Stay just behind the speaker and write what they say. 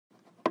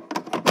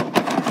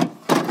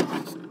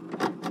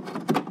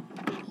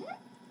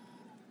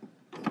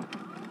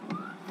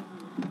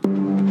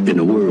In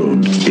a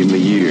world in the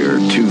year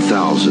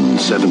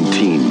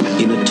 2017.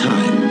 In a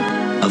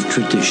time of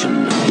tradition.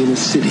 In a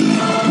city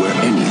where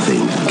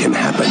anything can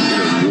happen.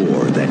 In a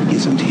war that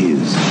isn't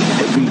his.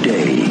 Every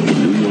day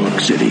in New York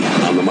City.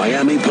 On the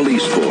Miami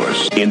Police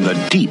Force. In the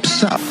Deep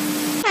South.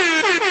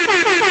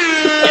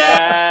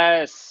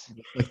 Yes.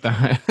 Like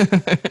that.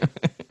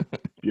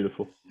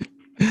 Beautiful.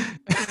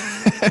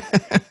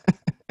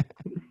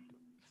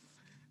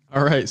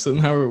 All right, so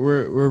now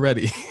we're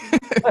ready.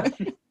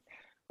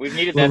 We've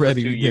needed that for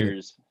 2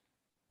 years.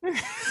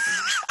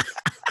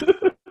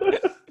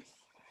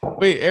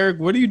 Wait, Eric,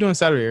 what are you doing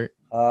Saturday, Eric?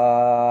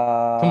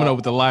 Coming up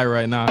with a lie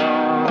right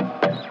now.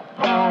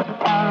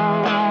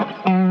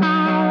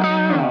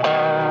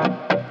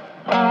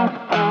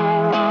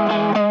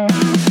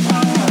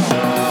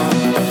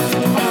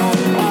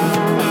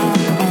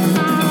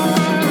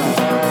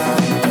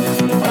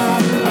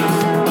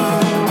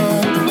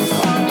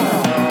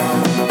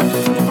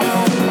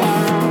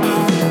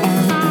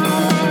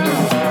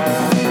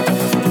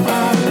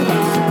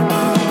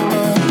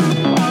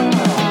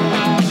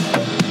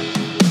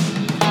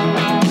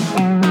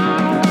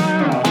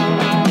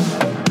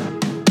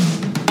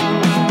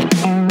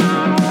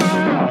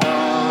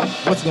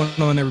 What's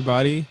going on,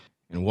 everybody,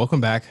 and welcome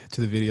back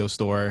to the video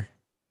store.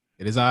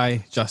 It is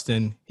I,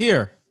 Justin,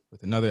 here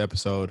with another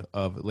episode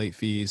of Late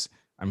Fees.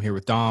 I'm here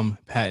with Dom,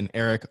 Pat, and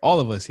Eric. All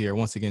of us here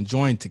once again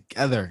joined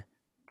together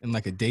in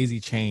like a daisy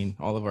chain.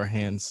 All of our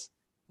hands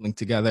linked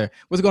together.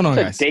 What's going on,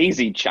 guys?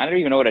 Daisy chain. I don't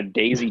even know what a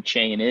daisy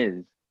chain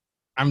is.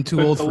 I'm too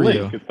old for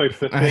you. It's like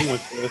the thing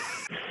with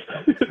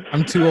the...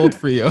 I'm too old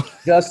for you.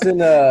 Justin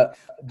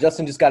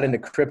just got into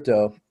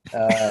crypto.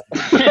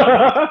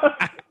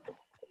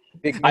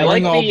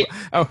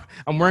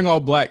 I'm wearing all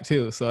black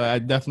too, so I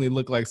definitely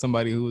look like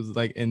somebody who was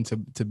like into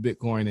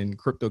Bitcoin and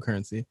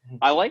cryptocurrency.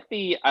 I like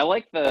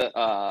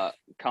the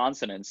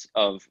consonants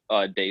of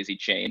daisy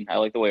chain. I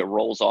like the way it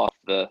rolls off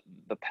the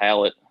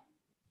palate.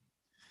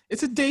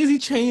 It's a daisy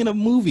chain of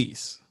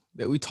movies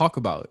that we talk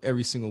about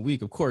every single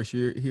week. Of course,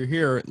 you're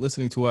here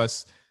listening to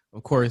us.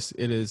 Of course,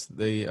 it is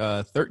the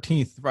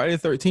 13th, Friday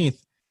the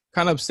 13th.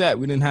 Kind of upset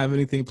we didn't have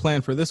anything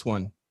planned for this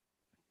one.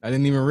 I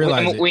didn't even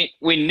realize we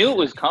knew it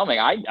was coming.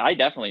 I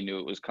definitely knew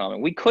it was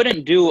coming. We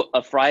couldn't do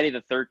a Friday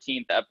the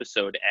 13th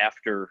episode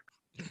after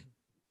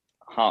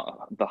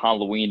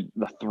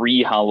the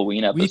 3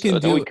 Halloween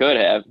episodes. We could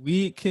have.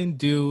 We can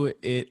do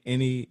it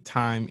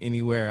anytime,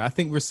 anywhere. I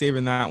think we're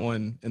saving that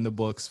one in the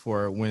books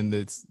for when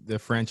the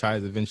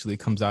franchise eventually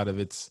comes out of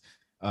its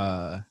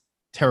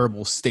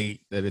terrible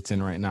state that it's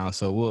in right now.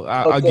 So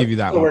I'll give you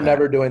that one. We're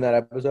never doing that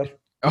episode.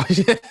 Oh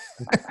shit!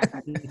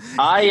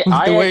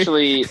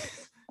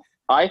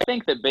 I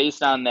think that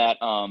based on that,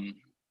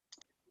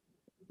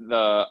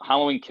 the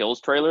Halloween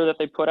Kills trailer that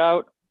they put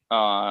out,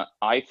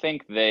 I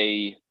think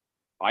they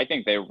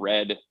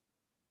read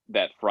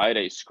that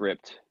Friday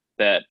script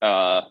that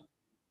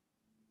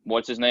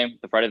what's his name?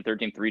 The Friday the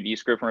 13th 3D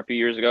script from a few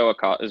years ago.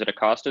 Is it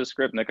Acosta's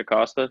script? Nick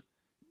Acosta?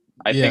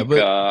 He didn't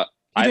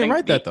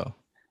write that though.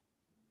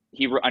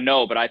 I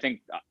know, but I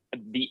think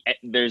the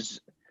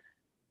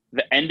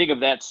ending of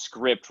that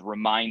script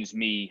reminds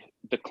me.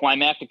 The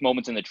climactic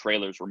moments in the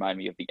trailers remind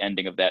me of the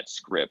ending of that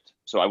script.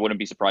 So I wouldn't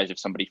be surprised if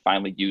somebody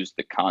finally used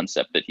the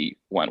concept that he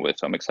went with.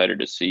 So I'm excited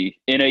to see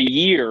in a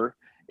year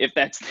if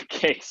that's the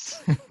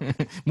case.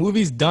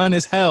 Movie's done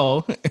as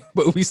hell,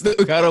 but we still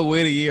gotta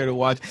wait a year to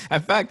watch.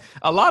 In fact,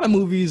 a lot of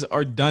movies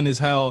are done as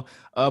hell.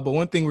 But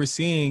one thing we're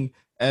seeing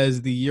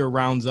as the year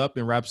rounds up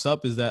and wraps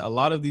up is that a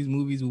lot of these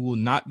movies we will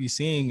not be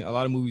seeing. A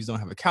lot of movies don't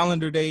have a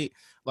calendar date.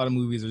 A lot of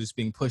movies are just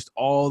being pushed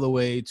all the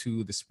way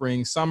to the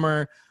spring,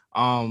 summer.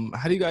 How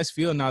do you guys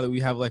feel now that we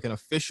have like an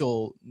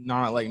official,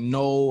 not like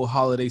no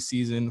holiday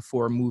season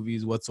for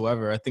movies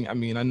whatsoever? I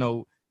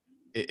know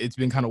it's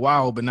been kind of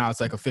wild, but now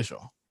it's like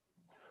official.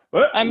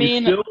 But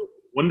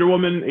Wonder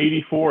Woman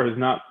 84 has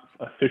not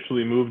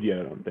officially moved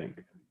yet, I don't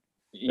think.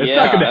 It's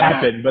not going to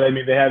happen, but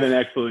they haven't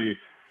actually.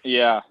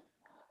 Yeah.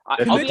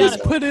 Can they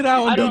just put it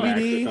out on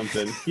DVD?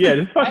 Yeah,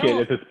 just fuck it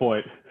at this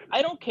point.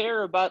 I don't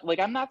care about,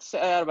 I'm not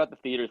sad about the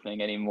theater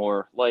thing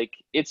anymore. Like,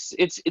 it's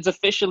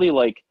officially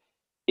like,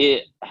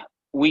 I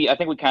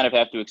think we kind of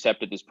have to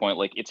accept at this point,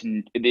 like it's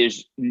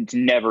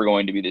never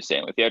going to be the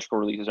same. Like theatrical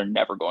releases are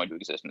never going to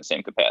exist in the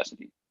same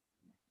capacity.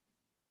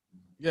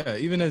 Yeah,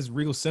 even as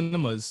Regal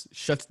Cinemas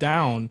shuts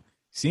down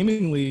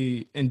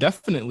seemingly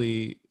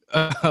indefinitely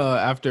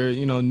after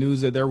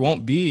news that there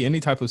won't be any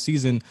type of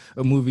season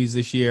of movies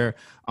this year.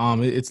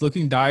 It's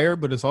looking dire,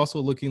 but it's also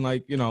looking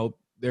like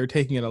they're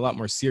taking it a lot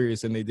more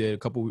serious than they did a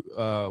couple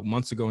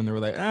months ago, and they were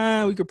like,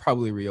 we could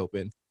probably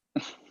reopen.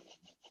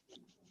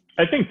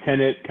 I think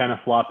Tenet kind of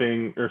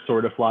flopping or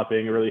sort of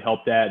flopping really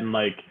helped that. And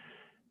like,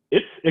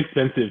 it's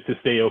expensive to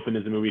stay open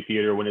as a movie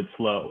theater when it's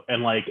slow.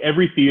 And like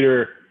every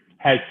theater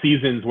has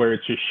seasons where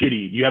it's just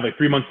shitty. You have like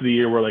 3 months of the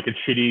year where like it's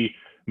shitty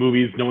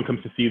movies, no one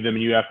comes to see them,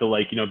 and you have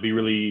to be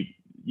really,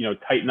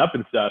 tighten up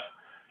and stuff.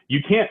 You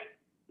can't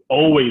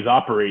always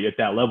operate at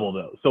that level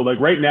though. So like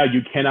right now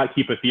you cannot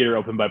keep a theater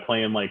open by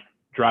playing like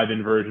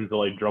drive-in versions of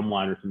like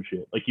Drumline or some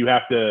shit. Like you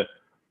have to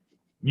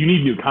you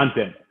need new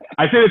content.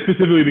 I say that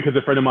specifically because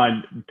a friend of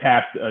mine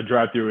passed a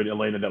drive-through in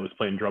Atlanta that was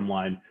playing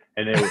Drumline,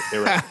 and they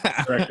were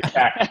actually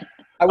packed.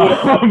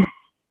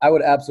 I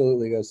would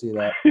absolutely go see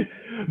that.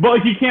 But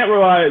like, you can't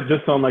rely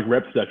just on like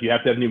rep stuff. You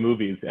have to have new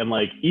movies, and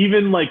like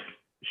even like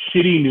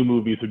shitty new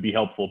movies would be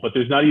helpful. But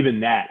there's not even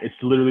that. It's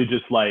literally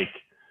just like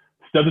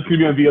stuff that's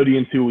gonna be on VOD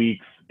in 2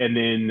 weeks, and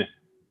then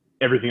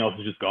everything else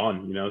is just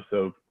gone. You know,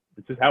 so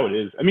it's just how it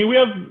is. I mean, we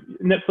have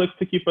Netflix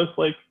to keep us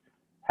like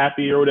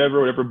happy or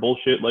whatever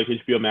bullshit like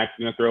HBO Max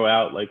is gonna throw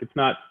out. Like, it's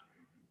not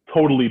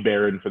totally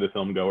barren for the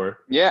film goer.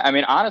 Yeah, I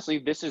mean, honestly,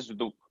 this is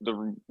the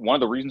one of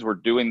the reasons we're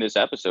doing this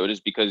episode is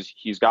because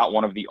he's got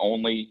one of the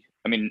only.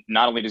 I mean,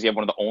 not only does he have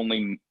one of the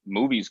only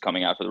movies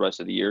coming out for the rest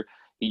of the year,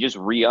 he just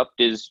re-upped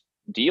his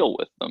deal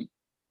with them.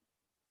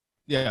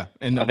 Yeah,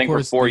 and I of think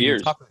course, for 4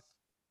 years.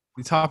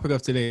 The topic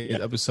of today's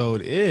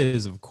episode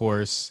is, of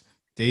course,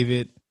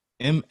 David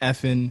M.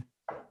 Effin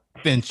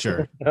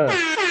Fincher.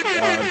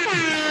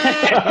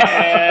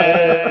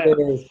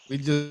 We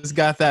just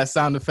got that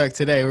sound effect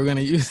today. We're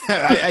gonna use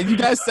that. You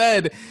guys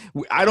said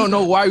I don't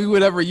know why we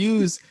would ever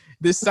use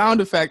this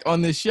sound effect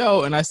on this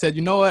show, and I said,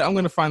 you know what? I'm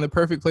gonna find the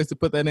perfect place to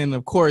put that in. And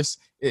of course,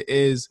 it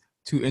is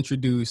to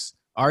introduce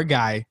our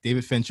guy,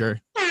 David Fincher,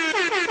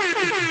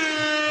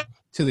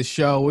 to the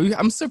show.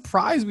 I'm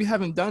surprised we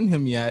haven't done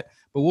him yet,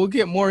 but we'll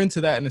get more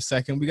into that in a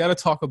second. We got to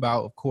talk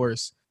about, of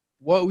course,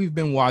 what we've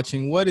been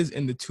watching. What is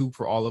in the tube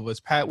for all of us?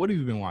 Pat, what have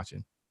you been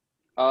watching?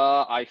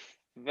 I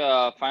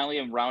finally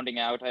am rounding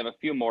out. I have a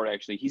few more,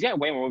 actually. He's got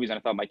way more movies than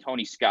I thought. My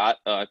Tony Scott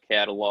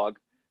catalog.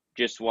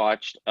 Just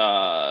watched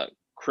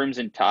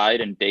Crimson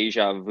Tide and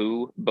Deja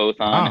Vu, both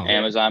on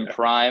Amazon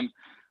Prime.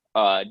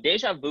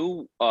 Deja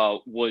Vu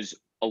was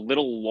a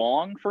little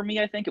long for me,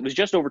 I think. It was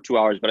just over 2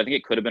 hours, but I think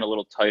it could have been a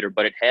little tighter.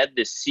 But it had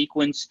this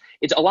sequence.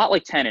 It's a lot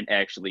like Tenet,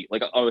 actually,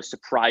 like a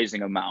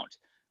surprising amount.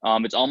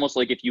 It's almost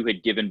like if you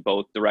had given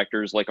both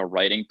directors like a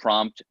writing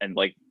prompt and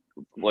like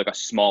a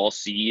small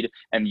seed,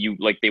 and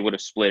they would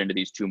have split into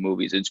these two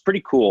movies. It's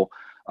pretty cool.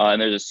 And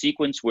there's a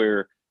sequence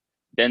where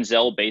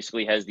Denzel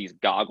basically has these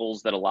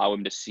goggles that allow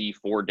him to see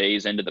 4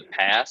 days into the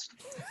past,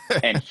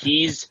 and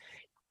he's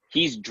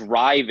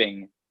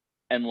driving,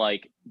 and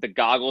like the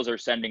goggles are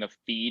sending a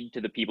feed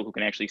to the people who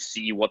can actually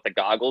see what the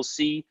goggles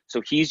see.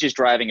 So he's just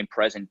driving in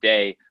present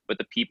day, but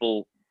the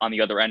people on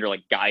the other end are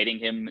like guiding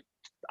him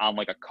on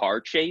like a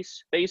car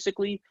chase,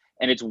 basically.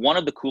 And it's one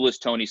of the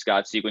coolest Tony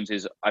Scott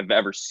sequences I've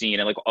ever seen,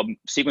 and like a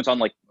sequence on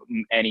like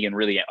any and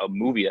really a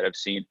movie that I've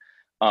seen.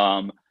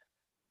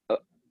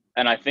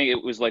 And I think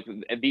it was like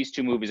these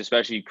two movies,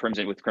 especially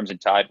Crimson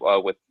Tide,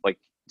 with like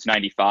it's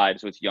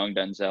 95, so it's young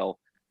Denzel.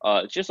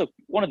 It's just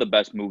one of the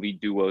best movie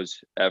duos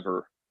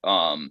ever.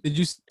 Did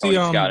you see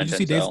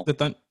Days of the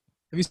Thunder?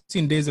 Have you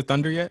seen Days of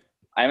Thunder yet?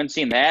 I haven't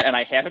seen that, and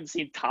I haven't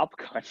seen Top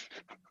Gun.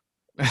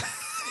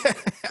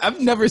 I've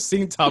never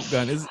seen Top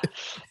Gun.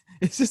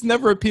 It's just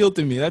never appealed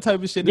to me. That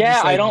type of shit. Yeah,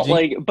 just, like, I don't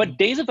like. But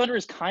Days of Thunder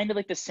is kind of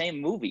like the same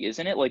movie,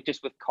 isn't it? Like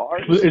just with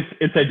cars.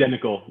 It's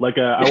identical. Like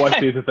I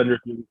watched Days of Thunder a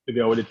few weeks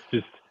ago, and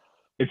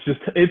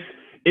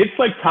it's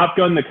like Top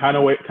Gun, the kind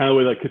of way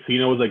like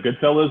Casino was like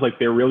Goodfellas. Like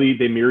they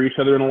mirror each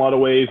other in a lot of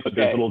ways, but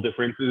there's little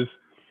differences.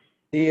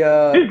 Days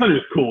of Thunder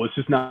is cool. It's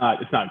just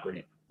not. It's not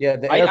great. Yeah,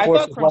 the Air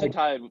Force. I thought Crimson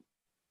Tide.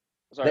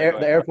 Sorry,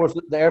 the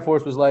Air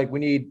Force was like, we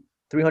need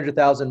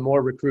 300,000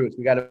 more recruits.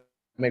 We got to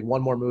make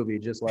one more movie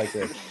just like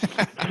this.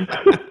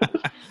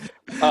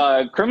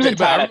 Crimson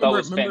Tide I thought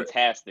was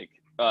fantastic.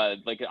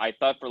 Like I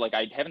thought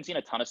I haven't seen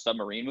a ton of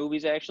submarine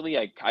movies actually.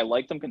 I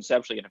liked them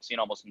conceptually and I've seen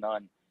almost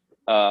none.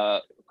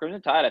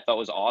 Crimson Tide I thought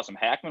was awesome.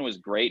 Hackman was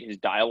great. His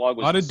dialogue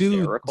was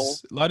hysterical.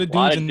 A lot of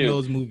dudes in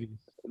those movies.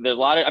 There's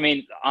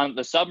on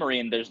the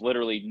submarine there's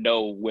literally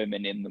no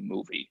women in the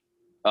movie.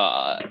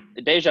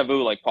 Deja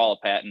Vu, like Paula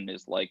Patton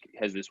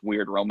has this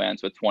weird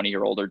romance with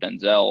 20-year older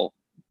Denzel,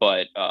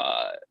 but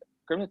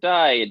Crimson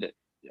Tide,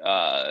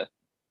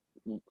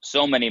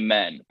 so many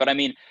men. But I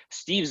mean,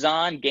 Steve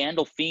Zahn,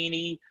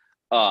 Gandolfini,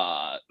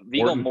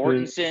 Viggo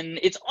Mortensen,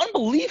 it's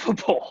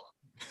unbelievable.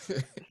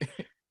 And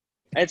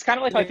it's kind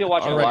of like how I feel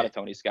watching a lot of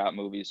Tony Scott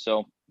movies.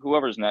 So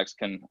whoever's next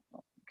can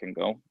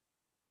go.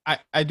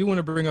 I do want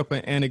to bring up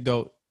an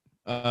anecdote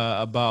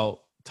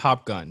about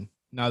Top Gun.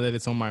 Now that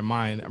it's on my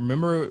mind, I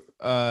remember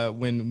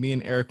when me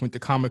and Eric went to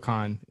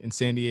Comic-Con in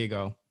San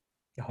Diego.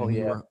 Oh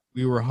yeah,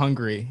 we were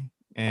hungry,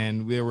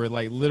 and we were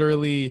like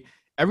literally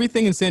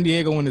everything in San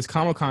Diego when it's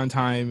Comic-Con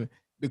time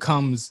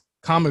becomes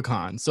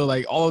Comic-Con. So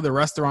like all of the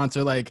restaurants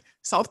are like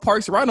South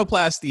Park's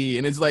rhinoplasty,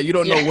 and it's like you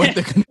don't know what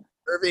they're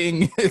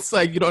serving. It's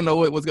like you don't know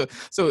what's good.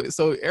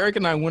 So Eric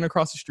and I went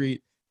across the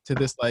street to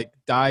this like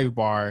dive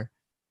bar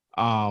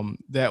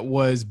that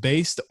was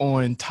based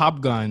on Top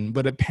Gun,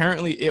 but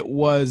apparently it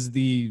was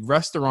the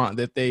restaurant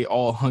that they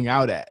all hung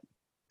out at.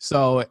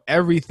 So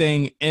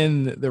everything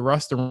in the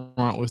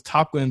restaurant was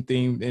Top Gun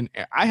themed, and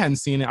I hadn't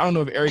seen it. I don't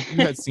know if Eric, you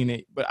had seen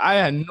it, but I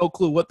had no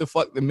clue what the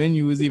fuck the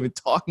menu was even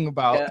talking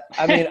about. Yeah,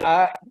 I mean,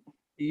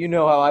 you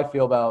know how I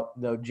feel about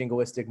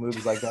jingoistic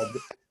movies like that,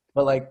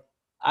 but like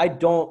I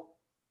don't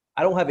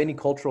have any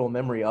cultural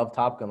memory of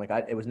Top Gun. Like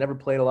it was never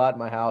played a lot in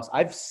my house.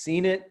 I've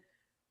seen it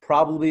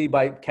probably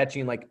by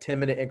catching like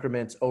 10-minute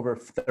increments over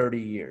 30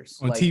 years.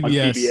 On like,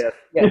 TBS.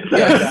 Yeah.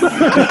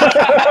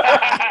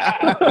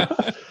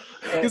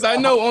 Because I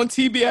know on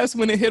TBS,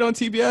 when it hit on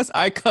TBS,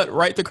 I cut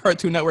right to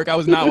Cartoon Network. I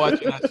was not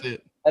watching that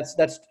shit. That's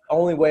the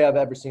only way I've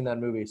ever seen that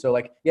movie. So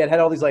like, yeah, it had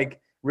all these like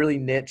really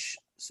niche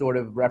sort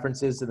of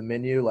references to the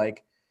menu,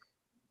 like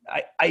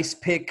ice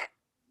pick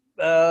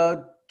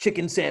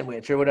chicken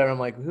sandwich or whatever. I'm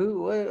like,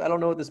 what? I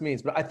don't know what this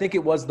means, but I think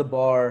it was the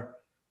bar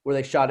where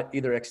they shot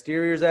either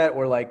exteriors at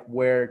or like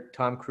where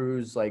Tom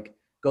Cruise like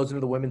goes into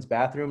the women's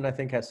bathroom and I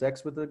think has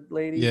sex with the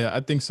lady. Yeah,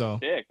 I think so.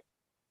 Dick.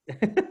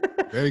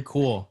 Very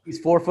cool.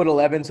 He's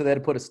 4'11", so they had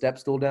to put a step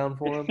stool down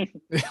for him.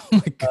 Oh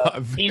my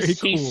god, very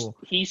cool.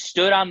 He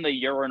stood on the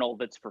urinal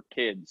that's for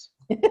kids.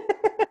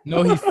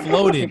 No, he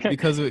floated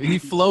because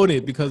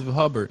of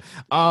Hubbard.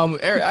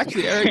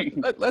 Eric,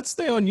 let's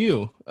stay on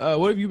you.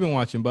 What have you been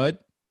watching, bud?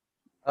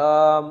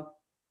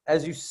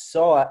 As you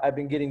saw, I've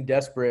been getting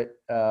desperate.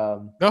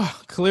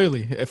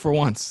 Clearly, for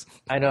once.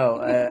 I know.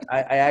 I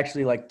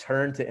actually like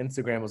turned to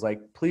Instagram, was like,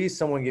 please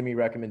someone give me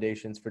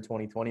recommendations for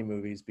 2020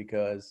 movies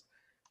because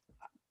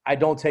I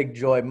don't take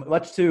joy,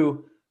 much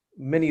to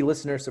many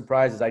listener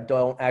surprises. I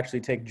don't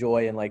actually take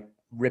joy in like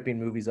ripping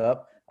movies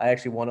up. I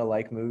actually want to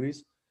like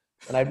movies.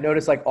 And I've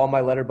noticed like all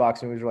my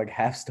Letterboxd movies are like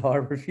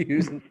 5-star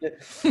reviews and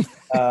shit. So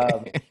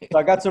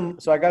I got some,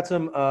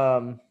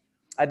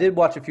 I did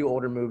watch a few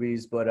older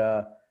movies, but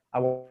I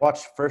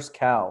watched First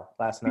Cow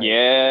last night.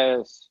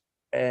 Yes.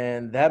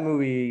 And that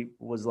movie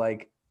was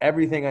like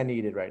everything I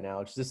needed right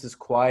now. It's just this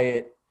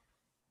quiet,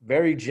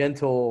 very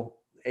gentle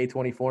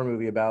A24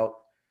 movie about,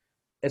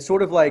 it's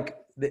sort of like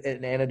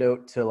an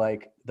antidote to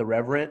like The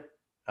Revenant.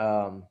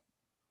 The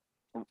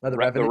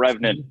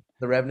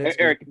Revenant.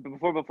 Eric,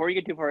 before you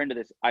get too far into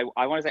this, I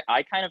want to say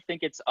I kind of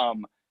think it's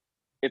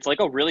like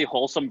a really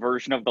wholesome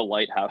version of The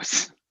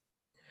Lighthouse.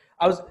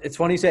 It's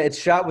funny you say it's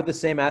shot with the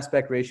same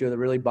aspect ratio, the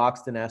really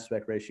boxed in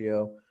aspect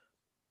ratio,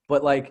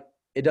 but like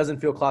it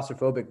doesn't feel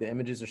claustrophobic. The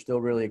images are still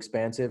really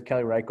expansive.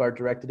 Kelly Reichardt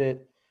directed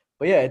it,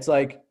 but yeah, it's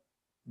like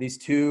these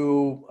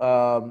two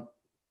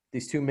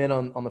men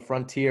on the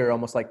frontier,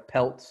 almost like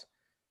Pelt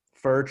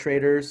fur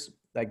traders,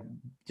 like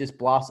just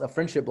a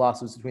friendship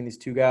blossoms between these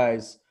two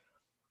guys.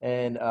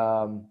 And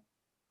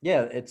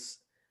yeah, it's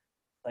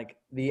like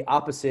the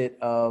opposite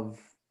of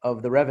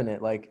The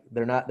Revenant. Like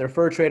they're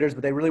fur traders,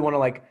 but they really want to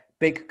like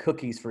bake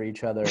cookies for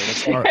each other. And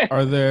it's like,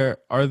 are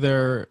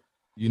there,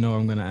 you know,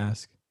 I'm going to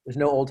ask. There's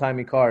no old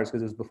timey cars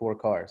because it was before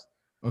cars.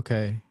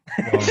 Okay.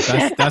 Well,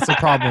 that's a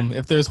problem.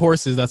 If there's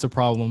horses, that's a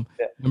problem.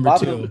 Yeah. Number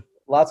two.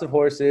 Lots of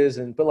horses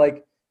but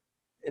like,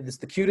 it's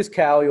the cutest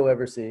cow you'll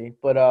ever see.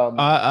 But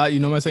you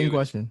know my second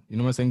question.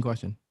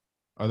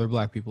 Are there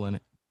black people in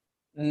it?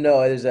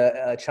 No, there's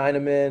a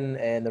Chinaman,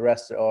 and the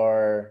rest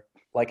are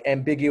like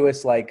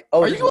ambiguous. Like,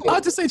 oh, are you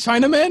allowed to say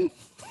Chinaman?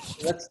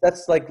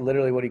 That's like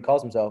literally what he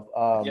calls himself.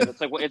 Yeah,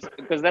 that's like what it's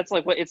because that's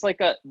like what it's like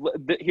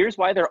here's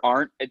why there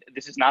aren't.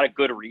 This is not a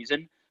good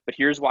reason, but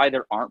here's why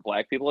there aren't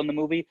black people in the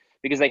movie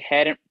because they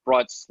hadn't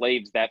brought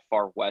slaves that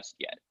far west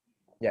yet.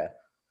 Yeah.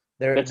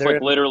 That's like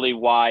literally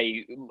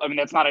why. I mean,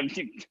 that's not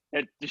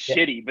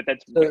shitty, but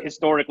that's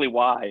historically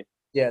why.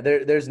 Yeah,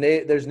 there's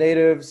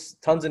natives,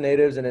 tons of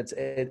natives, and it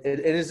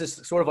is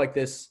just sort of like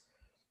this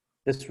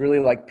really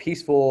like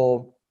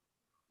peaceful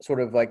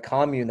sort of like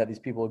commune that these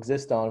people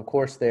exist on. Of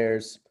course,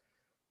 there's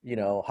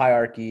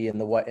hierarchy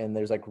and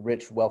there's like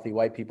rich, wealthy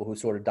white people who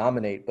sort of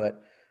dominate. But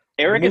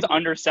Eric is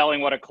underselling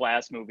what a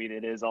class movie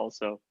it is.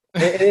 Also,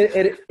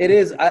 it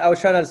is. I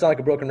was trying not to sound like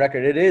a broken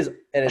record. It is,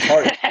 and it's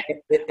hard.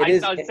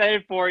 I'll say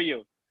it for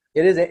you.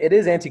 It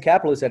is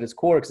anti-capitalist at its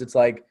core because it's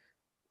like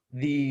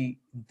the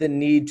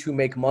need to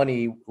make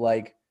money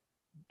like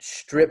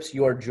strips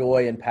your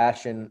joy and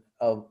passion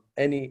of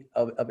any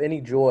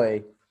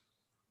joy.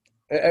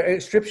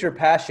 It strips your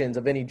passions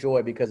of any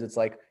joy because it's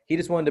like he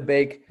just wanted to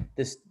bake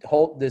this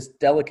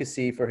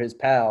delicacy for his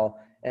pal,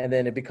 and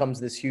then it becomes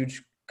this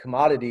huge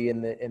commodity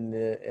in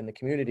the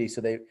community,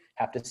 so they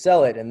have to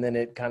sell it, and then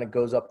it kind of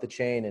goes up the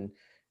chain, and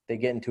they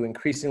get into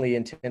increasingly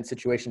intense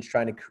situations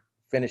trying to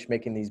finish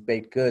making these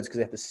baked goods because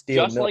they have to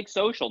steal just milk. Like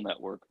Social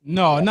Network.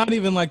 No, not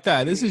even like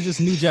that. This is just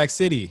New Jack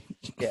City.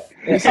 Yeah,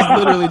 this is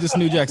literally just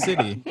New Jack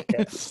City.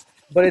 Yeah.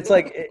 But it's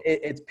like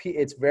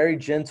it's very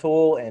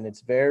gentle and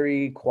it's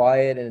very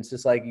quiet, and it's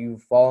just like you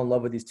fall in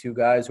love with these two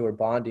guys who are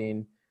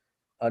bonding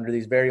under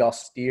these very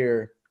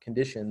austere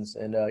conditions,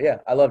 and yeah,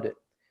 I loved it.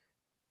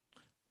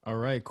 All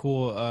right,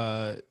 cool.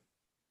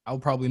 I'll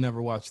probably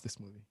never watch this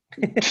movie.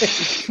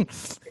 It's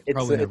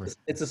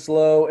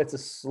a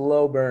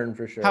slow burn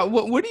for sure.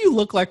 What do you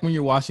look like when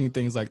you're watching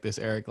things like this,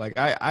 Eric? Like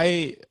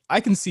I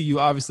can see you.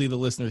 Obviously, the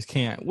listeners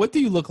can't. What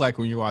do you look like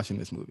when you're watching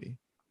this movie?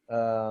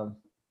 Let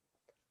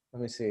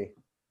me see.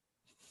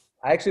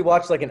 I actually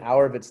watched like an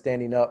hour of it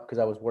standing up because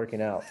I was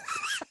working out.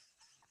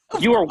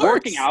 You were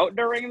working out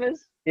during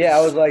this? Yeah,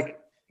 I was like,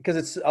 because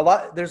it's a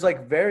lot. There's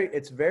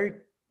there's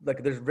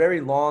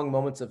very long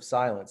moments of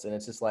silence, and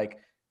it's just like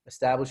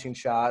establishing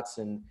shots,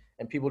 and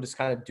and people just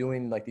kind of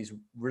doing like these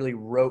really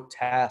rote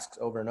tasks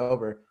over and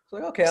over. So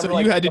like, okay, So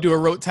you had to do a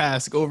rote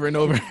task over and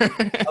over.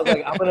 I was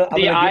like, I'm gonna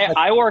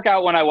I work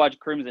out when I watch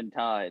Crimson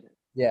Tide.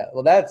 Yeah,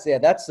 well, that's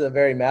a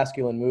very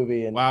masculine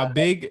movie. And Wow,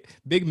 big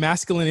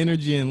masculine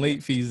energy and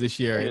late fees this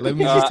year. Let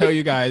me just tell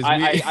you guys.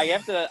 I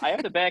have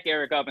to back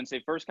Eric up and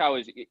say First Cow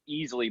is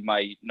easily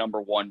my number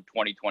one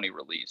 2020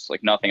 release.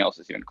 Like nothing else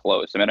is even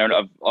close. I mean,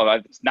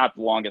 it's not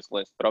the longest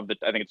list, but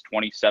I think it's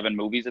 27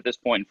 movies at this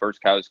point. And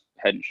First Cow is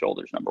head and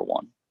shoulders number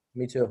one.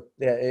 Me too.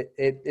 Yeah,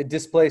 it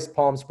displaced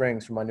Palm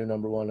Springs for my new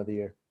number one of the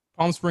year.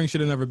 Palm Springs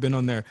should have never been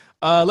on there.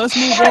 Let's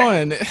move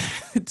on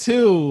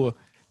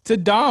to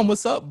Dom.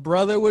 What's up,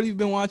 brother? What have you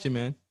been watching,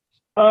 man?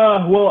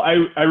 Well, I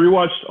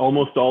rewatched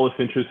almost all of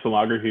Fincher's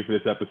filmography for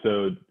this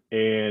episode,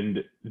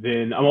 and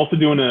then I'm also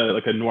doing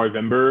a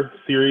Noirvember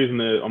series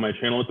on my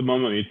channel at the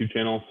moment, on my YouTube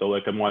channel. So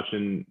like I'm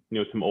watching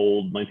some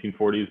old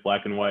 1940s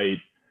black and white.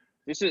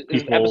 This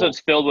episode's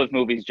filled with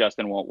movies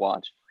Justin won't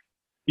watch.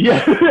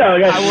 Yeah,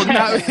 I will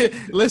not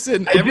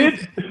listen.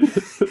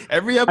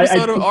 Every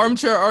episode of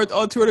Armchair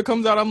Auteur that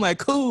comes out, I'm like,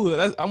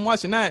 cool. I'm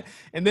watching that,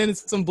 and then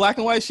it's some black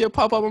and white shit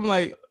pop up. I'm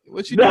like,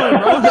 what you doing,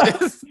 bro?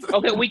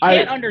 Okay, we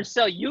can't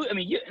undersell you. I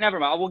mean, never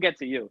mind. We'll get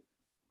to you.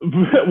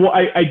 Well,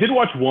 I did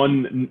watch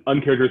one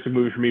uncharacteristic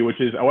movie for me,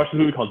 which is I watched a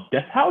movie called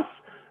Death House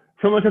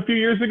from like a few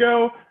years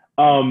ago.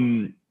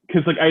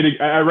 Because like I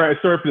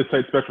started for the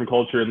site Spectrum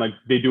Culture, and like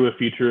they do a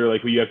feature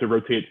like where you have to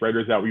rotate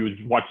writers out, where you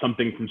would watch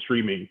something from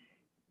streaming,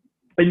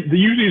 and they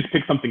usually just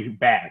pick something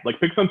bad, like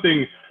pick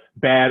something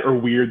bad or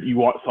weird that you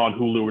saw on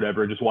Hulu or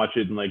whatever, just watch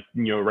it and like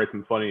write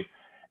something funny.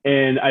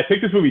 And I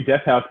picked this movie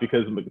Death House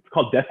because it's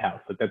called Death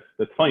House. Like that's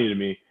funny to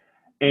me.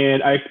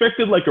 And I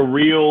expected like a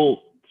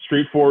real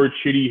straightforward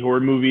shitty horror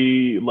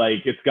movie.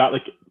 Like it's got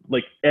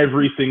like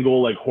every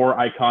single like horror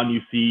icon you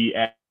see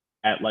at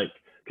like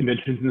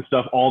conventions and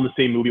stuff all in the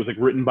same movie. It was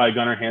like written by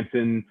Gunnar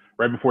Hansen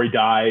right before he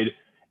died.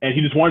 And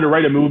he just wanted to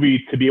write a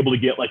movie to be able to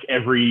get like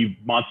every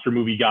monster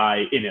movie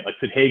guy in it. Like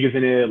Sid Haig is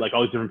in it, like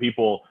all these different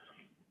people.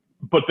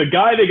 But the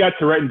guy they got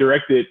to write and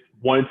direct it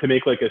wanted to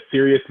make like a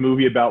serious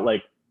movie about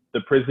like the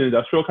prison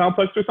industrial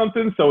complex or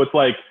something. So it's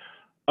like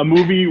a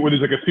movie where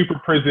there's like a super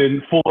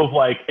prison full of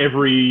like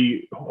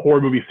every horror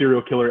movie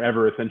serial killer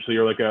ever, essentially,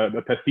 or like a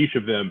pastiche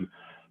of them.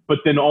 But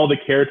then all the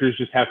characters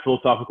just have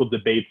philosophical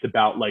debates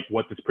about like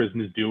what this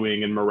prison is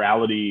doing and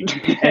morality.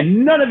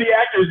 And none of the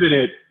actors in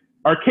it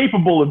are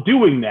capable of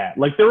doing that.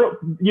 Like they're,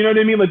 you know what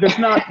I mean? Like that's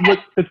not what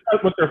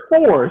they're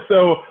for.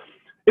 So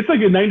it's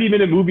like a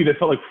 90-minute movie that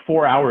felt like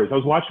 4 hours. I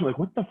was watching like,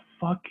 what the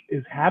fuck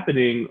is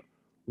happening?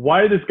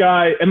 Why did this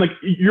guy, and like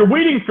you're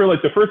waiting for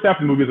like the first half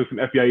of the movie is like some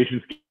FBI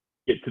agents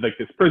get to like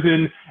this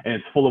prison and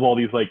it's full of all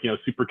these like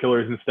super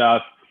killers and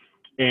stuff,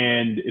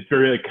 and it's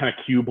very like kind of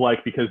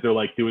cube-like because they're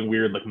like doing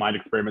weird like mind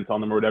experiments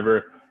on them or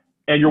whatever,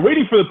 and you're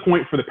waiting for the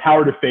point for the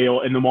power to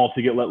fail and them all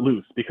to get let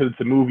loose because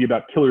it's a movie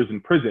about killers in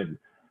prison.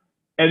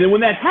 And then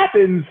when that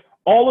happens,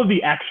 all of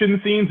the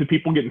action scenes of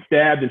people getting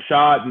stabbed and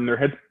shot and their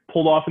heads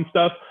pulled off and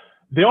stuff,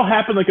 they all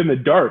happen like in the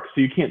dark,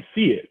 so you can't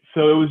see it.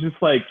 So it was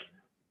just like,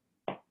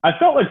 I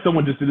felt like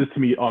someone just did this to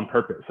me on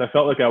purpose. I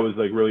felt like I was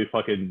like really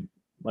fucking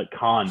like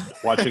conned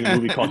watching a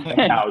movie called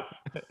Death House,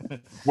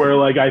 where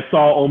like I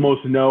saw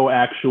almost no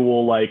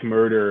actual like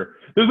murder.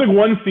 There's like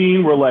one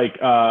scene where like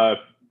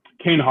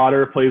Kane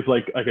Hodder plays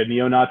like a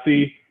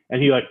neo-Nazi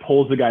and he like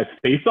pulls the guy's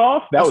face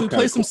off. That was he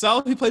plays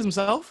himself. He plays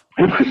himself.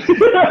 Yeah,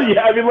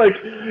 I mean like,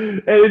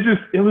 and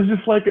it was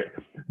just like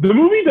the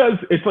movie does.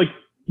 It's like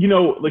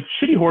like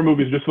shitty horror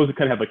movies are just supposed to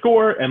kind of have like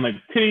gore and like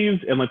titties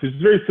and like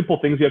there's very simple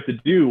things you have to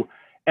do.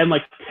 And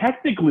like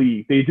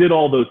technically they did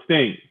all those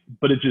things,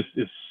 but it just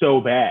is so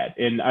bad.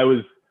 And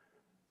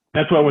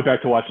that's why I went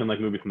back to watching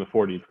like movies from the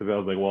 40s because I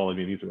was like, well, I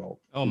mean, these are all.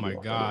 Oh my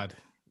God.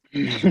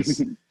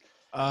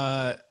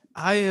 I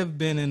have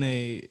been in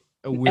a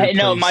weird place.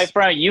 No, my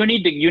friend, you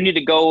need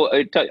to go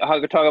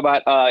talk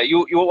about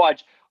you will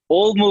watch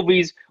old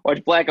movies,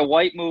 watch black and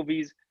white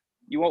movies.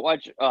 You won't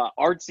watch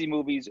artsy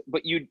movies,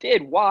 but you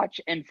did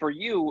watch and for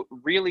you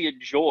really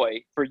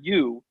enjoy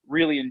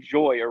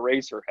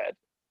Eraserhead.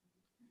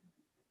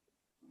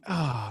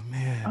 Oh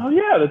man. Oh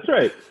yeah, that's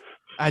right.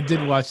 I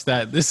did watch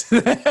that.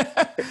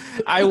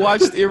 I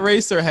watched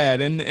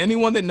Eraserhead, and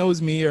anyone that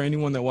knows me or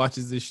anyone that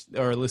watches this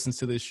or listens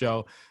to this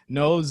show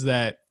knows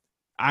that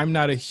I'm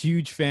not a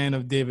huge fan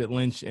of David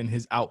Lynch and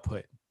his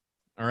output.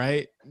 All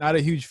right, not a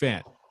huge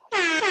fan.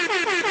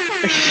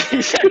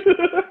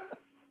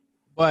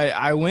 But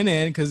I went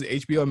in because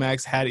HBO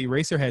Max had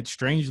Eraserhead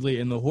strangely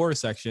in the horror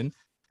section,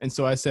 and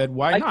so I said,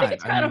 "Why not?" I think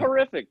it's kind of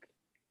horrific.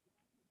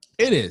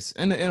 It is,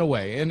 in a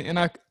way, and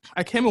I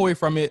came away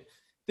from it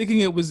thinking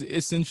it was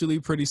essentially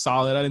pretty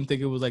solid. I didn't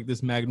think it was like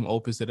this magnum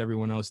opus that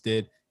everyone else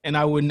did, and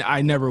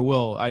I never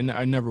will. I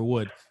never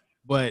would.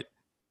 But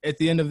at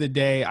the end of the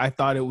day, I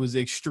thought it was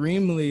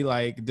extremely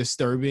like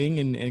disturbing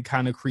and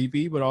kind of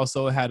creepy, but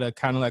also had a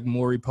kind of like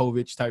Maury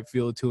Povich type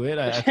feel to it.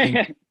 I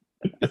think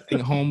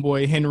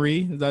homeboy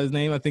Henry, is that his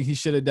name? I think he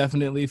should have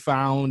definitely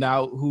found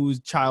out whose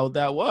child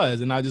that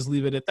was, and I'll just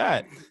leave it at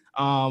that.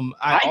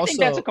 I think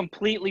that's a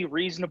completely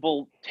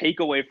reasonable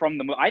takeaway from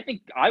the movie. I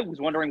think I was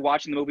wondering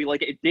watching the movie,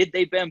 like, did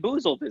they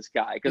bamboozle this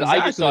guy? Because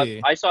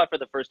Exactly. I saw it for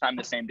the first time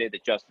the same day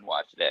that Justin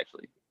watched it,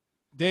 actually.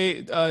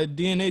 They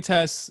DNA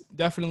tests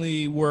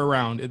definitely were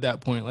around at that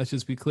point. Let's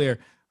just be clear.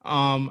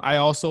 I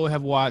also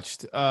have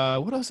watched.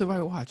 What else have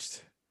I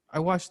watched? I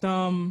watched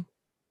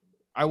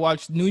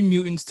New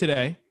Mutants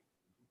today.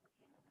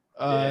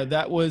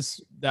 That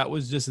was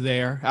just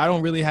there. I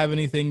don't really have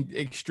anything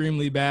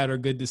extremely bad or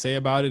good to say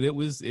about it. It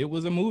was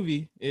a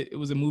movie. It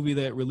was a movie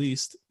that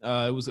released.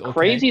 It was okay.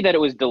 Crazy that it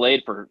was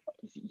delayed for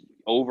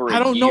over a year.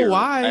 I don't know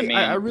why. I mean,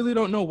 I really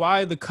don't know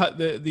why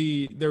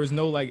there was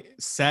no like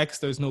sex,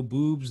 there's no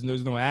boobs, and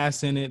there's no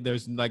ass in it.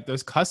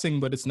 There's cussing,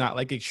 but it's not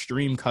like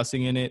extreme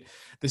cussing in it.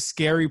 The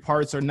scary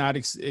parts are not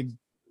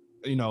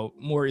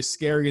more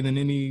scary than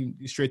any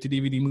straight to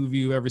DVD movie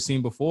you've ever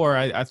seen before.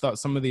 I thought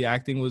some of the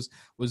acting was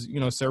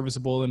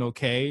serviceable and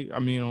okay. I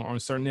mean, on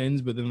certain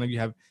ends, but then like you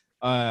have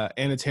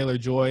Anna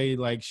Taylor-Joy,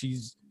 like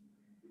she's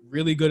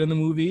really good in the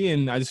movie,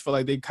 and I just feel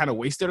like they kind of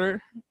wasted her,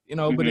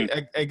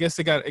 But I guess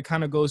it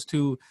kind of goes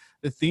to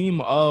the theme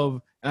of,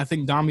 and I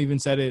think Dom even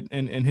said it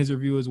in his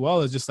review as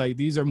well, is just like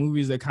these are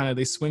movies that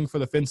they swing for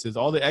the fences.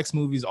 All the X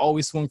movies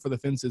always swung for the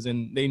fences,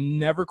 and they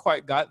never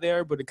quite got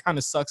there. But it kind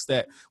of sucks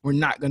that we're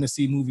not going to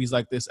see movies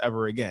like this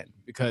ever again,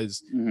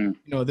 because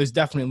there's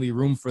definitely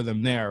room for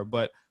them there.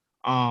 But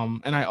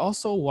and I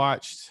also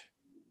watched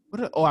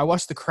I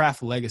watched The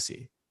Craft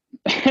Legacy.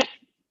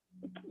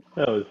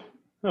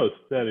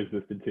 That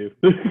existed too.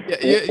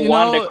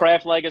 Wanda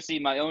Craft Legacy,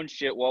 my own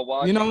shit while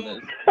watching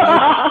this.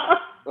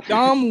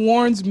 Dom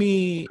warns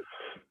me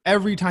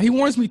every time. He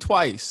warns me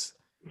twice.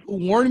 He'll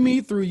warn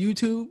me through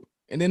YouTube,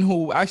 and then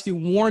he'll actually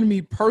warn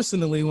me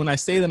personally when I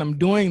say that I'm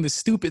doing the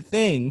stupid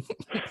thing,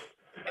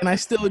 and I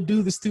still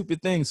do the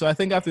stupid thing. So I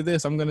think after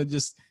this, I'm gonna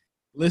just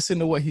listen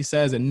to what he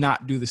says and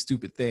not do the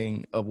stupid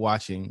thing of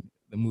watching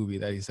the movie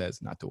that he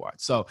says not to watch.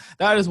 So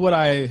that is what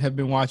I have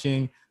been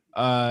watching,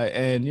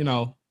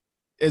 and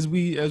as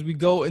we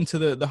go into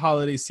the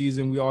holiday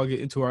season, we all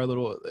get into our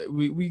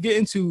we get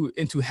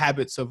into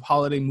habits of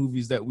holiday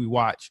movies that we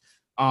watch.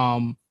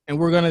 And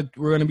we're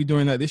gonna be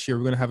doing that this year.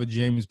 We're gonna have a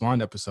James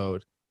Bond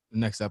episode, the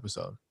next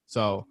episode.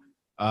 So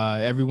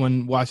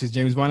everyone watches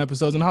James Bond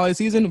episodes in the holiday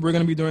season. We're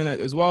gonna be doing that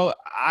as well.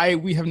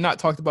 We have not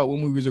talked about what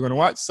movies we're gonna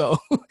watch, so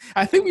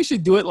I think we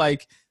should do it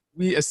like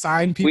we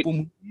assign people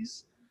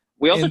movies.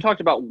 We also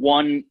talked about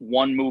one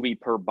movie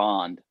per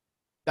Bond.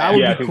 That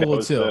would be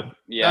cool too.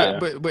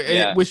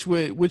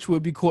 Which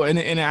would be cool, and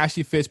it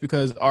actually fits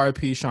because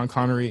R.I.P. Sean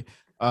Connery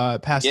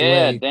passed away.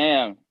 Yeah,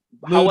 damn.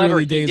 However,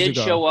 he did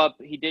show up.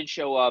 He did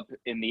show up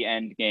in the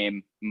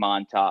Endgame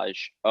montage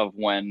of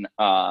when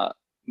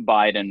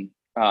Biden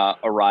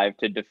arrived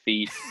to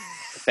defeat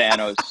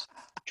Thanos'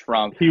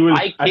 trunk. He was.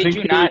 I think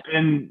he was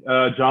in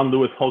John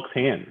Lewis Hulk's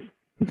hands.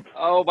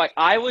 Oh my!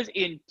 I was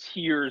in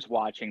tears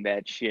watching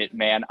that shit,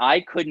 man.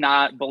 I could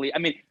not believe. I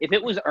mean, if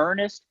it was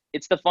Ernest,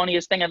 it's the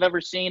funniest thing I've ever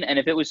seen, and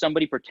if it was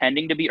somebody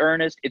pretending to be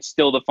Ernest, it's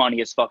still the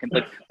funniest fucking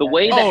thing. The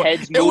way the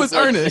heads move, it was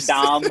Ernest.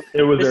 Saddam,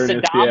 it was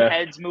Ernest, Saddam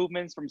heads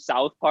movements from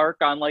South Park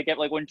on like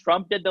when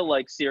Trump did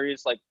the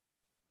serious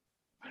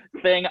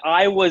thing,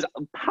 I was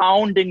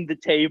pounding the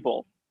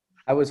table.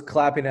 I was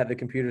clapping at the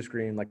computer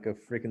screen like a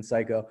freaking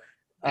psycho.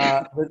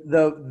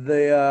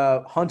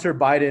 The Hunter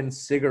Biden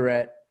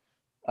cigarette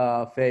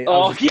face.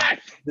 Oh yes,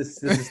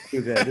 this is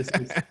too good.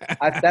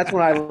 That's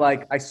when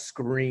I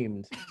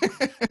screamed.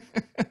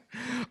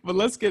 But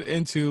let's get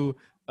into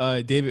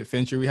David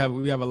Fincher. We have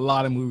a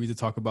lot of movies to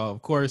talk about.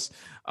 Of course,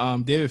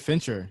 David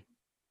Fincher,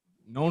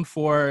 known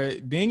for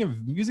being a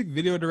music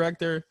video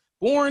director,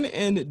 born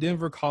in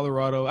Denver,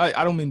 Colorado.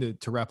 I don't mean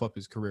to wrap up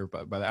his career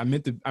by that.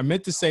 I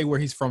meant to say where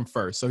he's from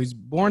first. So he's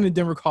born in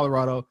Denver,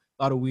 Colorado.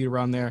 A lot of weed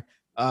around there,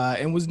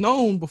 and was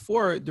known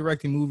before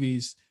directing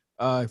movies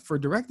for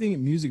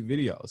directing music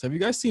videos. Have you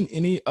guys seen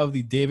any of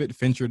the David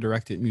Fincher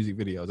directed music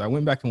videos? I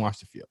went back and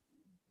watched a few.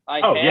 I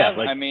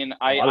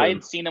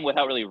had seen them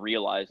without really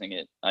realizing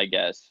it, I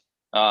guess.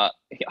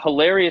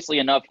 Hilariously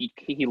enough,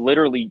 he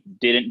literally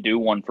didn't do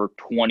one for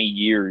 20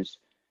 years.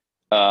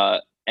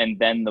 And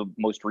then the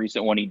most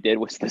recent one he did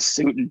was the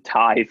suit and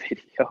tie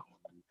video.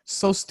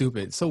 So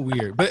stupid, so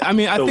weird. But I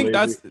mean, I think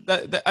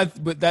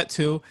but that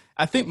too.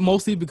 I think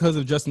mostly because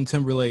of Justin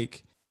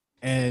Timberlake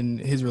and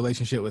his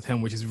relationship with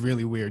him, which is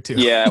really weird too.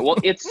 Yeah, well,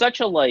 it's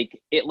such a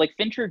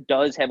Fincher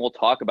does have. We'll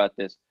talk about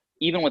this.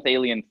 Even with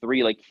Alien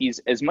 3, he's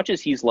as much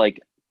as he's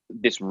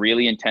this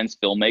really intense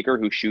filmmaker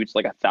who shoots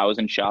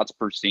 1,000 shots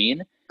per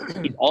scene.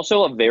 He's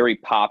also a very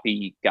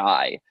poppy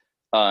guy,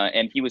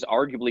 and he was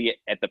arguably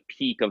at the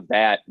peak of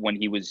that when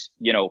he was,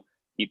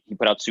 he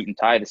put out Suit and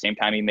Tie the same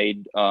time he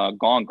made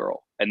Gone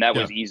Girl, and that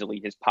was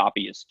easily his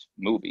poppiest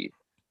movie.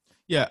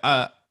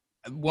 Yeah.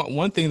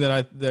 One thing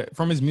that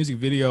from his music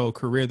video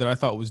career that I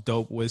thought was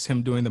dope was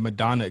him doing the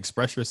Madonna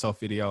Express Yourself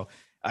video.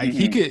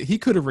 He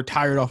could have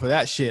retired off of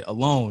that shit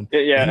alone.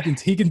 Yeah,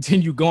 he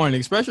continued going. The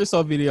Express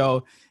Yourself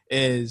video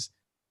is,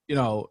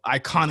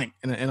 iconic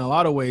in a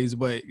lot of ways,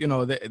 but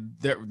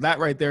that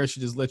right there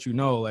should just let you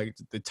know like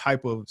the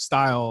type of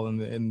style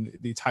and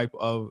the type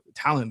of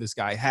talent this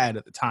guy had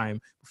at the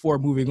time before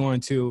moving on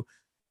to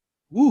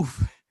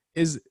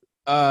his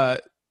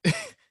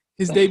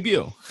his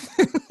debut,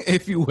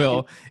 if you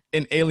will,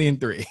 in Alien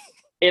 3.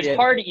 It's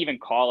hard to even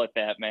call it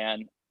that,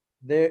 man.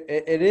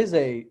 It is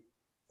a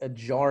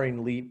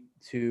jarring leap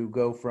to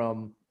go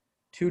from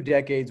 2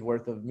 decades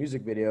worth of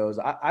music videos.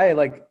 I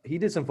like, he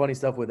did some funny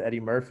stuff with Eddie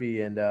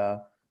Murphy and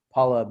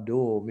Paula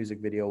Abdul music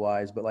video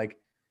wise, but like,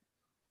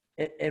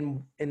 I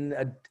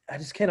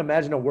just can't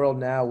imagine a world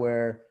now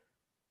where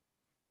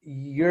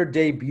your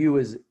debut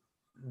is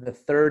the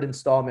 3rd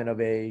installment of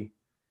a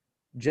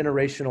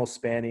generational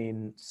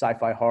spanning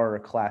sci-fi horror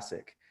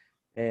classic.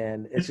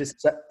 And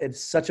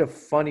it's such a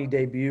funny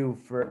debut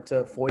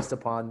to foist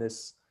upon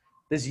this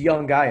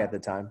young guy at the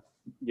time.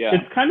 Yeah,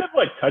 it's kind of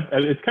like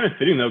it's kind of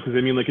fitting though, because I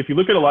mean, like if you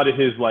look at a lot of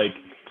his like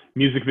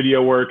music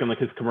video work and like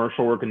his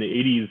commercial work in the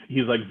 80s,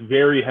 he's like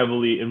very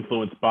heavily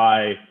influenced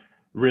by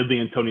Ridley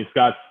and Tony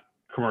Scott's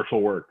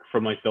commercial work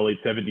from like the late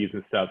 70s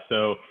and stuff.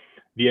 So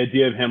the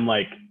idea of him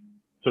like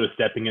sort of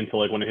stepping into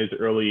like one of his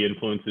early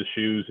influences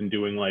shoes and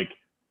doing like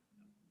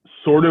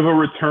sort of a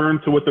return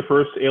to what the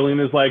first Alien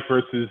is like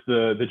versus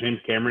the James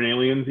Cameron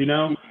Aliens,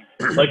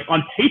 like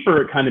on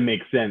paper it kind of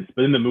makes sense,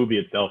 but in the movie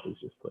itself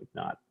it's just like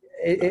not.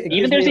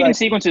 Even there's even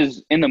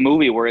sequences in the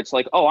movie where it's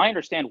like, oh, I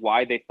understand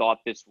why they thought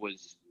this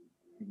was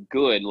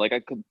good. Like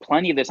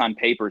plenty of this on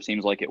paper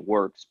seems like it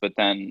works, but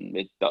then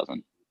it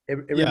doesn't. It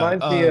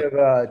reminds me of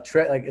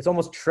like it's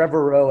almost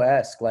Trevor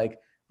Rowe-esque, like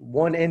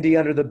one indie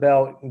under the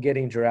belt and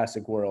getting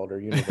Jurassic World or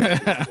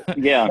Universe.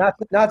 Yeah.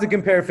 Not to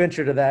compare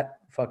Fincher to that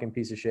fucking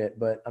piece of shit,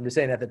 but I'm just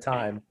saying at the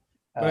time.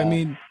 But I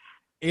mean,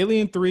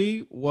 Alien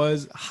 3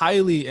 was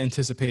highly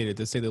anticipated,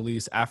 to say the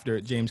least, after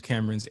James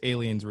Cameron's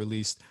Aliens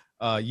released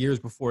years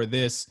before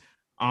this.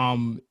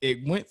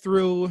 It went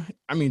through,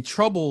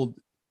 troubled.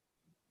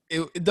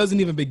 It doesn't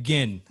even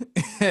begin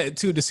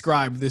to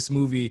describe this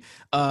movie,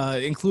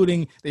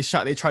 including they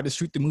tried to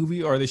shoot the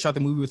movie, or they shot the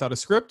movie without a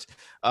script.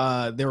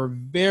 There were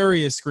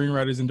various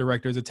screenwriters and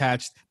directors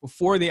attached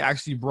before they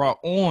actually brought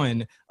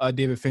on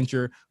David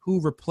Fincher,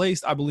 who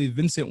replaced, I believe,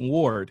 Vincent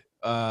Ward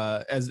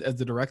as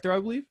the director, I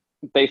believe.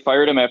 They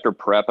fired him after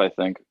Prep, I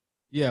think.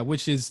 Yeah,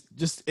 which is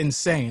just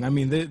insane. I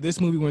mean,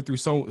 this movie went through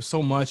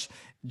so much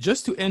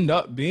just to end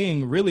up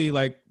being really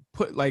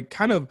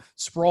kind of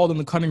sprawled on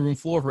the cutting room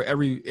floor for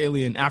every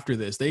Alien after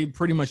this. They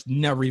pretty much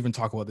never even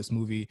talk about this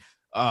movie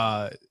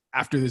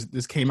after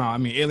this came out. I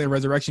mean, Alien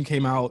Resurrection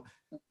came out,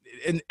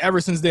 and ever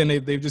since then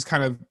they've just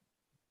kind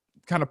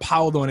of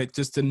piled on it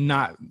just to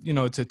not,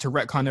 to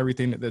retcon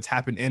everything that's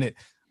happened in it,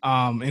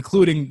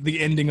 including the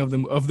ending of the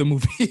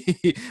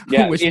movie.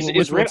 Yeah, which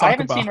I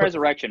haven't seen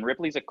Resurrection.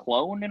 Ripley's a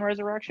clone in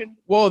Resurrection?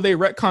 Well, they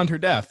retconned her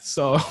death,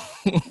 so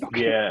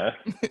yeah.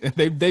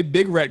 they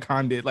big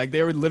retconned it. Like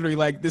they were literally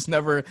like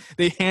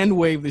they hand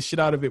waved the shit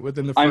out of it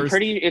within the first.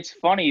 It's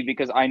funny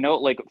because I know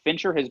like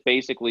Fincher has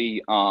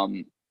basically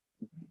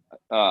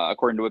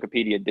according to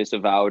Wikipedia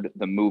disavowed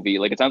the movie.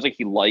 Like it sounds like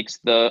he likes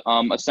the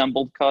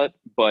assembly cut,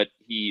 but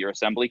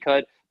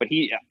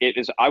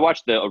I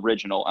watched the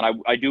original, and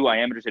I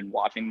am interested in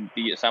watching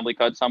the assembly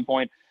cut at some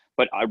point,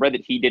 but I read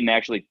that he didn't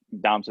actually.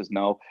 Dom says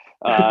no.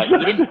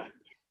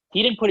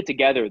 He didn't put it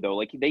together though.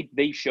 Like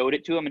they showed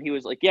it to him, and he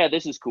was like, "Yeah,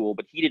 this is cool,"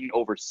 but he didn't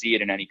oversee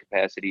it in any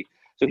capacity.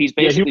 So he's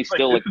basically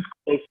still like,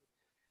 "This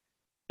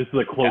is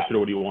like closer to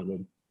what he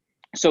wanted."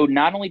 So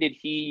not only did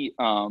he,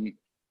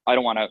 I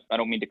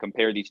don't mean to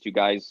compare these two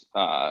guys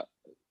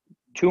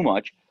too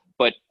much,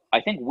 but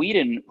I think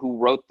Whedon, who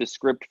wrote the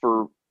script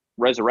for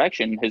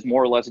Resurrection, has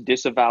more or less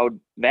disavowed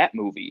that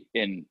movie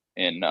in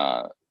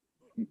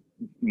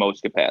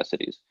most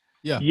capacities.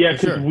 Yeah,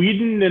 because sure.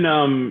 Whedon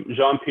and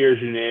Jean-Pierre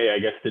Jeunet, I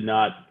guess, did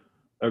not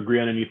agree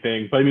on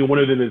anything. But I mean, one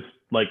of them is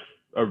like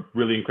a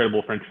really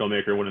incredible French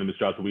filmmaker. One of them is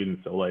Joss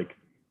Whedon. So like,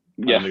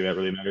 I don't think that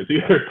really matters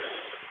either.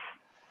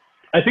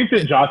 I think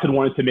that Joss had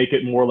wanted to make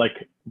it more like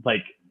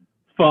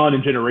fun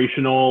and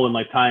generational and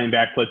like tying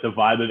back to like the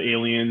vibe of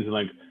Aliens, and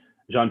like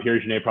Jean-Pierre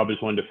Jeunet probably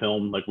just wanted to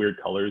film like weird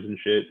colors and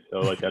shit. So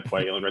like that's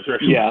why Alien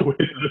Resurrection. Yeah.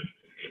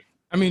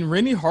 I mean,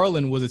 Rennie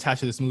Harlin was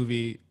attached to this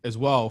movie as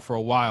well for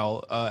a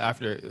while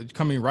after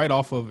coming right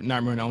off of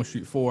Nightmare on Elm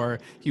Street 4.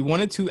 He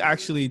wanted to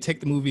actually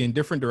take the movie in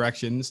different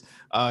directions.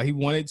 He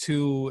wanted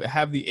to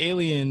have the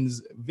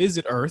aliens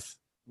visit Earth,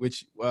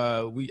 which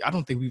I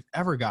don't think we've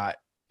ever got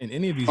in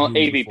any of these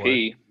movies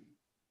AVP.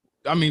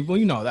 Before. I mean,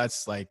 well,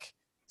 that's like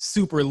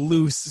super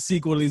loose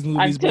sequel to these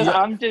movies.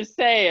 I'm just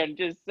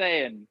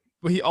saying.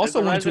 But he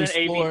also wanted to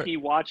explore AVP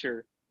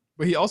watcher.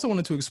 But he also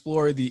wanted to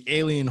explore the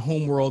alien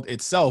homeworld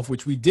itself,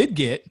 which we did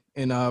get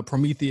in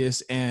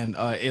Prometheus and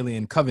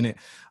Alien Covenant.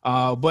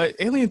 But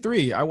Alien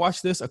 3, I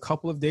watched this a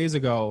couple of days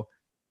ago.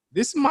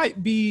 This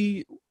might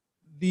be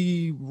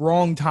the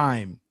wrong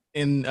time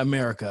in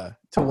America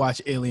to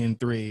watch Alien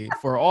 3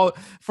 for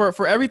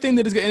everything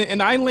that is good.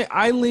 And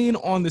I lean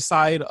on the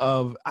side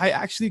of I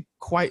actually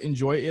quite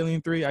enjoy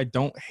Alien 3. I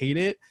don't hate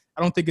it.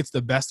 I don't think it's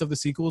the best of the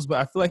sequels, but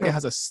I feel like it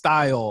has a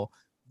style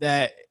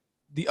that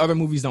the other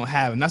movies don't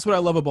have. And that's what I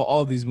love about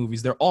all of these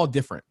movies. They're all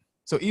different.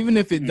 So even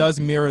if it does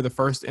mirror the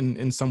first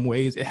in some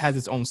ways, it has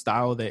its own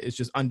style that is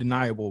just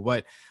undeniable.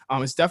 But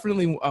it's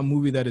definitely a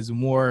movie that is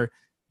more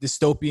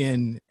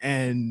dystopian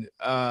and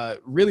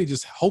really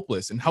just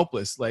hopeless and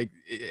helpless. Like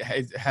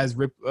it has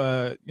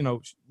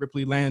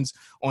Ripley lands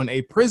on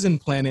a prison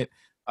planet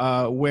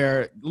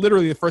where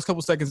literally the first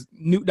couple seconds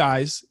Newt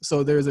dies.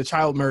 So there's a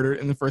child murder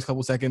in the first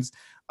couple seconds.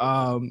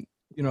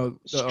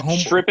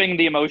 Stripping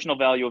the emotional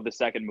value of the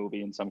second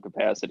movie in some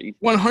capacity.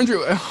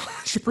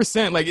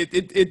 100%. Like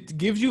it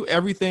gives you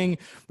everything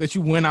that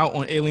you went out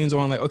on Aliens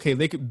on. Like, okay,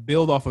 they could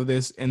build off of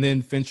this, and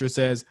then Fincher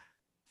says,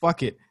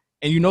 "Fuck it."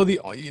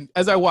 And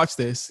as I watch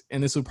this,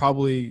 and this will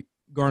probably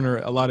garner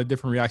a lot of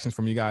different reactions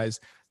from you guys,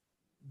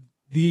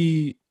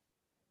 the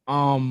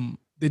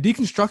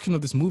deconstruction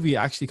of this movie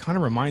actually kind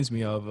of reminds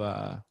me of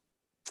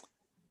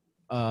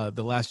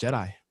The Last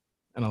Jedi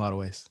in a lot of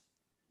ways.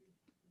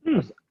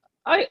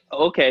 I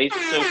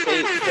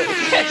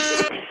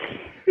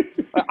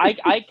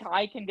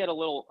can get a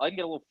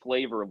little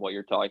flavor of what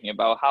you're talking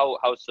about.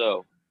 How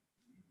so?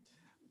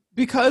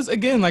 Because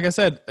again, like I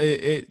said,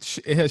 it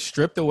has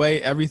stripped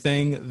away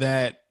everything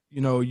that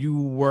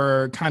you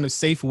were kind of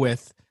safe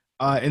with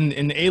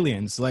in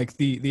Aliens, like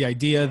the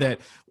idea that,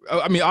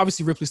 I mean,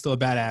 obviously Ripley's still a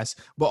badass,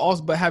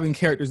 but having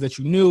characters that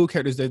you knew,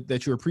 characters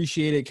that you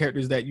appreciated,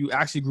 characters that you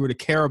actually grew to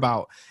care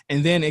about.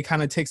 And then it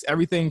kind of takes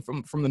everything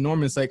from the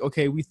norm. It's like,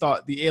 okay, we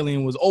thought the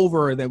alien was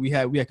over, that we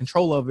had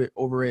control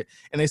over it.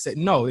 And they said,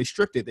 no, they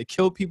stripped it. They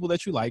killed people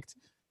that you liked.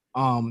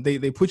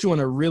 They put you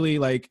on a really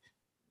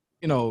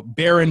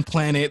barren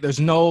planet. There's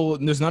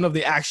none of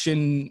the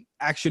action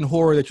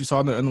horror that you saw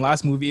in the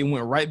last movie. It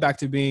went right back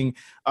to being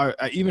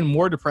even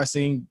more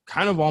depressing,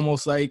 kind of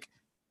almost like,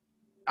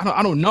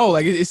 I don't know.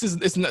 Like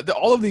it's not,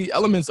 all of the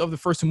elements of the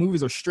first two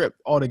movies are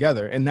stripped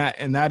altogether, and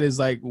that is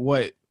like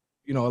what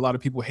a lot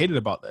of people hated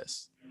about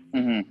this.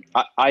 Mm-hmm.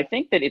 I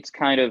think that it's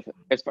kind of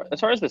as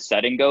far as the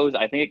setting goes.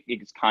 I think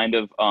it's kind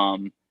of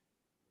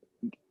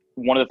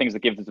one of the things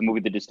that gives the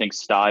movie the distinct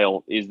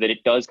style is that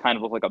it does kind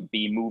of look like a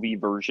B movie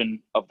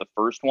version of the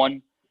first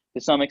one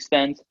to some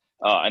extent,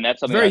 and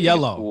that's something very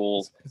yellow.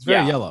 Cool. It's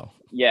very yellow.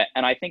 Yeah,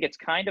 and I think it's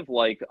kind of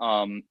like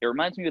it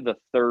reminds me of the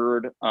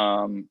third.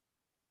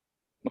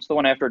 What's the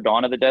one after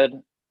Dawn of the Dead?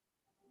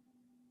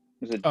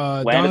 Was it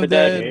Land of the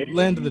Dead?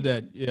 Land of the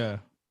Dead, yeah.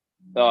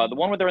 The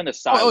one where they're in the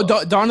silo.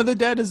 Dawn of the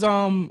Dead is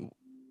Dawn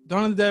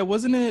of the Dead,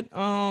 wasn't it?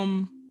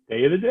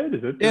 Day of the Dead?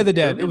 Is it? Day of the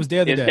Dead. It was Day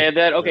of the Dead. Day of the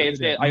Dead. Okay, it's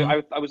Day.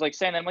 I was like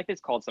saying that. I'm like, it's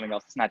called something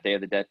else. It's not Day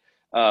of the Dead.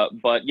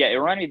 But yeah, it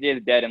reminded me of Day of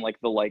the Dead and like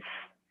the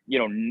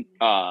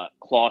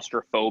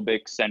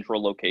claustrophobic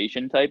central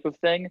location type of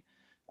thing.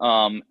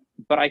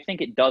 But I think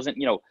it doesn't.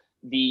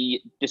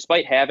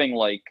 Despite having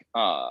like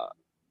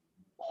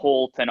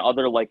Holt and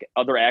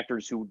other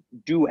actors who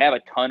do have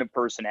a ton of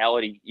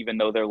personality, even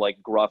though they're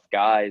like gruff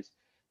guys,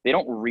 they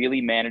don't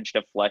really manage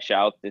to flesh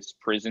out this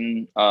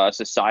prison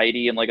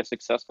society in like a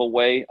successful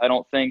way, I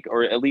don't think,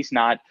 or at least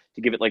not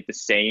to give it like the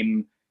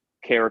same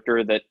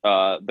character that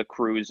the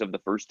crews of the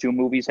first two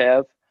movies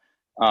have.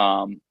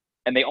 And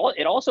it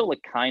also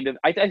like kind of,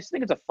 I just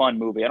think it's a fun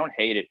movie. I don't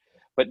hate it,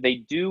 but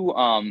they do,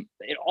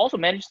 it also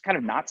manages to kind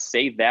of not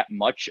say that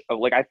much of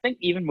like, I think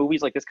even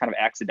movies like this kind of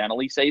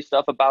accidentally say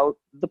stuff about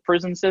the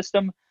prison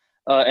system.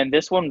 And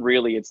this one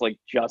really, it's like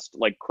just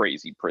like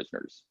crazy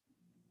prisoners.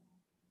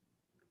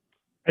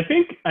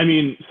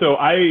 So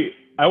I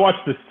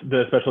watched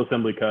the special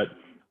assembly cut.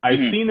 I've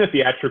seen the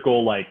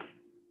theatrical like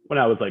when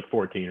I was like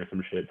 14 or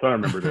some shit, so I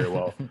don't remember very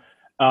well.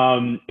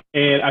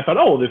 And I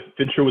thought, if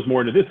Fincher was more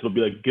into this, it'll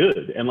be like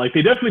good. And like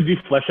they definitely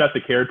do flesh out the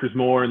characters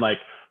more, and like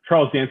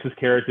Charles Dance's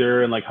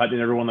character and like Hutton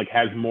and everyone like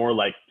has more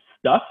like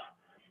stuff.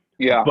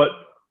 Yeah. But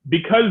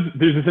because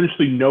there's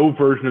essentially no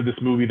version of this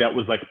movie that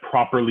was like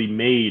properly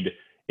made,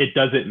 it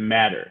doesn't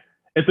matter.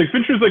 It's like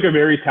Fincher's like a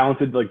very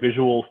talented like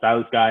visual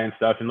stylist guy and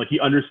stuff, and like he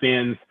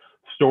understands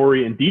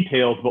story and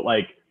details, but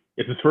like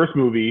it's his first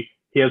movie.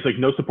 He has like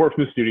no support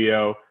from the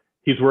studio.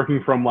 He's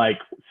working from like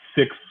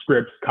 6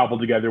 scripts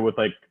cobbled together with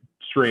like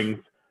strings.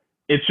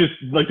 It's just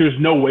like there's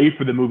no way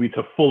for the movie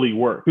to fully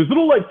work. There's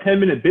little like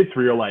 10-minute bits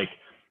where you're like,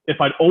 if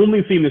I'd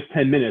only seen this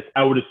 10 minutes,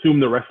 I would assume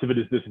the rest of it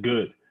is this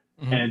good.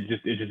 Mm-hmm. And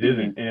it just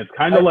isn't. And it's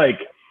kind of like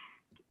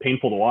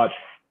painful to watch.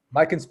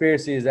 My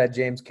conspiracy is that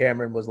James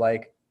Cameron was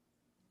like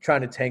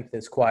trying to tank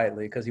this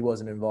quietly because he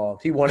wasn't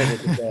involved. He wanted it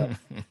to fail.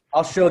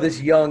 I'll show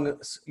this young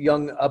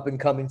up and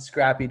coming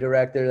scrappy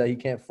director that he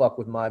can't fuck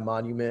with my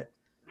monument.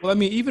 Well, I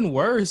mean, even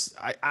worse,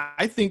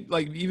 I think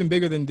like even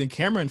bigger than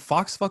Cameron,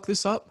 Fox fucked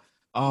this up.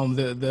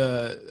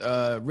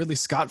 Ridley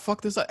Scott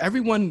fucked this up.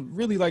 Everyone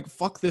really like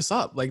fucked this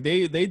up. Like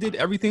they did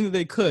everything that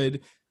they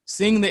could,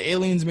 seeing the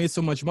aliens made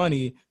so much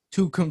money,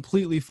 to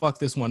completely fuck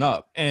this one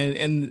up.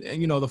 And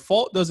the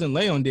fault doesn't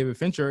lay on David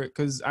Fincher,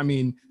 because I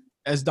mean,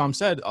 as Dom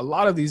said, a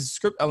lot of these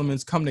script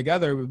elements come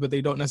together, but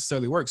they don't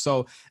necessarily work.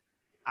 So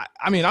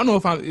I mean, I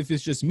don't know if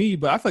it's just me,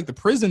 but I feel like the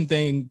prison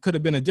thing could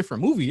have been a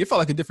different movie. It felt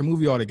like a different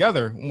movie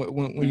altogether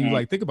when you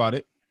like think about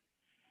it.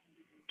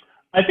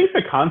 I think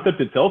the concept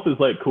itself is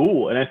like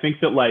cool, and I think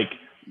that like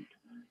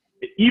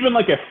even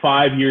like a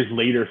 5 years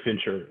later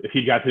Fincher, if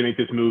he got to make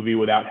this movie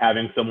without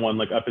having someone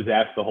like up his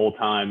ass the whole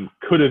time,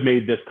 could have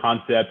made this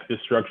concept, this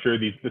structure,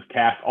 this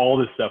cast, all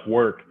this stuff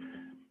work.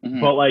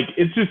 But like,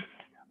 it's just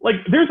like,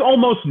 there's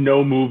almost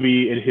no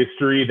movie in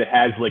history that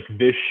has like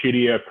this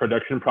shitty a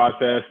production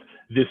process,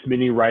 this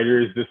many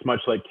writers, this much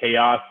like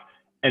chaos,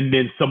 and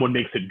then someone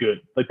makes it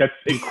good. Like, that's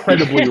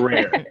incredibly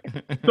rare.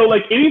 So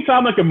like,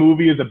 anytime like a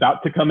movie is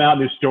about to come out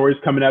and there's stories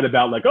coming out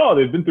about like, oh,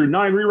 they've been through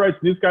 9 rewrites,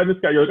 and this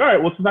guy, you're like, all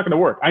right, well, it's not going to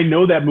work. I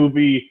know that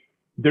movie,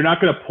 they're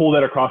not going to pull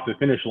that across the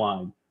finish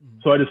line.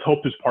 So I just hope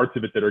there's parts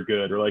of it that are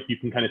good, or like you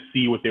can kind of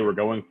see what they were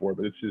going for,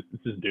 but it's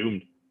just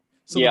doomed.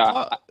 So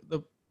yeah.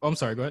 I'm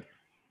sorry, go ahead.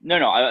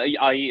 No,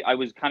 I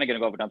was kind of going to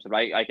go over dumpster, but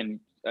I can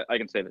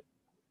save it.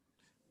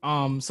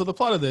 So the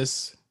plot of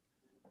this,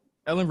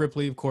 Ellen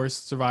Ripley, of course,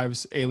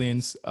 survives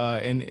aliens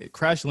and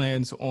crash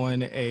lands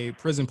on a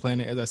prison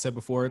planet, as I said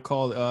before,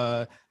 called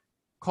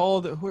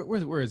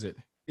where is it?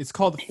 It's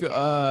called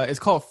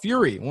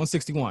Fury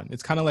 161.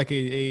 It's kind of like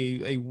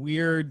a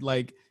weird,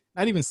 like,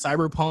 not even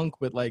cyberpunk,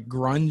 but like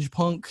grunge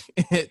punk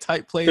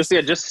type place.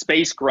 Just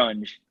space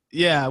grunge.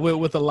 Yeah,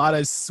 with a lot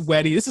of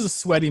sweaty. This is a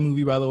sweaty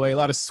movie, by the way. A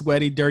lot of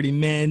sweaty, dirty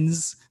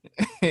men's,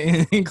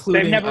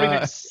 including. They've never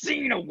even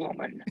seen a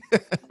woman.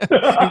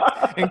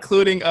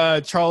 Including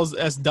Charles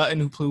S.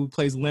 Dutton, who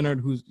plays Leonard,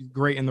 who's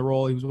great in the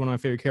role. He was one of my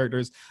favorite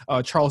characters.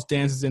 Charles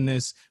Dance is in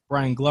this.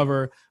 Brian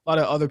Glover. A lot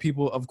of other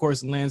people. Of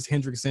course, Lance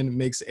Hendrickson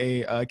makes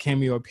a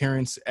cameo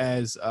appearance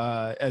as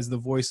the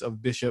voice of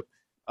Bishop.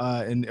 We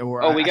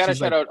got to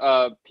shout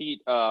out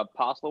Pete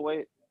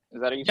Postlethwaite.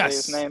 Is that how you say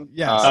his name?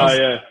 Yes.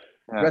 Yeah.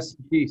 Rest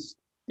in peace.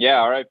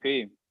 Yeah,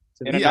 R.I.P.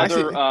 And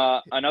Yeah,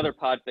 another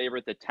pod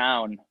favorite, The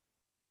Town.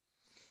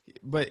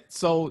 But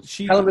so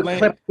she Tell him to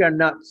clip your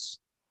nuts.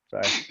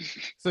 Sorry.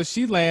 So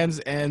she lands,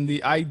 and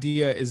the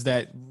idea is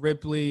that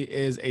Ripley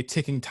is a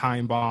ticking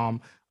time bomb.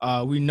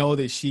 We know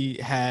that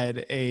she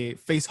had a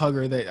face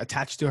hugger that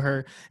attached to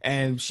her,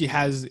 and she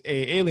has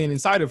a alien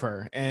inside of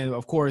her. And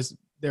of course,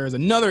 there is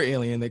another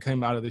alien that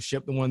came out of the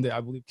ship, the one that I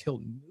believe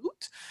killed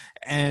Newt.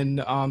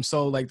 And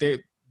so like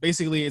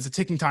basically, it's a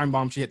ticking time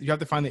bomb. You have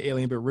to find the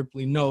alien, but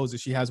Ripley knows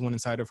that she has one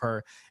inside of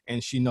her,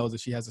 and she knows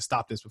that she has to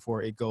stop this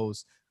before it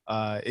goes.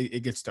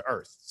 It gets to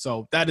Earth.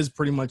 So that is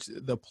pretty much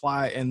the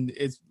plot, and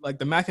it's like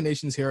the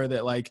machinations here are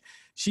that like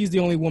she's the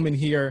only woman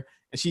here,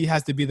 and she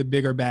has to be the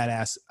bigger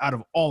badass out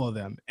of all of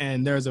them.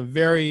 And there's a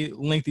very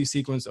lengthy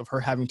sequence of her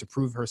having to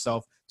prove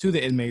herself to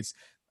the inmates.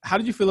 How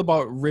did you feel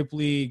about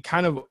Ripley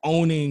kind of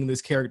owning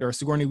this character, or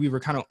Sigourney Weaver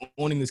kind of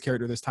owning this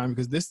character this time?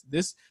 Because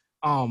this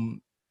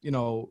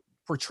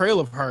portrayal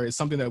of her is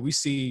something that we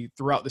see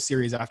throughout the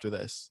series after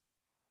this.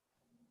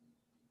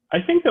 I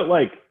think that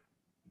like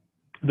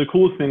the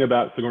coolest thing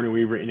about Sigourney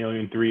Weaver in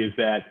Alien 3 is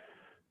that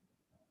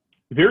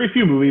very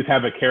few movies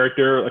have a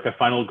character, like a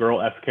final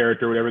girl-esque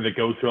character, whatever, that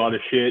goes through a lot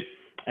of shit,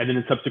 and then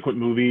in subsequent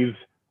movies,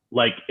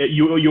 like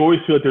you always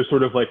feel like there's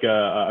sort of like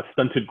a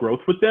stunted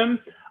growth with them.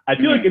 I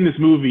feel like in this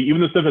movie,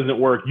 even though stuff doesn't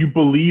work, you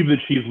believe that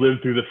she's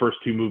lived through the first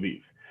 2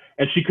 movies,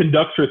 and she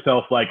conducts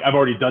herself like I've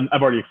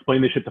already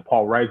explained this shit to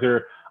Paul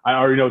Reiser. I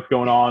already know what's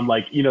going on.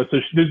 Like, so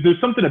there's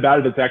something about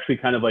it that's actually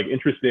kind of like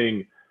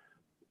interesting.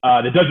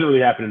 That doesn't really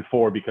happen in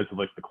 4 because of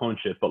like the clone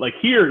shit. But like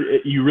here,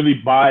 you really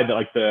buy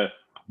the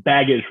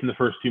baggage from the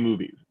first 2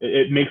 movies.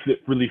 It makes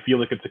it really feel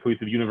like it's a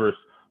cohesive universe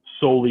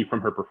solely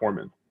from her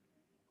performance.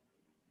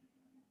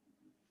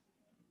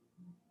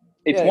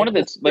 It's one of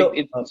the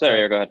like.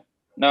 Sorry, go ahead.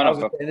 No.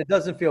 Go. And it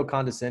doesn't feel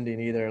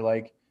condescending either.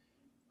 Like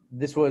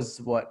this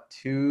was what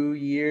 2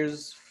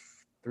 years,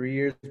 3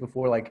 years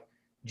before like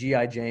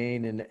G.I.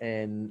 Jane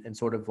and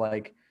sort of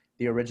like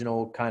the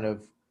original kind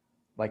of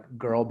like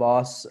girl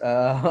boss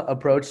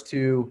approach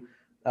to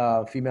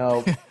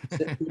female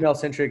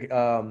centric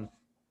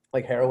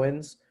like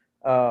heroines,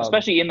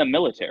 especially in the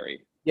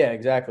military. Yeah,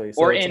 exactly.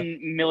 So or in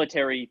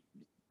military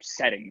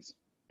settings.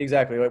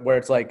 Exactly, where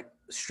it's like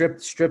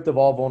stripped of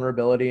all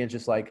vulnerability and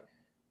just like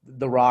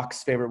The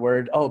Rock's favorite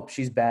word. Oh,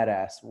 she's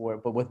badass,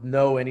 but with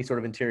no any sort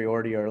of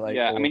interiority or like.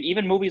 Yeah, I mean,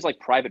 even movies like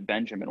Private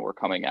Benjamin were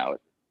coming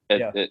out.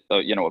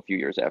 A few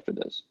years after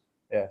this.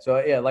 Yeah. So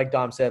yeah, like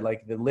Dom said,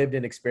 like the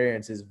lived-in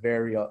experience is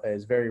very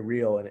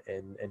real and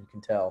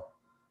can tell.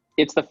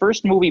 It's the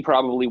first movie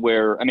probably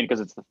where, I mean, because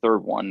it's the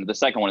third one. The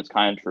second one is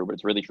kind of true, but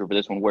it's really true for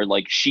this one, where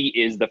like she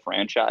is the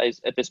franchise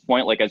at this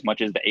point. Like as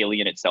much as the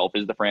alien itself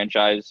is the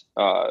franchise,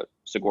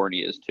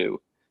 Sigourney is too,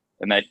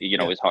 and that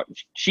is hard.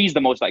 She's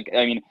the most like.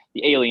 I mean,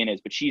 the alien is,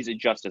 but she's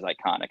just as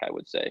iconic, I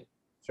would say.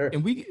 Sure.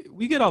 And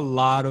we get a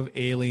lot of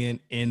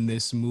alien in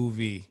this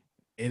movie.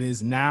 It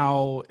is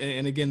now,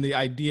 and again, the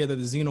idea that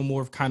the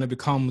xenomorph kind of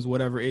becomes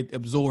whatever it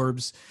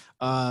absorbs.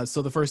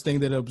 So the first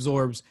thing that it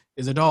absorbs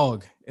is a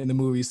dog in the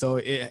movie. So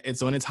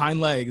it's on its hind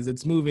legs.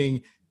 It's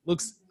moving.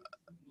 Looks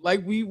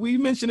like we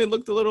mentioned it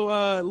looked a little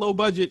low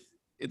budget.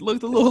 It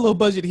looked a little low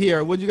budget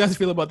here. What do you guys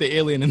feel about the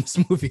alien in this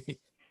movie?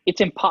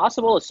 It's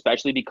impossible,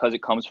 especially because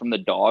it comes from the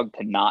dog,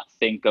 to not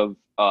think of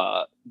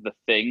the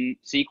Thing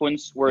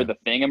sequence where the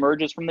Thing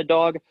emerges from the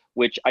dog,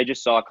 which I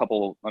just saw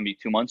 2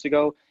 months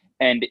ago.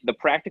 and the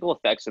practical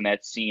effects in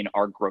that scene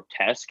are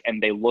grotesque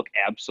and they look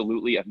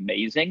absolutely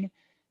amazing.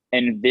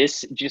 And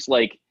this just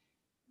like,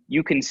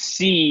 you can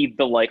see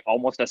the like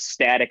almost a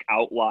static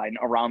outline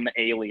around the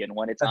alien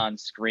when it's on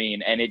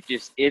screen, and it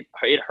just it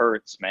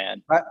hurts,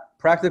 man.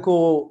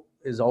 Practical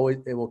is always,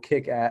 it will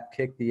kick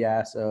the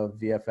ass of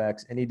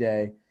VFX any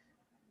day.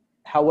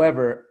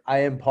 However, I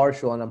am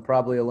partial, and I'm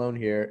probably alone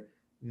here.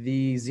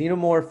 The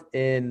xenomorph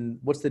in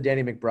what's the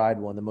Danny McBride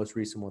one, the most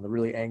recent one, the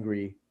really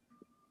angry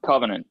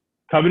Covenant.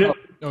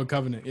 Oh,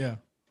 Covenant, yeah.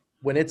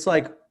 When it's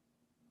like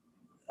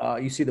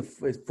you see the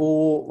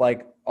full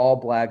like all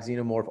black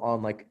xenomorph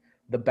on like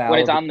the bow. When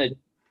it's on the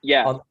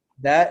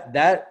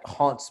that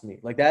haunts me.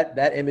 Like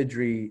that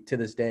imagery to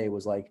this day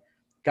was like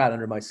got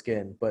under my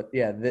skin. But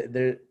yeah,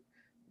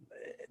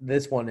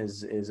 this one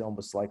is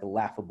almost like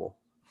laughable.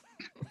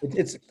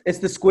 It's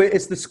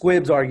the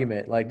squibs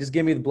argument. Like just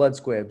give me the blood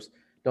squibs.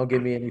 Don't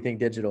give me anything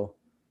digital.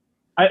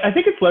 I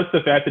think it's less the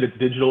fact that it's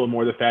digital and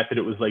more the fact that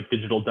it was like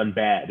digital done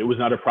bad. It was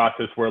not a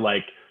process where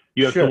like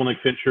you have someone like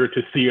Fincher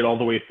to see it all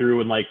the way through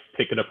and like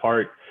pick it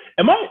apart.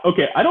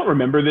 I don't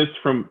remember this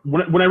from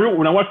when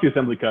I watched the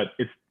assembly cut.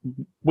 It's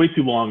way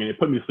too long and it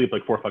put me to sleep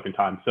like 4 fucking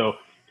times. So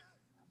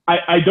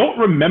I don't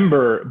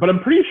remember, but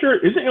I'm pretty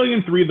sure, isn't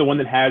Alien 3 the one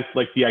that has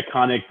like the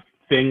iconic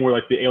thing where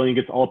like the alien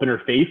gets all up in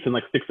her face and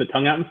like sticks the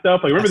tongue out and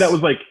stuff? Like remember that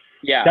was like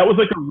that was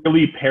like a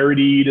really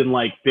parodied and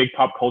like big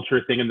pop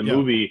culture thing in the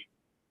movie.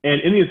 And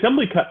in the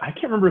assembly cut, I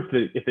can't remember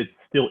if it's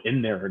still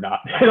in there or not.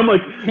 And I'm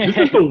like, this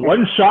is the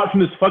one shot from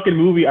this fucking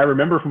movie I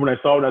remember from when I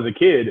saw it when I was a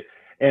kid.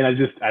 And I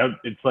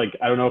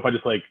don't know if I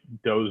just like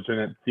dozed in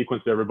that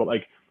sequence ever, but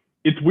like,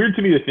 it's weird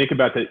to me to think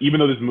about that, even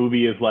though this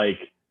movie is like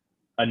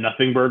a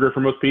nothing burger for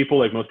most people,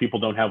 like most people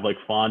don't have like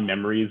fond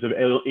memories of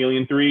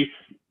Alien 3.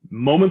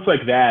 Moments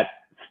like that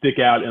stick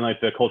out in like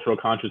the cultural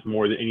conscious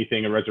more than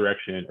anything in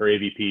Resurrection or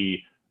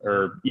AVP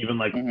or even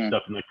like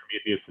stuff in like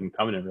Prometheus and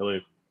Covenant,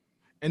 really.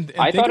 And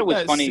I thought it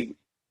was funny.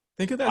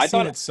 Think of that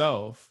scene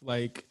itself.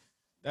 Like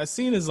that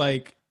scene is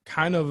like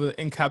kind of an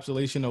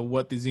encapsulation of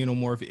what the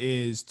xenomorph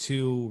is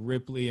to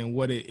Ripley and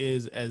what it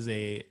is as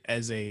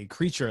a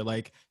creature.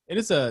 Like it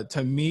is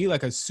to me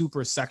like a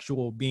super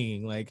sexual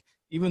being. Like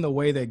even the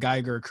way that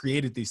Geiger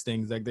created these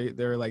things, like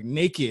they're like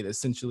naked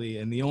essentially,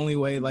 and the only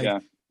way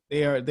like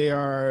they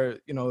are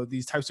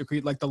these types of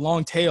creatures, like the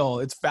long tail,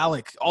 it's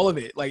phallic, all of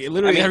it, like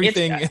literally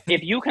everything.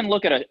 If you can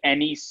look at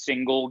any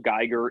single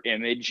Geiger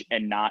image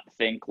and not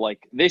think like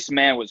this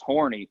man was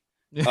horny,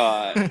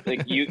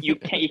 like you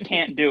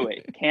can't do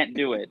it. Can't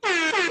do it.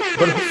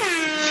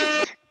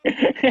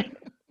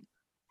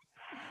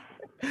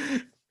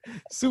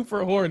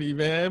 Super horny,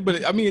 man.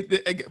 But I mean,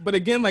 but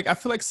again, like I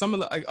feel like some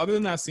of the like, other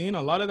than that scene,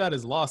 a lot of that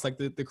is lost. Like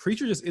the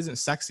creature just isn't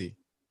sexy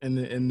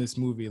in this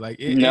movie. Like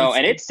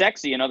it's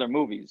sexy in other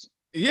movies.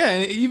 Yeah,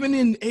 and even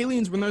in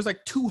Aliens, when there's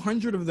like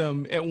 200 of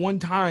them at one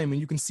time,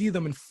 and you can see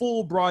them in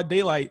full broad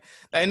daylight,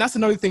 and that's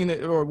another thing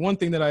one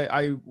thing that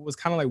I was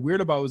kind of like weird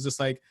about was just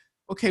like,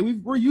 okay,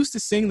 we're used to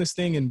seeing this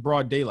thing in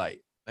broad daylight.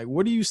 Like,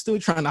 what are you still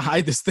trying to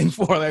hide this thing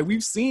for? Like,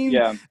 we've seen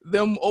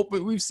them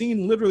open. We've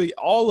seen literally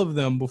all of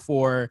them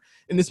before,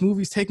 and this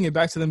movie's taking it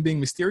back to them being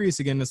mysterious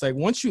again. It's like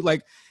once you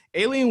like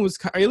Aliens was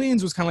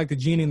kind of like the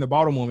genie in the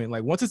bottle moment.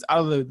 Like once it's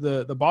out of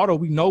the bottle,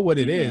 we know what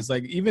it is.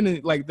 Like even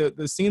in, like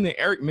the scene that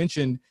Eric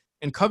mentioned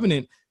in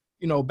Covenant,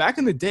 back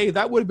in the day,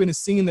 that would have been a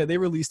scene that they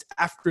released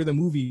after the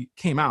movie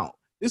came out.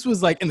 This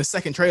was like in the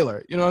second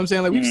trailer. You know what I'm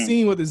saying? Like we've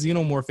seen what the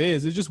xenomorph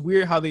is. It's just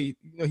weird how they,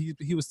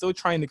 he was still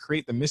trying to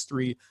create the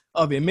mystery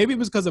of it. Maybe it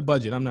was because of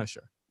budget. I'm not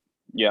sure.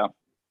 Yeah.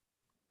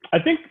 I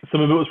think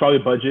some of it was probably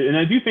budget. And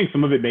I do think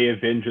some of it may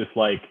have been just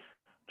like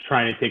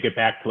trying to take it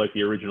back to like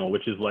the original,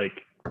 which is like,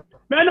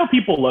 man, I know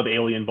people love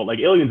Alien, but like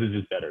Aliens is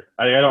just better.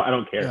 I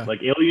don't care. Yeah.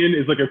 Like Alien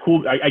is like a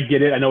cool, I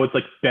get it. I know it's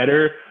like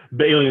better,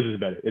 but Aliens is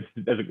better.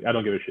 I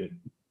don't give a shit.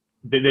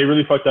 They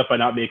really fucked up by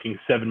not making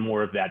 7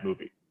 more of that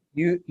movie.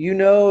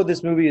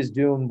 This movie is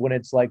doomed when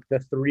it's like the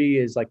 3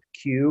 is like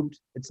cubed.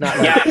 It's not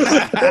like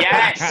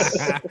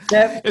yes.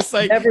 It's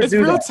like it's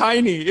real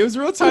tiny. It was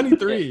real tiny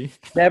 3.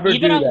 Never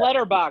even on that.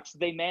 Letterboxd,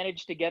 they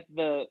managed to get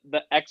the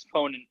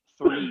exponent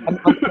 3.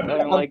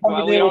 I'm like,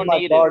 well, we don't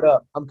need it.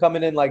 Up. I'm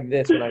coming in like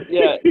this. When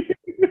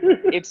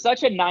it's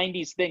such a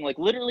 90s thing. Like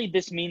literally,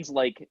 this means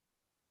like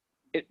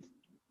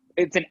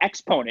it's an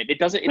exponent. It's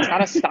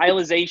not a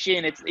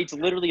stylization. It's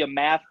literally a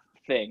math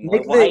thing.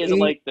 Like, why is it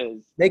like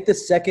this? Make the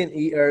second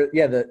E or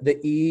the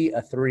E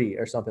a 3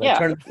 or something.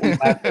 Yeah.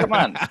 Like, come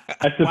on.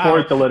 I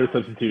support the letter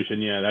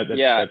substitution. Yeah,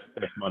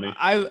 that's money.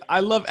 I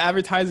love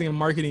advertising and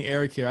marketing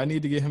Eric here. I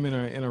need to get him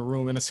in a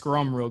room in a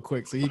scrum real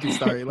quick so he can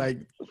start like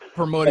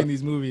promoting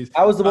these movies.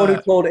 I was the one who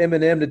told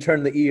Eminem to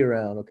turn the E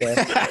around. Okay.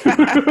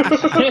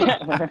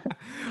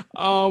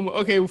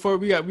 Okay. Before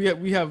we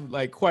have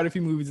like quite a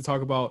few movies to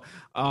talk about.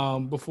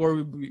 Before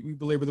we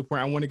belabor the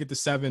point, I want to get to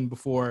 7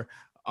 before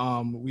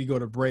we go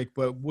to break.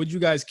 But would you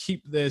guys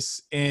keep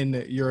this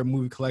in your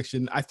movie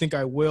collection? I think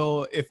I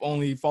will, if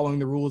only following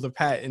the rules of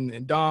Pat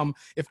and Dom,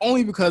 if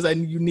only because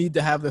you need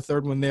to have the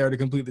third one there to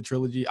complete the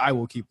trilogy. I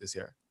will keep this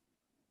here.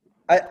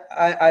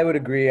 I would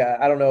agree.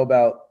 I don't know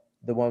about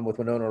the one with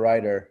Winona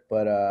Ryder,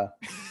 but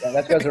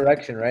that's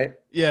Resurrection, right?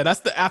 Yeah, that's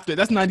the after.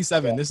 That's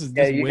 97. This is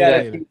You way gotta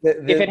later. keep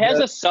If it has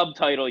a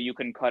subtitle, you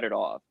can cut it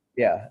off.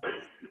 yeah.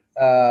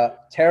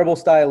 Terrible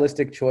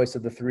stylistic choice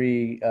of the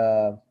three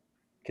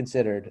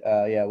considered.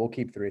 Yeah, we'll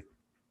keep 3.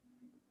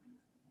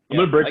 I'm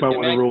gonna break my like,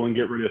 one rule and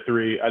get rid of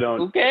 3. I don't.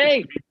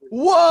 Okay.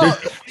 Whoa!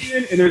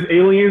 There's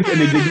aliens,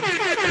 and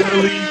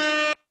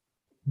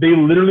they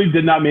literally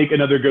did not make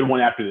another good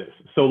one after this.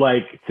 So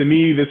like to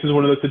me, this is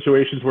one of those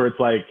situations where it's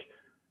like,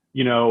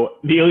 you know,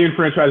 the Alien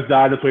franchise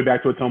died its way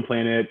back to its home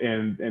planet,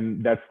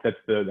 and that's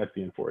the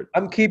end for it.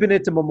 I'm keeping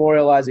it to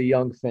memorialize a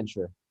young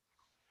Fincher.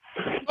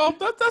 Oh,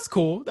 that's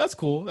cool. That's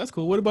cool. That's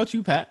cool. What about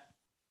you, Pat?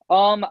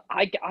 I'm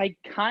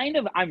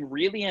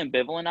really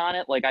ambivalent on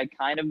it. Like I'm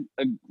kind of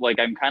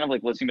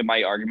like listening to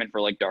my argument for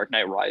like Dark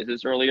Knight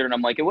Rises earlier, and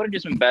I'm like, it would have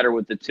just been better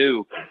with the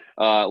 2.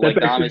 Like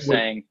Dom is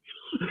saying.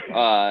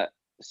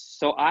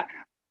 So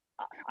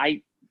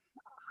I'm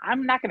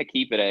not gonna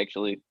keep it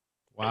actually.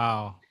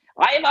 Wow.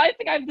 I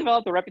think I've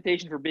developed a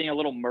reputation for being a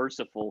little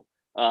merciful.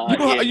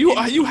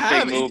 You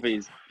have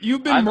movies.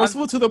 You've been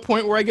merciful to the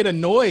point where I get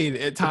annoyed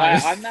at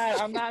times.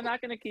 I'm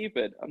not gonna keep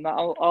it.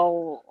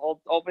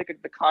 I'll make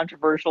the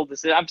controversial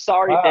decision. I'm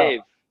sorry, Wow. Dave.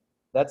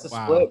 That's a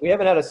split. We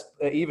haven't had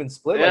an even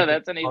split. Yeah, like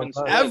that's an even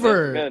split.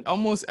 Ever,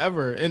 almost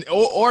ever, and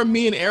or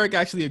me and Eric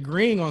actually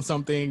agreeing on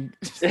something,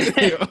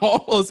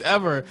 almost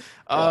ever.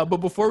 But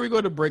before we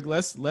go to break,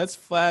 let's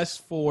flash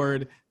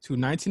forward to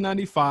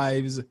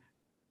 1995's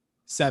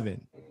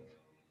Seven.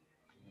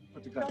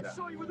 Put the gun down. I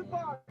saw you with the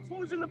box. What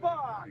was in the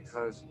box?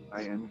 Because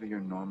I envy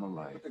your normal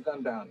life. Put the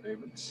gun down,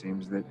 David. It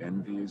seems that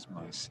envy is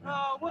my sin.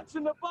 What's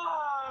in the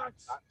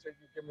box?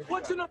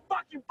 What's in the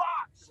fucking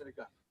box? Give me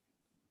the gun.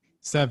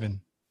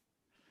 7.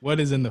 What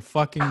is in the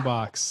fucking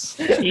box?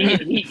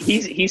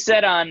 He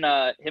said on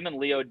him and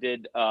Leo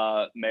did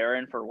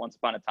Marin for Once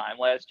Upon a Time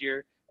last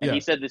year, and he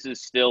said this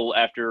is still,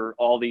 after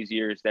all these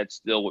years, that's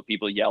still what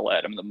people yell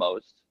at him the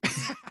most.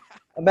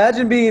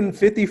 Imagine being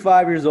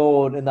 55 years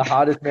old and the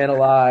hottest man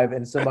alive,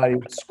 and somebody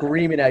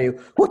screaming at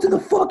you, "What's in the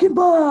fucking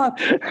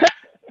box?"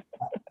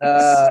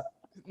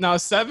 Now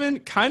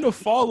 7 kind of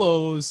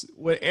follows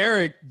what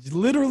Eric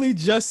literally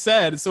just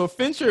said. So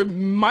Fincher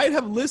might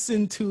have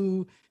listened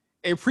to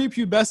a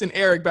prepubescent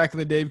Eric back in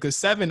the day, because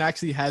 7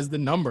 actually has the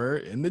number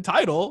in the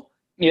title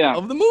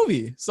of the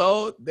movie.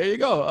 So there you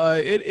go.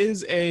 It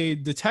is a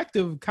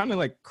detective kind of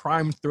like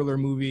crime thriller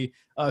movie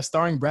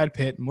starring Brad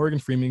Pitt, Morgan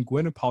Freeman,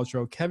 Gwyneth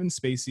Paltrow, Kevin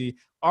Spacey,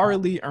 R.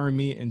 Lee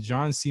Ermey, and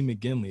John C.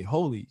 McGinley.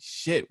 Holy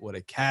shit, what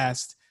a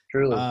cast.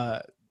 Truly.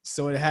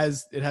 So it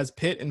has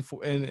Pitt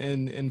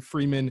and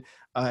Freeman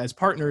as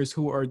partners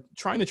who are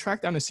trying to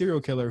track down a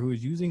serial killer who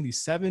is using the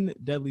 7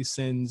 deadly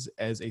sins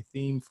as a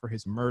theme for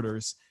his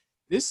murders.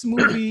 This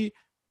movie,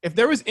 if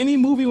there was any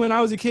movie when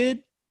I was a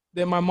kid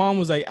that my mom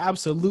was like,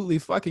 absolutely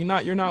fucking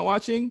not, you're not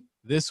watching,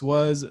 this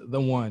was the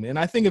one. And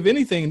I think, if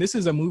anything, this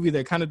is a movie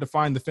that kind of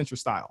defined the Fincher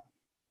style.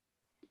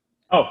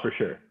 Oh, for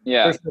sure.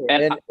 Yeah. For sure.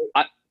 And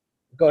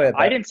go ahead,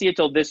 Pat. I didn't see it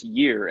till this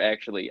year,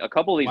 actually. A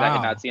couple of these I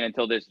had not seen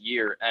until this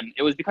year. And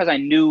it was because I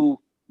knew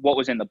what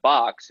was in the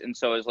box. And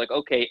so I was like,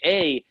 okay,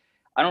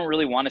 I don't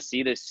really want to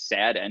see this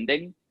sad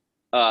ending.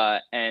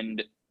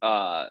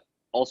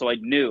 Also, I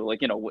knew,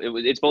 like, you know,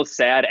 it's both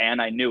sad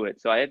and I knew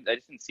it. So I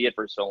just didn't see it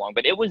for so long.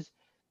 But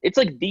it's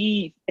like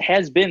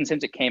has been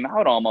since it came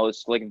out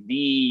almost like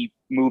the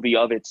movie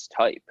of its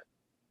type.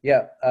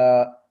 Yeah.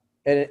 And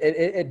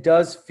it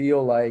does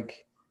feel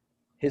like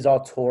his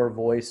auteur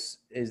voice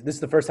this is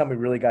the first time we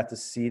really got to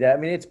see that. I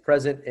mean, it's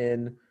present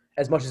in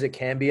as much as it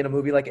can be in a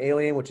movie like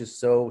Alien, which is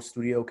so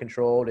studio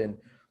controlled and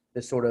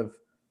this sort of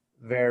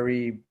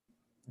very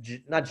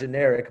not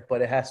generic,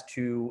 but it has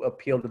to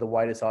appeal to the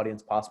widest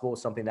audience possible.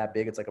 Something that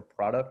big, it's like a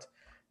product.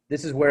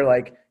 This is where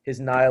like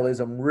his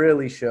nihilism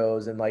really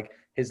shows, and like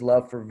his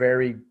love for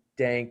very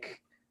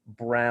dank,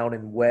 brown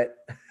and wet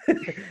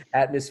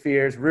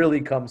atmospheres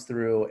really comes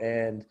through.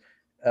 And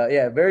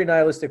very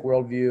nihilistic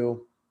worldview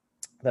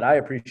that I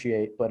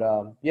appreciate. But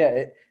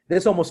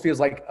this almost feels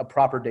like a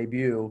proper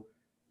debut,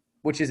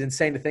 which is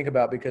insane to think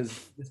about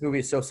because this movie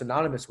is so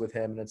synonymous with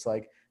him. And it's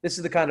like, this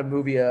is the kind of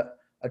movie a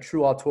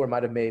true auteur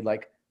might have made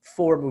like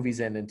 4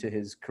 movies into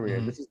his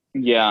career.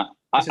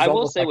 I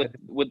will say with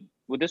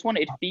this one,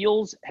 it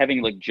feels,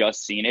 having like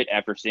just seen it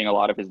after seeing a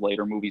lot of his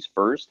later movies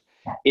first,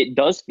 it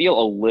does feel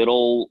a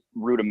little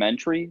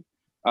rudimentary.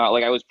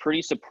 Like I was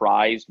pretty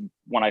surprised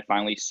when I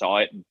finally saw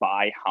it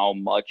by how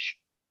much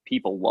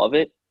people love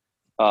it.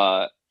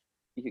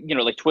 You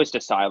know, like twist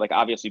aside, like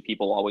obviously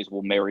people always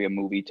will marry a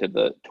movie to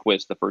the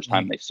twist the first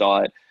time they saw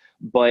it,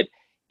 but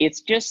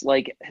it's just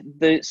like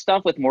the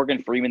stuff with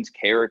Morgan Freeman's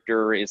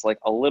character is like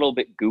a little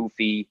bit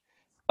goofy.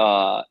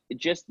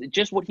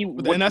 Just what he,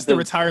 and that's the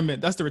retirement.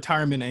 That's the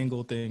retirement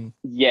angle thing.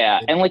 Yeah,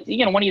 and like,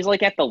 you know, when he's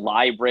like at the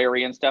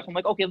library and stuff, I'm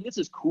like, okay, this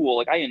is cool.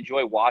 Like I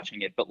enjoy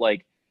watching it, but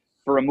like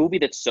for a movie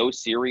that's so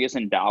serious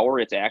and dour,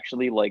 it's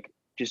actually like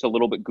just a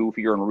little bit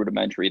goofier and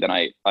rudimentary than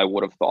I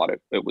would have thought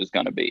it was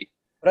gonna be.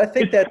 But I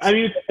think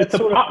it's a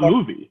pop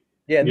movie.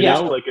 Yeah, you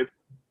know, like it's.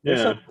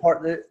 There's some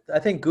I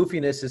think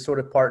goofiness is sort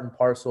of part and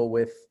parcel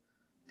with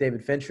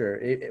David Fincher.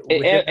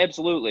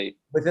 Absolutely.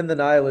 Within the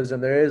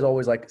nihilism, there is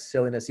always like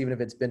silliness, even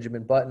if it's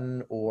Benjamin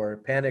Button or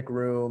Panic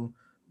Room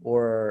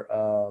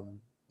or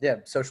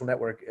Social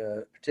Network,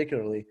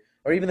 particularly,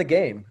 or even The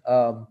Game.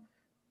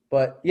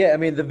 But yeah, I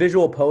mean, the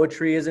visual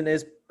poetry isn't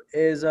as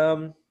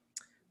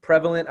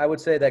prevalent. I would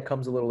say that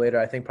comes a little later.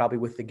 I think probably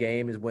with The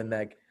Game is when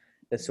that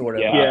sort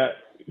of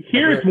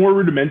Here it's more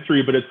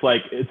rudimentary, but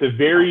it's a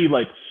very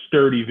like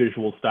sturdy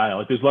visual style.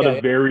 Like there's a lot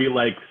of very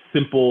like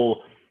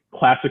simple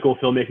classical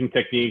filmmaking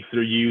techniques that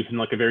are used in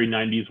like a very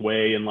 90s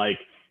way, and like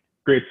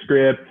great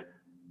script,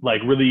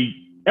 like really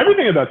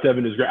everything about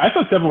Seven is great. I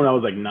saw Seven when I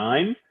was like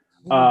 9,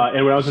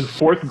 and when I was in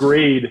 4th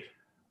grade,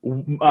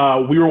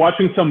 we were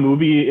watching some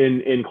movie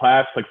in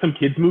class, like some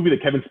kids movie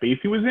that Kevin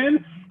Spacey was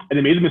in, and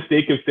they made the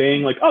mistake of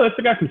saying like, "Oh, that's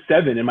the guy from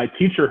Seven," and my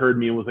teacher heard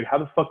me and was like, "How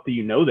the fuck do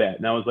you know that?"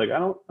 And I was like, "I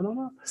don't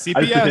know."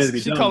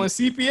 CPS. She calling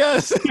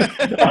CPS.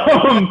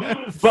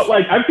 But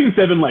like I've seen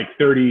Seven like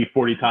 30,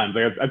 40 times.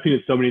 Like I've seen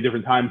it so many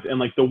different times, and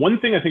like the one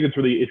thing I think that's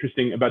really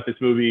interesting about this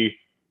movie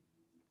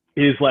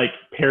is like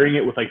pairing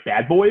it with like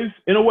Bad Boys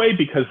in a way,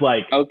 because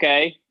like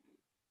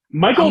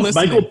Michael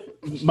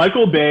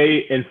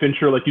Bay and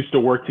Fincher like used to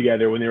work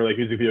together when they were like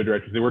music video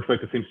directors. They worked for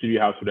like the same studio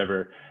house,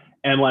 whatever.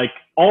 And like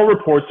all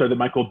reports are that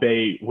Michael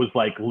Bay was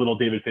like little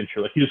David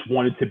Fincher. Like he just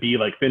wanted to be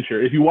like Fincher.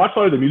 If you watch a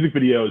lot of the music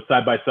videos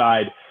side by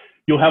side,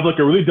 you'll have like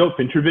a really dope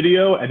Fincher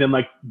video and then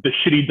like the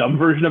shitty dumb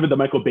version of it that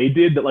Michael Bay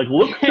did that like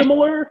looks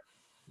similar,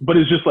 but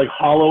is just like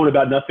hollow and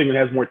about nothing and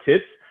has more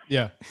tits.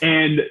 Yeah.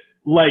 And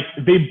like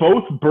they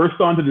both burst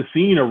onto the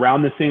scene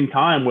around the same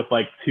time with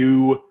like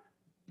 2,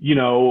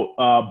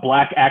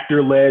 black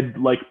actor led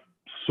like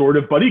sort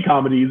of buddy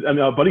comedies. I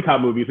mean, buddy cop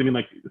movies. I mean,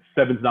 like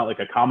Seven's not like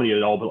a comedy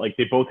at all, but like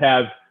they both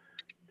have.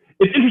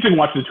 It's interesting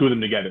watching the two of them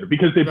together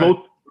because they both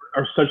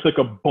are such like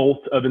a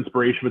bolt of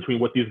inspiration between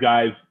what these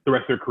guys, the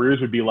rest of their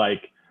careers would be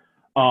like,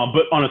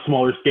 but on a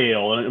smaller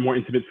scale and a more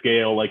intimate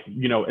scale, like,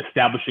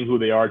 establishing who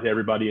they are to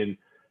everybody and,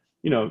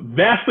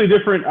 vastly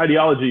different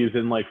ideologies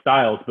and like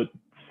styles, but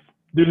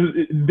they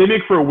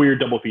make for a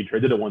weird double feature. I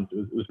did it once.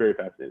 It was very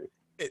fascinating.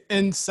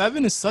 And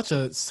Seven is such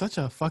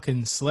a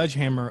fucking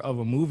sledgehammer of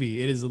a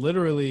movie. It is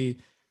literally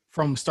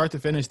from start to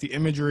finish, the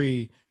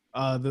imagery,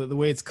 the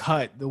way it's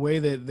cut, the way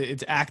that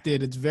it's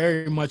acted, it's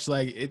very much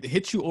like it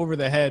hits you over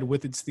the head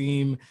with its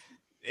theme,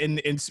 and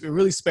it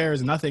really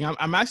spares nothing.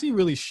 I'm actually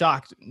really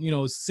shocked,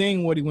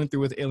 seeing what he went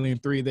through with Alien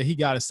 3, that he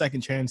got a second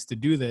chance to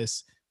do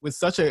this with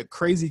such a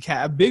crazy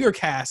a bigger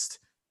cast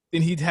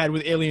than he'd had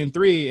with Alien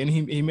 3, and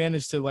he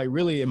managed to like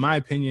really, in my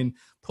opinion,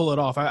 pull it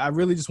off. I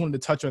really just wanted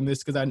to touch on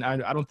this because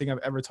I don't think I've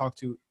ever talked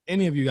to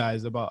any of you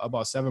guys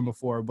about Seven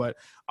before, but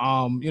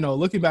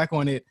looking back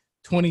on it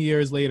 20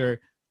 years later.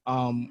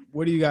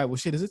 What do you got? Well,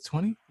 shit, is it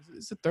 20?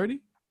 Is it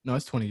 30? No,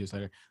 it's 20 years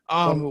later.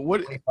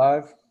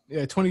 25.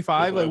 Yeah,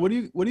 25. Like, what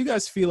do you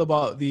guys feel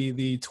about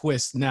the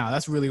twist now?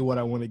 That's really what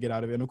I want to get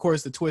out of it. And of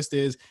course, the twist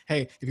is,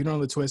 hey, if you don't know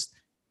the twist,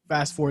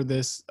 fast forward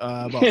this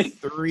about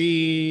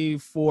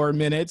 3-4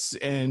 minutes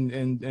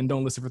and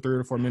don't listen for 3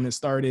 or 4 minutes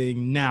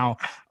starting now.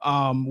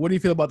 What do you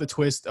feel about the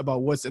twist,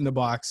 about what's in the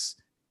box?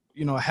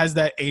 Has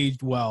that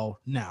aged well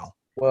now?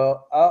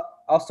 Well,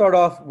 I'll start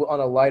off on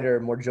a lighter,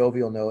 more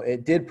jovial note.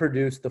 It did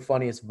produce the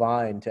funniest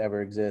Vine to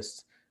ever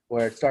exist,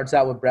 where it starts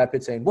out with Brad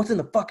Pitt saying, "What's in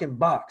the fucking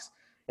box?"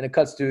 And it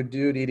cuts to a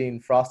dude eating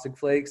Frosted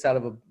Flakes out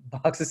of a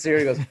box of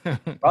cereal. He goes,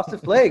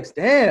 "Frosted Flakes,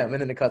 damn!"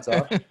 And then it cuts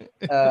off.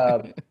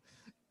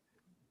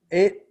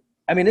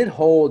 It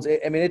holds.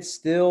 It's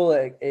still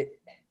like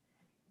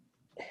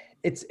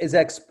it's as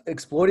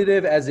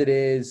exploitative as it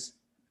is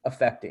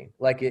affecting.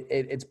 Like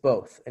it's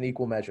both in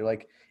equal measure.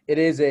 Like it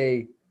is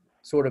a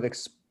sort of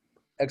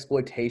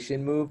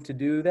exploitation move to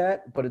do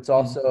that, but it's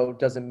also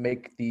doesn't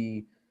make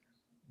the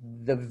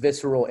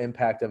visceral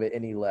impact of it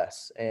any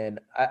less. And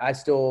I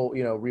still,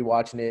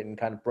 rewatching it and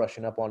kind of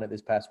brushing up on it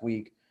this past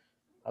week,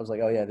 I was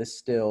like, oh yeah, this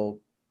still.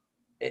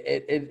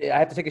 I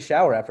have to take a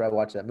shower after I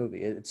watch that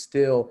movie. It's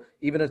still,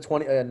 even a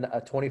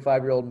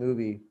 25-year-old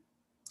movie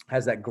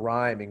has that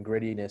grime and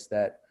grittiness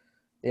that,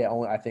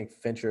 I think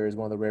Fincher is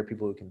one of the rare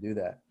people who can do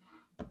that.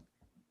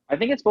 I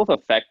think it's both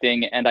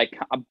affecting,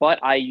 but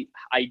I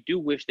do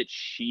wish that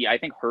I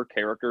think her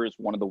character is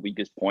one of the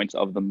weakest points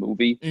of the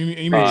movie.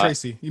 You mean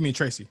Tracy? You mean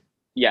Tracy?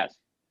 Yes.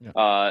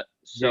 Yeah.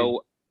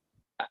 So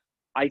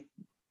I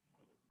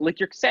like,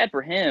 you're sad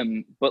for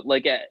him, but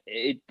like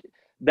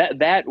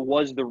that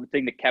was the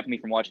thing that kept me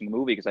from watching the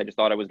movie, because I just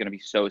thought I was going to be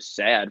so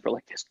sad for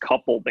like this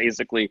couple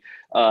basically,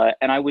 and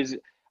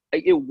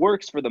it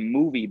works for the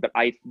movie, but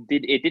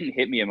it didn't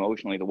hit me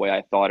emotionally the way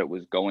I thought it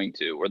was going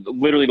to, or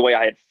literally the way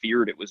I had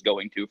feared it was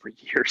going to for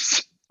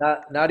years.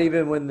 Not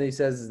even when he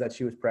says that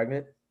she was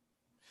pregnant.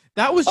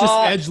 That was just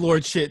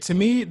edgelord shit to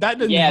me. That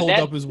didn't hold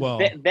up as well.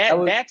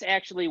 That's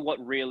actually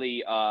what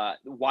really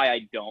why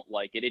I don't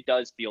like it. It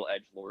does feel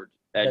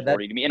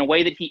edgelordy to me in a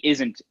way that he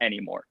isn't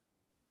anymore.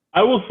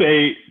 I will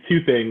say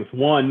 2 things.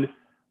 One,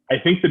 I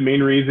think the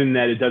main reason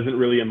that it doesn't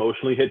really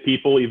emotionally hit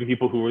people, even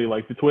people who really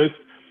like the twist,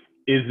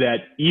 is that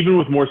even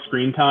with more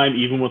screen time,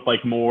 even with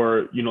like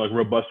more, like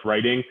robust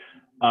writing,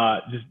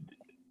 just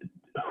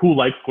who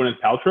likes Gwyneth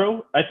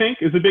Paltrow, I think,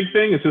 is a big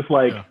thing. It's just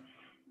like,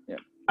 Yeah.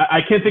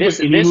 I can't think of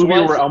any movie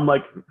where I'm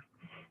like,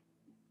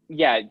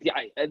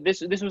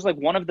 this was like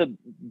one of the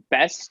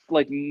best,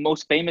 like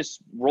most famous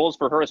roles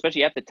for her,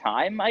 especially at the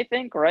time, I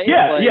think, right?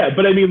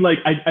 But I mean, like,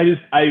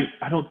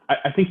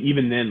 I think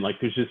even then, like,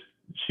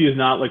 she is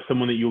not like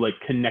someone that you like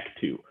connect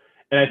to.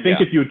 And I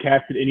think if you had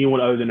casted anyone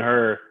other than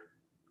her,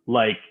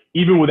 like,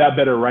 even without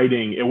better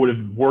writing, it would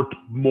have worked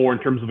more in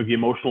terms of like the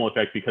emotional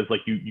effect, because like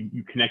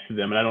you connect to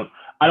them. And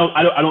I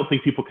don't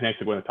think people connect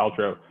to Gwyneth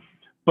Paltrow.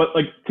 But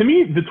like, to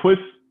me, the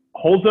twist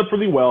holds up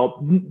really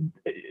well.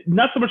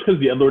 Not so much because of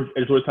the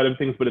Edward side of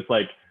things, but it's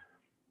like,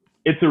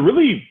 it's a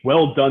really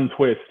well done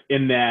twist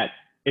in that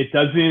it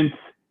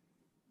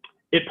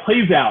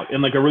plays out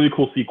in like a really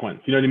cool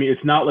sequence. You know what I mean?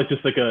 It's not like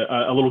just like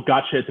a little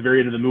gotcha at the very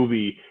end of the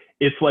movie.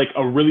 It's like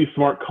a really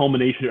smart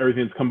culmination of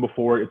everything that's come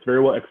before it. It's very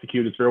well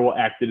executed. It's very well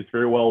acted. It's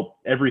very well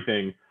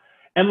everything.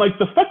 And like,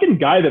 the fucking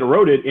guy that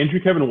wrote it, Andrew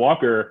Kevin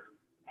Walker,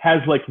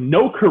 has like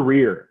no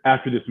career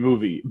after this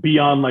movie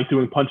beyond like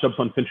doing punch-ups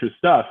on Fincher's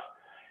stuff.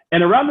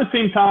 And around the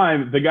same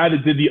time, the guy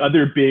that did the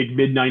other big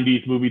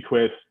mid-90s movie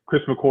twist,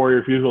 Chris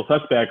McQuarrie, for Usual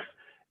Suspects,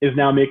 is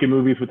now making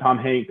movies with Tom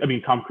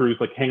Cruise,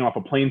 like hanging off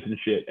of planes and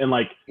shit. And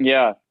like,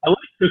 I like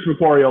Chris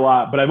McQuarrie a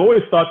lot, but I've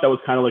always thought that was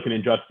kind of like an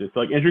injustice. So,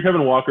 like, Andrew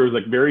Kevin Walker is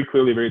like very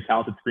clearly a very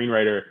talented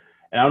screenwriter,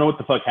 and I don't know what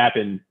the fuck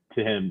happened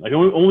to him. Like,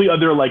 only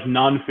other like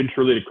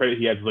non-Fincher related credit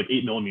he has is like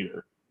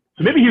 8mm.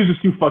 So maybe he was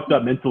just too fucked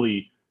up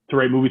mentally to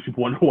write movies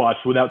people want to watch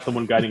without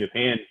someone guiding his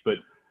hands. But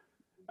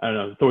I don't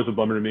know. It's always a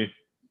bummer to me.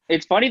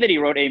 It's funny that he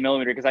wrote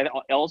 8mm, because I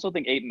also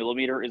think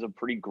 8mm is a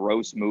pretty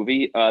gross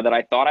movie that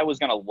I thought I was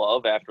going to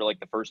love after like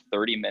the first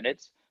 30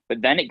 minutes.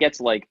 But then it gets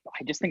like,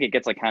 I just think it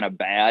gets like kind of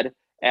bad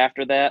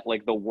after that.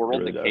 Like, the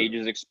world that Cage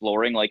is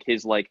exploring, like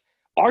his like,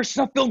 our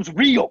stuff film's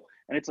real.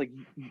 And it's like,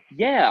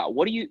 that's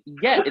why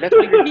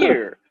you're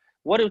here.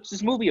 What is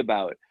this movie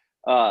about?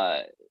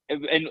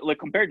 And like,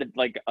 compared to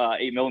like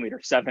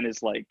 8mm, 7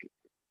 is like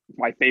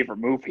my favorite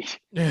movie.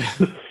 Yeah.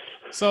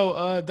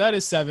 So that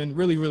is 7.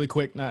 Really, really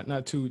quick.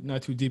 Not too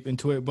deep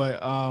into it.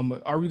 But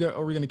are we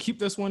gonna keep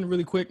this one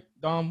really quick,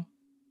 Dom?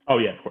 Oh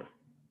yeah, of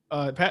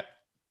course. Pat,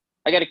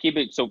 I got to keep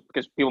it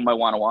because people might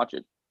want to watch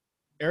it.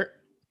 Eric,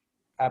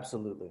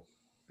 absolutely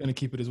gonna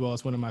keep it as well.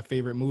 It's one of my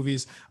favorite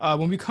movies.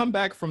 When we come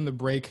back from the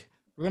break,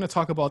 we're gonna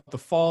talk about the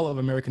fall of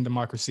American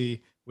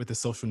democracy with The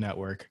Social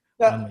Network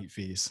on Late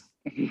Fees.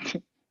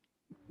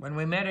 When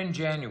we met in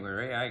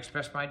January, I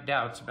expressed my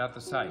doubts about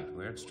the site,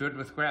 where it stood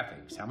with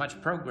graphics, how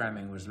much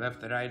programming was left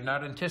that I had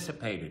not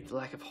anticipated. The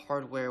lack of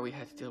hardware we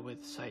had to deal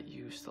with, site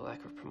use, the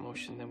lack of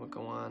promotion that would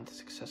go on to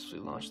successfully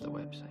launch the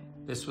website.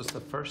 This was the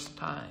first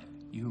time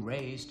you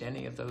raised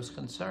any of those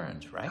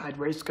concerns, right? I'd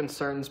raised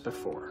concerns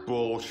before.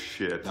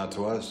 Bullshit. Not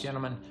to us.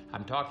 Gentlemen,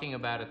 I'm talking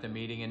about at the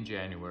meeting in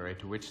January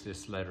to which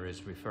this letter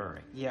is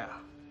referring. Yeah.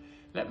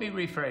 Let me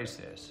rephrase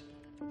this.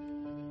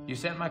 You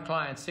sent my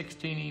client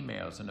 16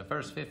 emails. In the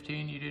first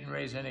 15, you didn't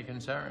raise any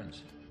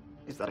concerns.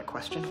 Is that a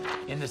question?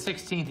 In the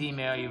 16th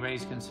email, you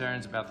raised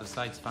concerns about the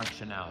site's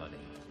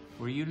functionality.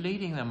 Were you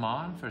leading them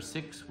on for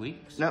 6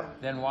 weeks? No.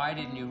 Then why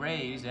didn't you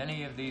raise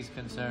any of these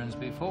concerns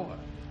before?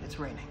 It's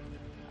raining.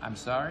 I'm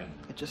sorry?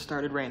 It just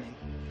started raining.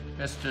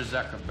 Mr.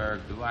 Zuckerberg,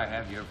 do I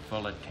have your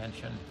full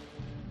attention?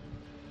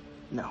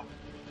 No.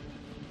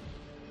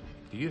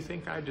 Do you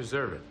think I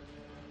deserve it?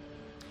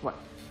 What?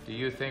 Do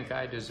you think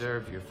I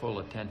deserve your full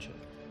attention?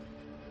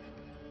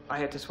 I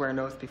had to swear an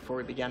oath before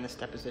we began this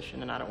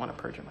deposition, and I don't want to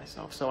perjure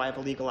myself, so I have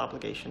a legal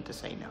obligation to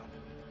say no.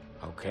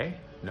 Okay,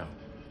 no.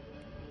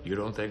 You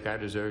don't think I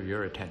deserve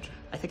your attention?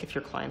 I think if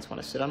your clients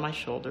want to sit on my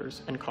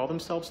shoulders and call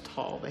themselves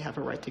tall, they have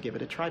a right to give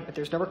it a try, but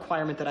there's no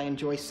requirement that I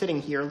enjoy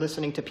sitting here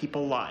listening to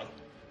people lie.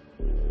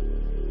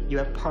 You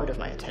have part of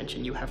my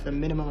attention. You have the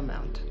minimum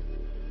amount.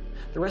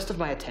 The rest of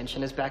my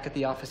attention is back at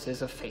the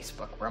offices of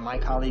Facebook, where my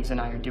colleagues and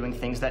I are doing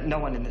things that no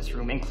one in this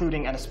room,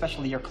 including and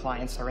especially your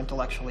clients, are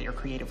intellectually or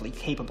creatively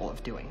capable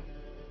of doing.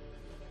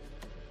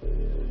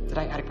 Did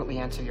I adequately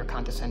answer your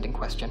condescending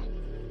question?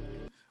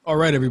 All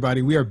right,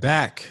 everybody, we are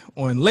back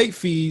on Late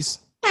Fees.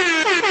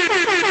 I'm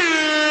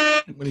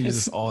going to use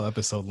this all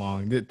episode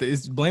long.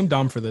 Blame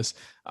Dom for this.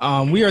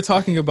 We are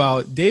talking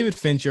about David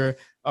Fincher.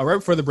 Right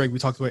before the break, we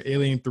talked about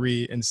Alien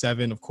 3 and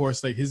 7. Of course,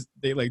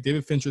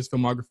 David Fincher's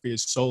filmography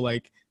is so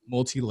like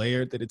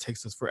multi-layered that it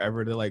takes us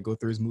forever to like go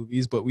through his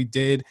movies. But we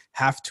did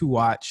have to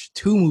watch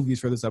 2 movies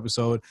for this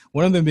episode.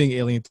 One of them being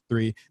Alien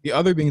 3, the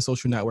other being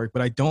Social Network.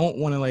 But I don't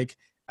want to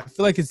I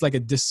feel like it's like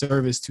a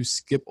disservice to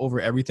skip over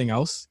everything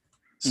else.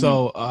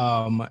 So,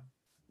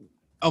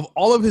 of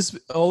all of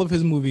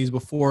his movies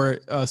before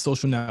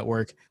Social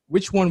Network,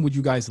 which one would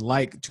you guys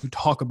like to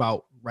talk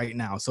about right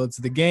now? So it's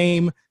The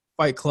Game,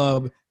 Fight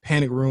Club,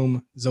 Panic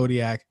Room,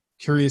 Zodiac,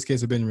 Curious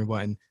Case of Benjamin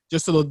Button.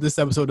 Just so this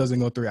episode doesn't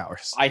go 3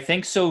 hours. I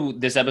think so.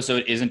 This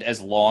episode isn't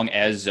as long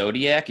as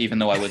Zodiac, even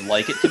though I would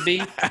like it to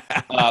be.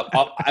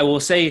 I will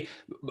say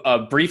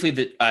briefly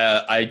that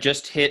I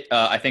just hit,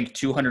 I think,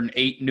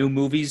 208 new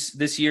movies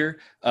this year.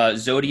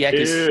 Zodiac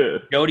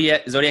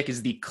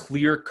is the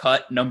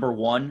clear-cut number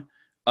 1.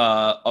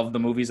 of the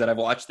movies that I've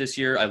watched this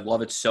year. I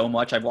love it so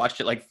much. I've watched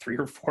it like 3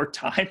 or 4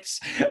 times.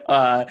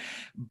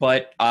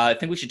 But I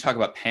think we should talk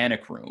about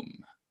Panic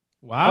Room.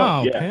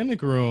 Wow,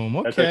 Panic Room.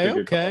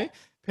 Okay.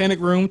 Panic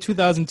Room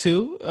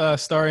 2002,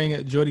 starring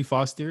Jodie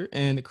Foster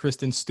and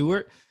Kristen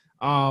Stewart.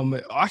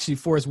 Actually,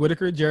 Forrest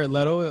Whitaker, Jared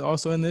Leto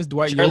also in this.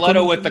 Jared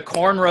Leto with the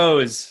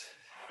cornrows.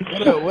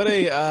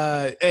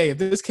 Hey, if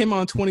this came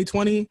out in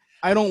 2020,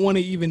 I don't want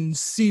to even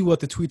see what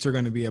the tweets are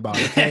going to be about.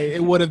 Okay,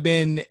 it would have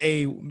been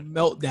a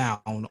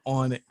meltdown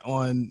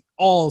on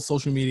all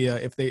social media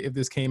if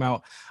this came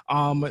out.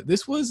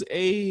 This was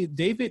a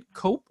David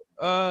Cope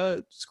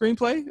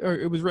screenplay, or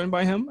it was written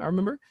by him. I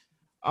remember.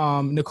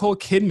 Nicole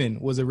Kidman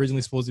was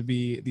originally supposed to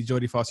be the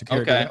Jodie Foster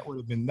character. Okay.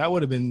 That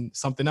would have been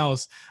something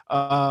else.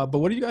 But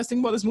what do you guys think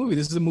about this movie?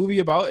 This is a movie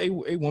about a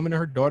woman and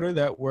her daughter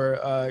that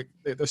were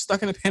they're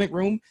stuck in a panic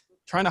room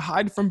trying to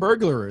hide from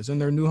burglars in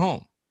their new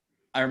home.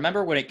 I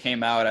remember when it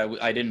came out,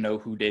 I didn't know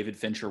who David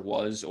Fincher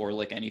was or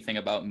like anything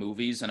about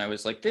movies, and I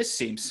was like, this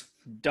seems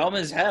dumb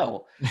as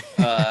hell.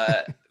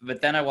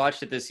 But then I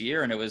watched it this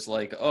year, and it was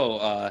like,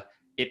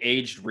 it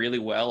aged really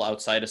well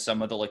outside of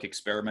some of the like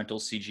experimental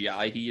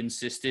CGI he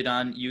insisted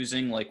on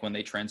using, like when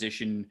they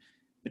transition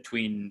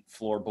between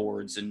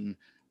floorboards and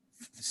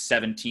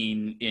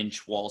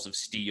 17-inch walls of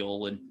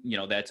steel and, you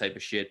know, that type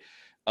of shit.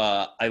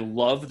 I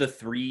love the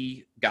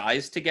 3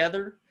 guys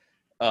together.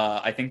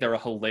 I think they're a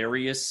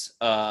hilarious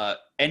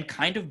and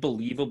kind of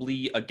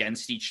believably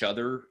against each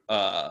other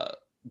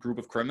group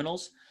of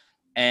criminals.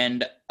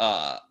 And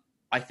I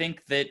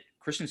think that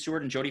Kristen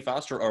Stewart and Jodie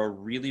Foster are a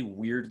really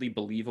weirdly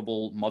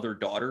believable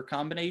mother-daughter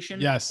combination.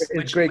 Yes.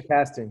 It's great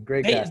casting.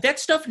 Casting. That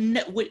stuff,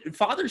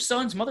 fathers,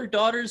 sons,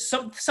 mother-daughters,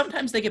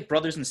 sometimes they get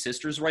brothers and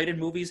sisters right in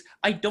movies.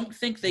 I don't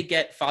think they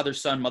get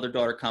father-son,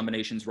 mother-daughter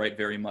combinations right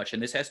very much,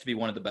 and this has to be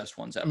one of the best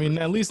ones ever. I mean,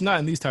 at least not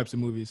in these types of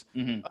movies.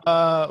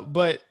 Mm-hmm.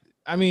 But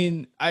I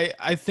mean,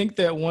 I think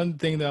that one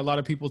thing that a lot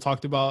of people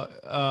talked about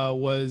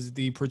was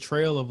the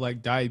portrayal of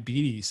like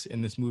diabetes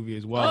in this movie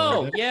as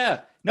well. Oh,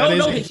 yeah.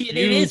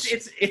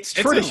 It's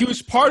true. It's a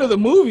huge part of the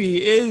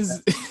movie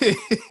is the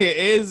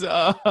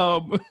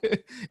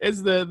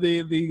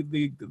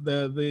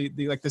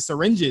like the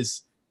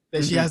syringes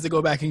that she has to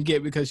go back and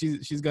get because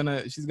she's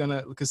gonna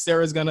because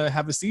Sarah's gonna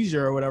have a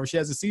seizure or whatever. She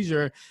has a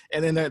seizure,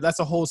 and then that's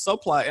a whole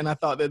subplot. And I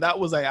thought that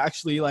was like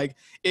actually like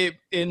it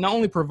not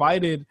only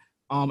provided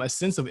a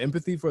sense of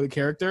empathy for the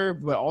character,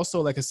 but also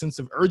like a sense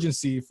of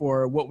urgency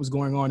for what was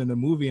going on in the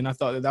movie. And I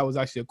thought that was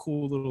actually a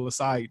cool little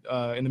aside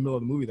in the middle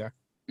of the movie there.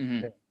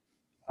 Mm-hmm.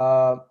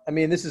 I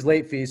mean, this is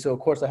late fee, so of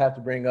course I have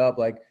to bring up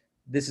like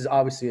this is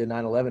obviously a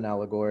 9/11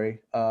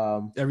 allegory.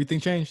 Everything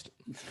changed.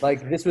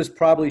 Like this was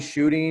probably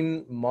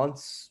shooting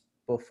months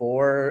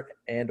before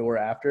and or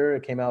after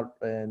it came out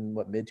in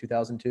mid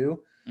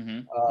 2002.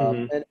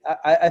 Mm-hmm. And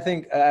I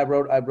think I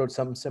wrote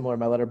something similar in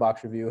my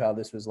Letterboxd review how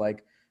this was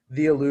like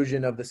the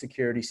illusion of the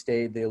security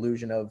state, the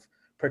illusion of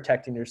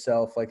protecting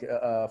yourself, like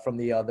from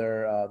the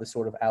other, the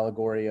sort of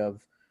allegory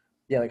of,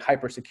 like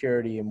hyper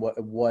security and what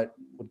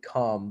would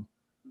come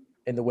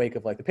in the wake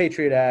of like the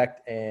Patriot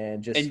Act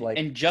and just like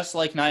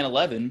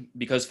 9/11,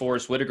 because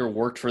Forrest Whitaker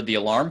worked for the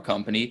alarm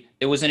company,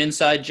 it was an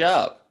inside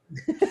job.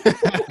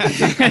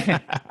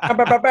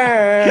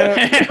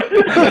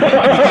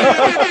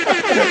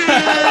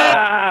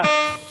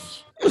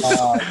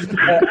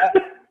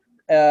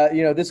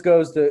 This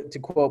goes to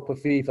quote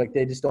Pafif, like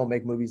they just don't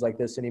make movies like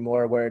this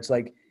anymore, where it's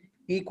like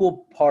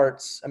equal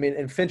parts. I mean,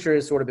 and Fincher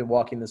has sort of been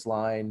walking this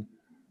line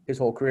his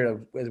whole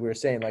career, as we were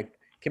saying, like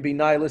can be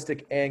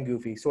nihilistic and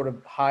goofy, sort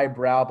of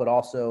highbrow, but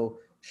also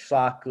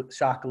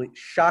schlocky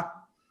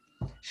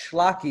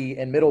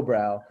and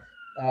middlebrow,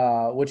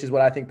 which is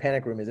what I think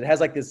Panic Room is. It has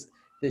like this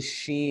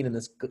sheen and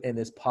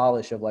this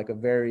polish of like a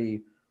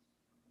very,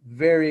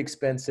 very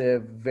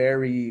expensive,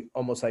 very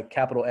almost like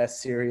capital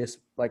S serious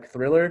like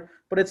thriller,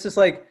 but it's just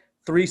like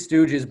Three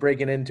Stooges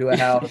breaking into a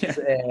house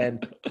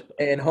and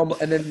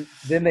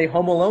then they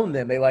Home Alone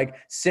them. They like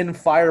send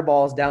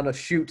fireballs down a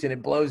chute and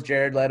it blows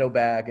Jared Leto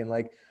back, and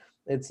like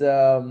it's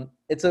a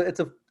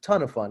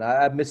ton of fun.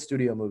 I miss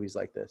studio movies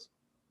like this.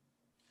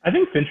 I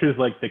think Fincher's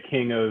like the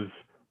king of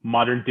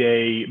modern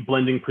day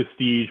blending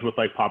prestige with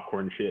like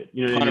popcorn shit.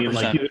 You know what 100%. I mean?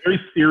 Like he's a very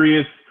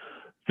serious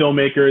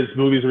filmmaker. His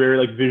movies are very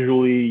like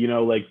visually,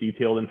 like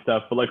detailed and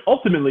stuff. But like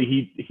ultimately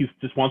he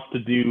just wants to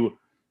do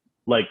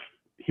like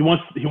he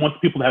wants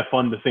people to have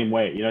fun the same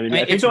way. You know what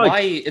I mean?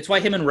 It's why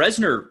him and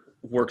Reznor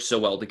work so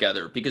well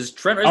together, because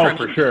Trent Reznor. Oh,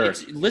 for sure.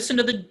 Listen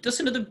to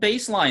the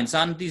bass lines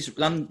on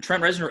Trent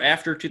Reznor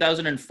after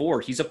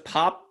 2004. He's a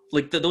pop,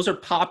 like those are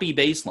poppy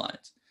bass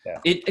lines. Yeah.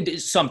 It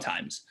is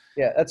sometimes.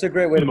 Yeah, that's a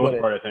great way to put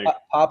it. I think.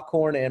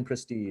 Popcorn and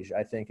prestige,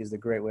 I think, is the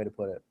great way to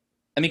put it.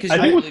 I mean,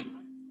 because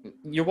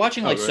you're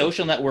watching like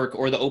Social Network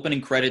or the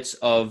opening credits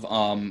of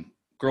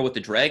Girl with the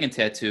Dragon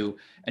Tattoo,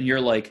 and you're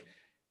like,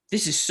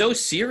 this is so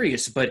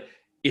serious, but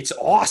it's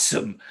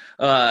awesome.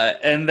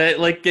 And that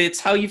like it's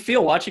how you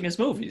feel watching his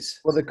movies.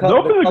 Well, the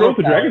Girl with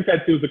the Dragon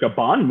Tattoo is like a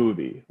Bond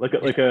movie, like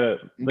a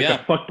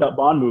fucked up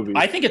Bond movie.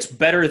 I think it's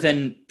better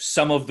than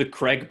some of the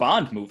Craig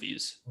Bond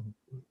movies.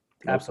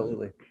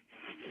 Absolutely.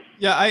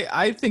 Yeah,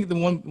 I think the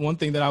one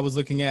thing that I was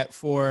looking at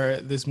for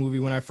this movie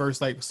when I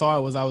first saw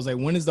it was I was like,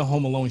 when is the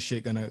Home Alone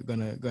shit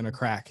gonna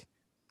crack?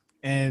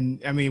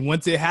 And I mean,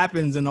 once it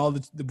happens and all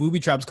the booby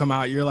traps come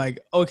out, you're like,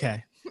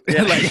 okay.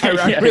 Yeah. Like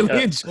I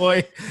really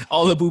enjoy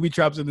all the booby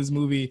traps in this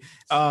movie.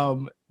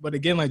 But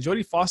again, like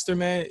Jodie Foster,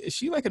 man, is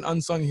she like an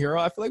unsung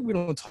hero? I feel like we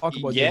don't talk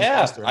about Jodie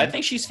Foster. I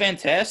think she's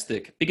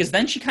fantastic because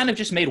then she kind of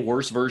just made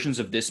worse versions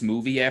of this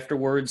movie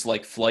afterwards,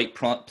 like Flight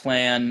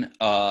Plan,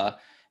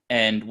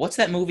 and what's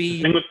that movie?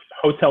 The thing with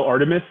Hotel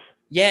Artemis.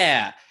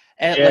 Yeah.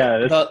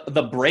 And like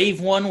the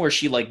Brave one where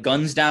she like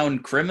guns down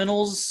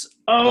criminals.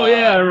 Oh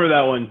yeah, I remember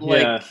that one.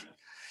 Like,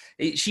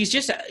 she's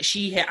just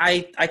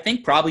I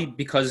think probably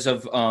because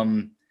of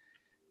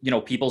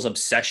people's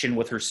obsession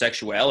with her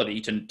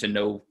sexuality to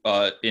no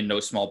in no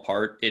small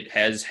part, it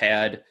has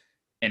had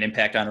an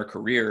impact on her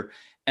career.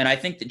 And I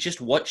think that just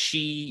what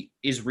she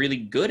is really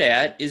good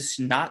at is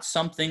not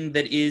something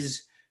that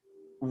is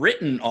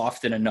written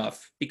often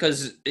enough,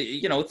 because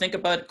think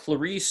about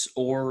Clarice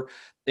or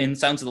in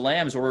Sounds of the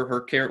Lambs or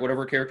her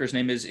whatever character's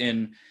name is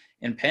in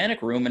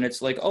Panic Room, and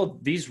it's like, oh,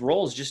 these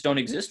roles just don't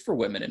exist for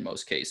women in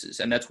most cases,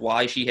 and that's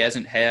why she is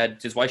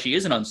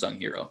an unsung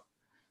hero.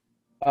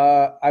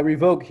 I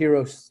revoke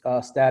hero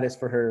status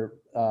for her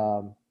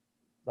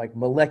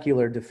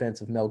molecular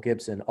defense of Mel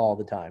Gibson all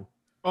the time.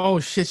 Oh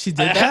shit, she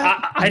did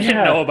that? I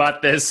didn't know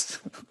about this.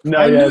 No,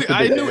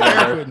 I knew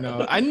Eric would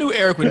know. I knew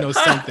Eric would know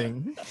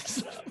something.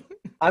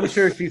 I'm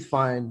sure she's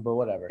fine, but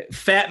whatever.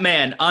 Fat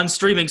Man on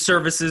streaming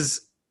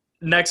services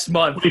next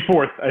month.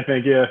 24th, I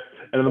think, yeah.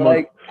 End of the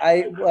month.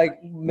 I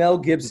Mel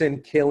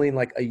Gibson killing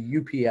like a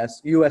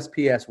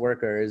USPS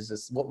worker is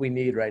just what we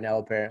need right now,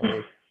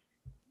 apparently.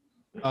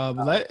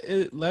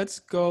 Let's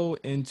go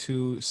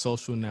into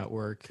Social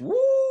Network.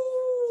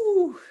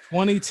 Woo!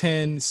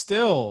 2010,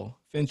 still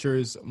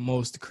Fincher's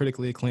most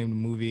critically acclaimed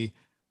movie.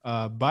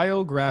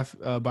 Biography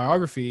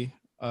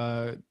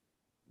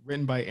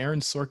written by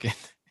Aaron Sorkin.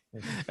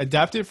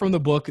 Adapted from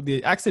the book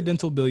The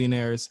Accidental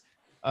Billionaires.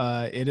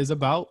 It is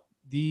about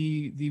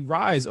the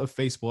rise of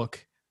Facebook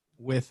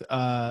with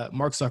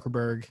Mark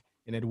Zuckerberg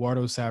and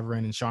Eduardo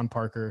Saverin and Sean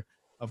Parker,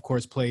 of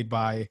course, played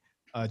by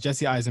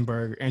Jesse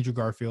Eisenberg, Andrew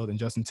Garfield, and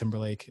Justin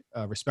Timberlake,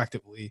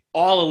 respectively.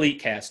 All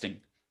elite casting.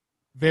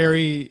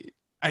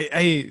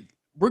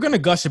 We're going to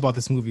gush about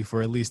this movie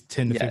for at least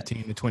 10 to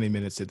 15 to 20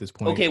 minutes at this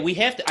point. Okay, we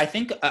have to, I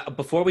think,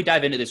 before we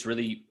dive into this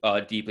really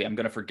deeply, I'm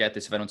going to forget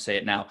this if I don't say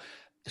it now.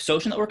 The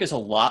Social Network is a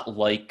lot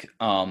like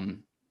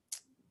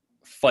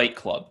Fight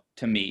Club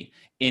to me,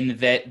 in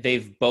that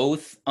they've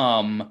both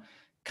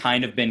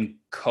kind of been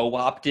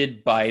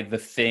co-opted by the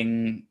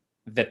thing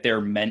that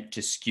they're meant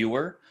to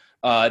skewer.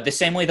 The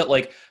same way that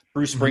like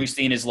Bruce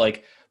Springsteen is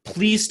like,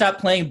 please stop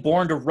playing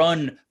Born to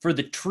Run for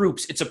the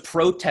troops. It's a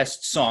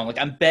protest song. Like,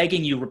 I'm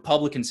begging you,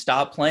 Republicans,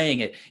 stop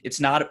playing it.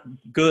 It's not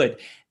good.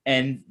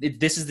 And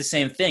this is the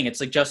same thing. It's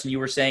like, Justin, you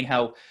were saying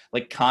how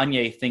like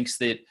Kanye thinks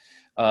that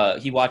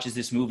he watches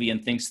this movie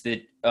and thinks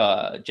that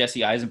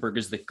Jesse Eisenberg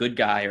is the good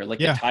guy, or like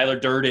that Tyler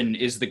Durden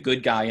is the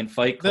good guy in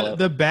Fight Club.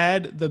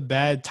 The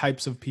bad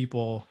types of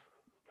people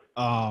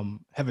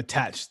have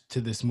attached to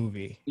this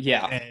movie.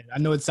 Yeah. And I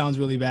know it sounds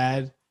really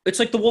bad. It's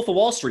like the Wolf of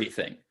Wall Street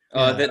thing.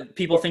 That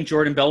people think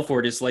Jordan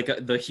Belfort is like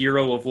the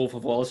hero of Wolf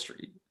of Wall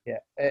Street. Yeah,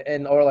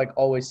 and or like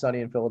Always Sunny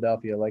in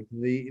Philadelphia. Like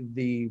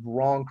the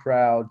wrong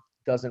crowd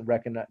doesn't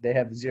recognize. They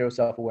have zero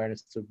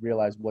self-awareness to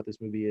realize what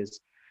this movie is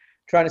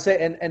trying to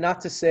say. And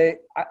not to say,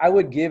 I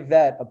would give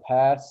that a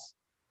pass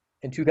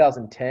in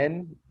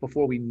 2010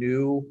 before we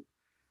knew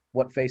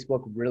what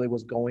Facebook really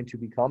was going to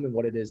become and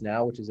what it is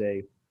now, which is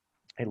a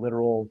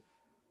literal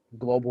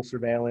global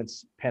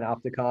surveillance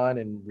panopticon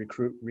and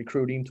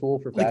recruiting tool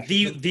for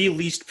fashion. Like the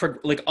least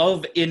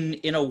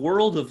in a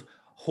world of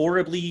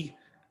horribly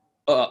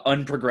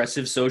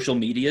unprogressive social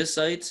media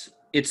sites,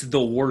 it's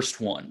the worst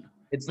one.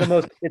 It's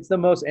the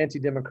most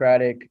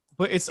anti-democratic.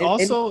 But it's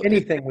also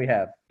anything we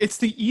have. It's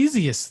the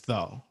easiest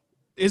though.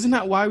 Isn't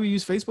that why we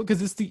use Facebook?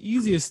 Because it's the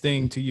easiest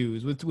thing to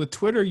use. With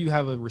Twitter, you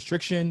have a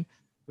restriction.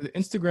 With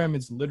Instagram,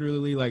 it's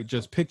literally like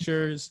just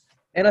pictures.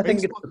 And I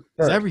think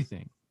it's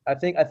everything. I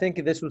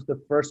think this was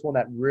the first one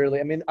that really,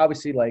 I mean,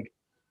 obviously like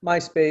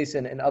MySpace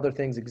and other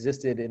things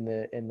existed in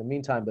the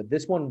meantime, but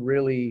this one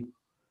really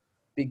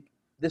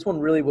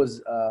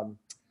was a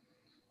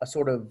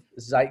sort of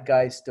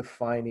zeitgeist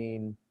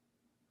defining,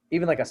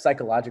 even like a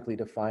psychologically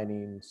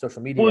defining social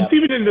media. Well, it's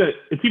even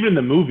in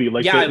the movie.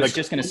 Like, I was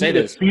just going to say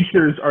this.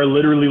 Features are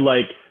literally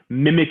like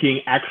mimicking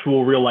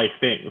actual real life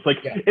things. Like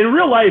in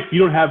real life, you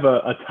don't have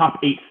a top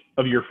 8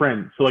 of your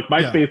friends. So like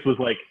MySpace was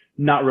like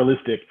not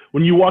realistic.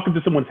 When you walk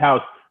into someone's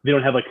house, they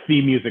don't have like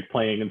theme music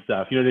playing and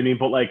stuff. You know what I mean?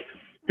 But like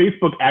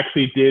Facebook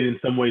actually did in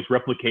some ways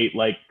replicate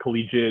like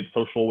collegiate,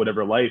 social,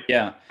 whatever life.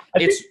 Yeah. I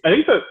think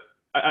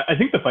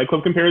the Fight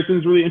Club comparison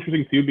is really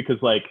interesting too,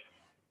 because like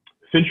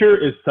Fincher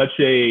is such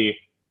a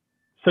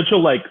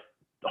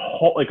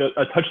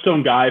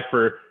touchstone guy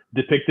for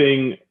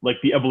depicting like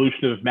the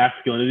evolution of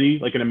masculinity,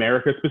 like in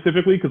America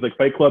specifically, because like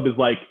Fight Club is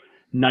like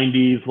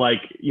 90s, like,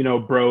 you know,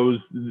 bros,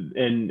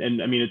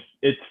 and I mean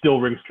it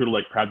still rings true to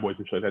like Proud Boys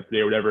and shit like that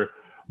today or whatever.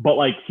 But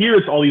like here,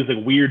 it's all these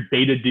like weird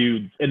beta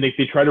dudes, and they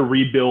try to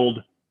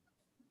rebuild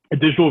a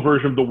digital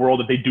version of the world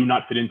that they do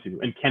not fit into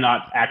and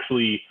cannot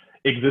actually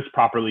exist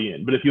properly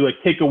in. But if you like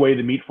take away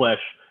the meat flesh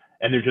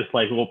and they're just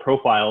like little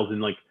profiles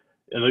and like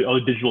all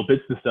the digital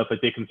bits and stuff,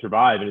 like they can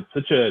survive. And it's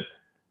such a,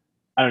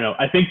 I don't know.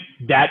 I think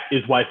that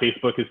is why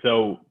Facebook is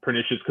so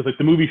pernicious, because like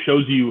the movie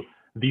shows you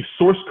the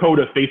source code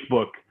of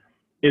Facebook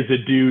is a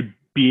dude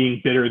being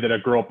bitter that a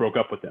girl broke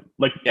up with him.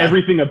 Like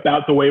everything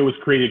about the way it was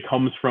created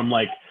comes from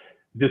like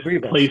this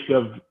place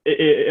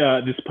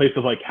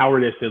of like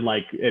cowardice and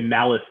like and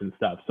malice and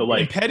stuff. So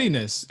like and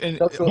pettiness and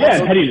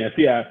pettiness.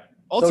 Yeah.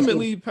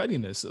 Ultimately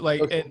pettiness,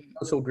 like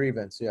social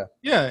grievance.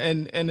 Yeah.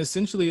 And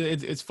essentially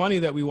it's funny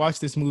that we watched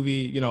this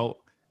movie, you know,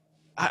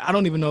 I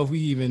don't even know if we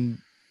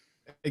even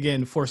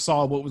again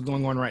foresaw what was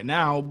going on right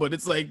now, but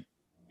it's like,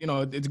 you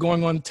know, it's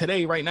going on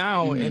today right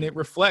now. And it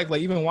reflects,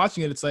 like even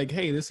watching it, it's like,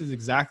 hey, this is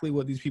exactly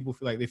what these people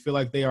feel like. They feel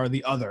like they are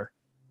the other.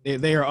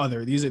 They are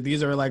other.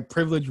 These are like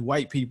privileged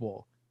white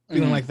people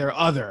feeling like they're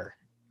other,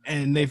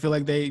 and they feel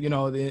like they, you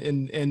know,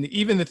 and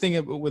even the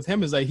thing with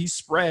him is like he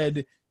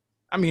spread,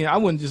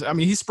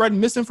 he spread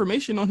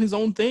misinformation on his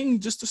own thing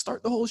just to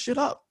start the whole shit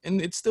up, and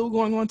it's still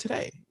going on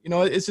today. You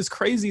know, it's just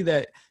crazy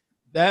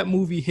that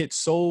movie hit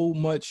so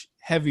much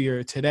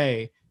heavier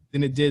today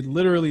than it did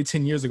literally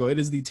 10 years ago. It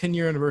is the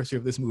 10-year anniversary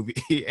of this movie,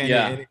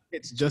 and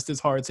it's just as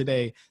hard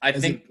today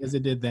as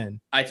it did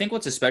then. I think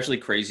what's especially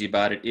crazy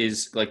about it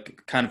is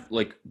like kind of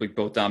like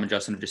both Dom and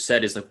Justin have just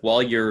said is like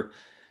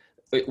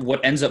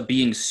what ends up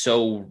being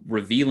so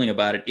revealing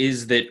about it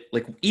is that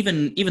like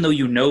even though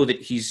you know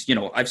that he's, you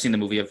know, I've seen the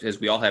movie as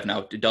we all have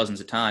now dozens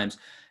of times,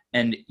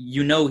 and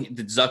you know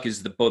that Zuck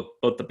is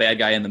both the bad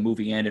guy in the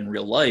movie and in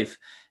real life,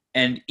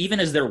 and even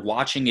as they're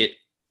watching it,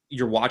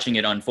 you're watching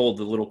it unfold,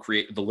 the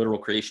literal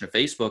creation of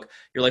Facebook,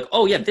 you're like,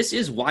 oh yeah, this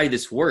is why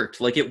this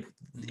worked. Like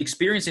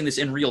experiencing this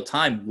in real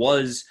time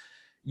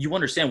you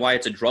understand why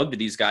it's a drug to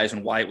these guys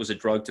and why it was a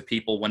drug to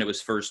people when it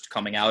was first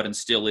coming out and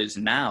still is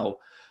now.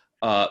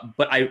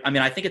 But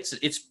I think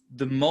it's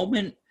the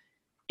moment.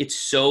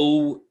 It's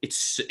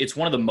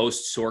one of the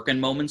most Sorkin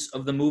moments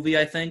of the movie,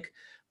 I think.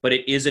 But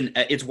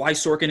it's why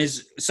Sorkin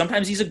is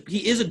sometimes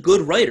he is a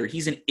good writer.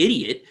 He's an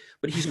idiot,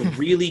 but he's a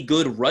really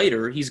good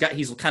writer. He's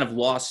kind of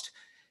lost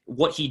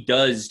what he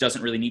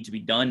doesn't really need to be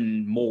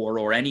done more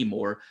or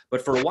anymore.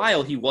 But for a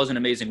while, he was an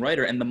amazing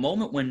writer. And the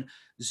moment when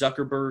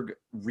Zuckerberg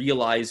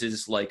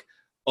realizes like,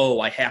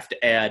 oh, I have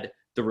to add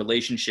the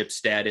relationship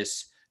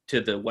status to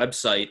the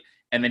website,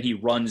 and then he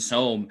runs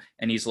home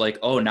and he's like,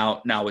 oh,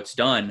 now it's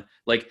done.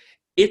 Like,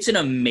 it's an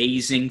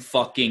amazing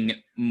fucking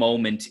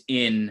moment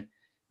in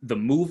the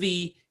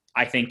movie.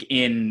 I think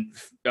in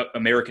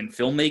American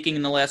filmmaking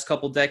in the last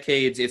couple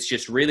decades, it's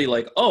just really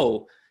like,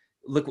 oh,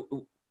 look,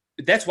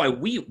 that's why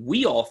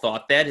we all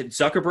thought that. And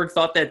Zuckerberg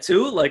thought that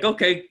too. Like,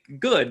 okay,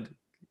 good.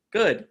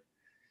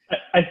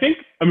 I think,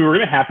 we're going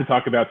to have to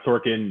talk about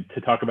Sorkin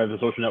to talk about The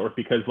Social Network,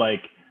 because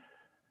like,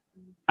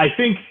 I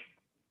think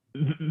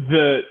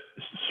the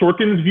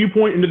Sorkin's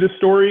viewpoint into this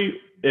story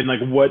and like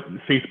what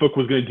Facebook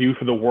was going to do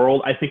for the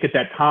world, I think at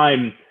that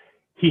time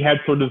he had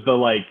sort of the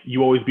like,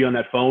 you always be on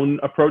that phone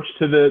approach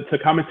to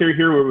commentary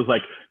here, where it was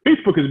like,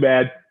 Facebook is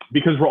bad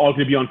because we're all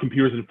going to be on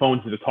computers and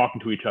phones that are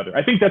talking to each other.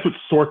 I think that's what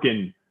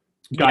Sorkin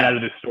got out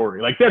of this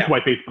story. Like, that's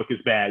why Facebook is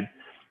bad.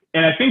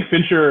 And I think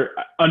Fincher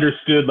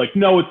understood, like,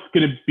 no, it's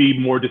going to be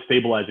more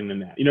destabilizing than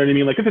that. You know what I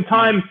mean? Like, at the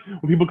time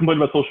when people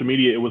complained about social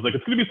media, it was like,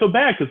 it's going to be so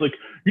bad because, like,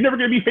 you're never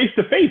going to be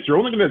face-to-face. You're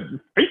only going to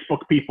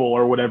Facebook people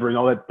or whatever and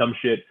all that dumb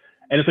shit.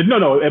 And it's like,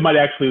 no, it might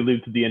actually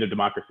lead to the end of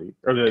democracy.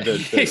 Or you know,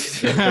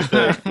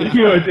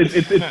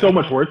 it's so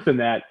much worse than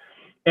that.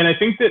 And I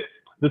think that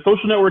The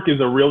Social Network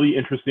is a really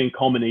interesting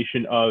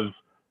culmination of,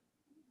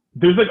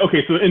 there's like,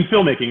 okay, so in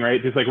filmmaking,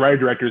 right, there's like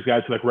writer-directors,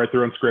 guys who like write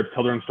their own scripts,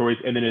 tell their own stories,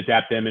 and then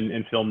adapt them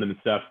and film them and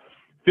stuff.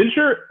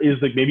 Fincher is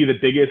like maybe the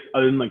biggest,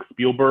 other than like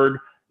Spielberg,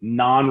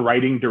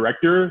 non-writing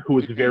director who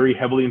is very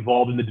heavily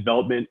involved in the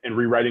development and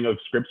rewriting of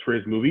scripts for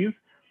his movies.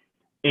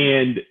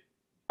 And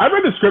I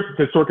read the script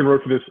that Sorkin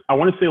wrote for this, I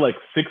want to say like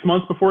 6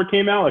 months before it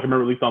came out. Like, I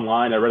remember it released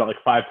online. I read it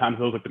like 5 times.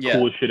 It was like the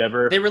coolest shit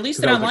ever. They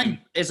released it online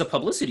as a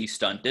publicity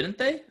stunt, didn't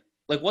they?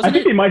 Like, I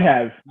think they might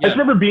have. Yeah.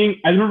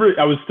 I remember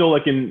I was still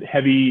like in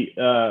heavy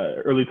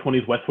early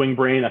 20s West Wing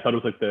brain. I thought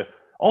it was like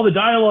all the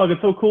dialogue is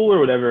so cool or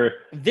whatever.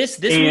 This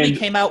movie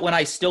came out when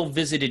I still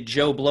visited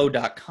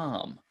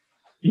JoeBlow.com.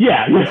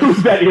 Yeah, it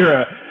was that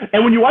era.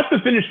 And when you watch the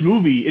finished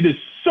movie, it is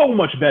so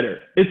much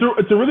better. It's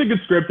a really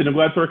good script, and I'm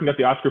glad Sorkin got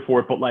the Oscar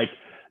for it. But like,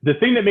 the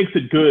thing that makes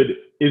it good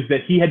is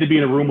that he had to be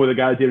in a room with a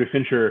guy like David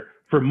Fincher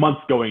for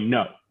months going,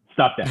 no,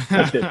 stop that.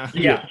 That's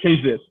it.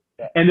 Change this.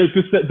 And there's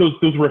just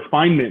those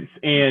refinements.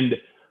 And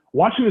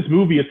watching this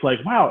movie, it's like,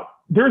 wow,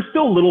 there are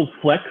still little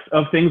flecks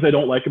of things I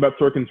don't like about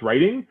Sorkin's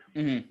writing,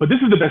 but this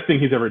is the best thing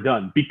he's ever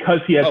done, because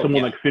he has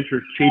someone like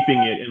Fincher shaping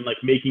it and like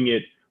making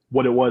it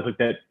what it was. Like,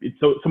 that it's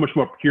so much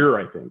more pure,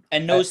 I think.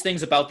 And knows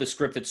things about the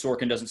script that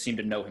Sorkin doesn't seem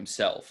to know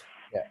himself.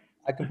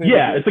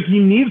 Yeah, it's like he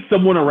needs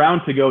someone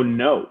around to go,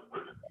 no.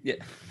 Yeah.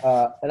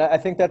 And I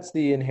think that's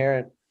the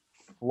inherent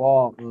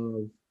flaw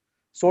of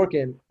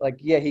Sorkin, like,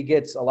 yeah, he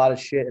gets a lot of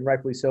shit, and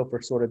rightfully so,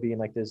 for sort of being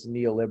like this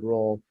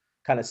neoliberal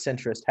kind of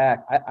centrist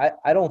hack.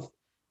 I don't,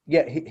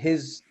 yeah,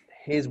 his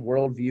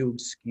worldview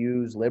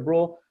skews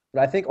liberal,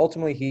 but I think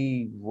ultimately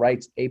he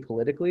writes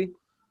apolitically,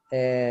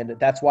 and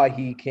that's why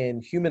he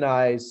can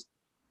humanize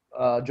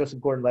Joseph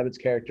Gordon-Levitt's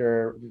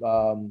character,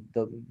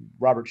 the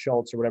Robert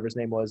Schultz or whatever his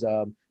name was,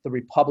 the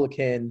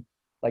Republican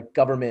like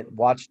government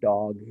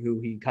watchdog, who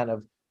he kind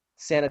of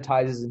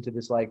sanitizes into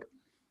this like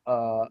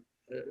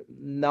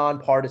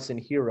nonpartisan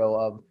hero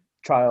of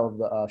Trial of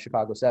the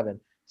Chicago 7.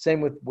 Same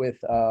with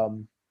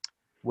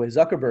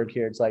Zuckerberg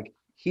here. It's like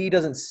he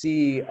doesn't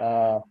see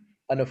a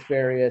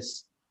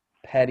nefarious,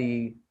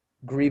 petty,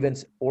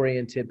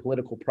 grievance-oriented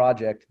political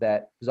project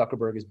that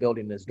Zuckerberg is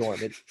building in his dorm.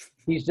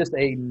 He's just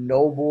a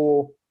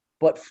noble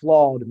but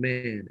flawed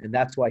man, and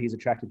that's why he's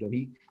attracted to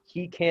him.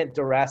 He can't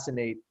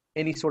deracinate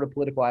any sort of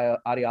political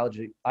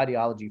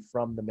ideology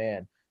from the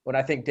man. When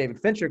I think David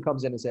Fincher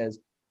comes in and says,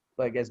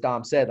 like as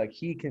Dom said, like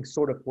he can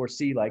sort of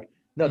foresee, like,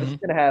 no, this is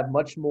going to have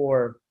much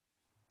more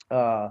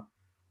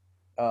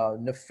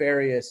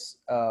nefarious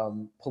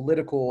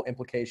political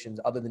implications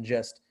other than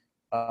just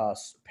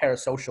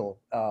parasocial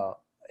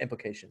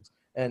implications.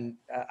 And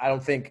I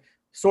don't think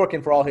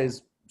Sorkin, for all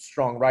his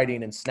strong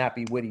writing and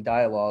snappy, witty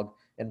dialogue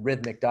and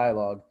rhythmic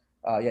dialogue,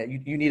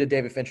 you need a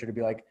David Fincher to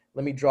be like,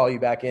 let me draw you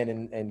back in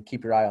and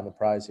keep your eye on the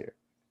prize here.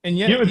 And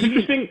yet, it's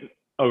interesting.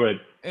 Oh, go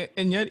ahead.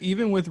 And yet,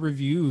 even with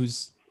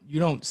reviews, you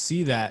don't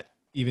see that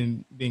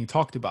even being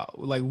talked about.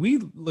 Like, we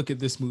look at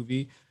this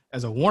movie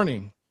as a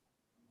warning,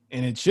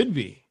 and it should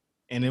be.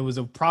 And it was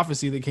a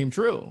prophecy that came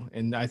true.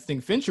 And I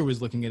think Fincher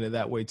was looking at it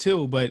that way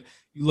too. But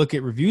you look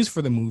at reviews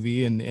for the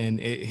movie and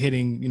it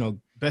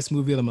hitting, best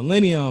movie of the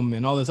millennium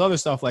and all this other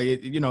stuff,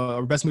 like,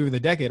 or best movie of the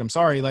decade. I'm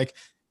sorry. Like,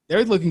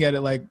 they're looking at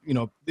it like,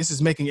 this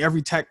is making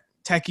every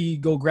techie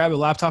go grab a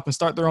laptop and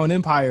start their own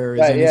empires.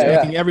 Right, and it's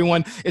making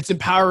everyone, it's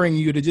empowering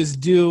you to just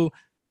do.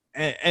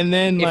 And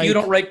then if like, you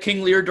don't write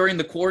King Lear during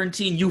the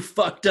quarantine, you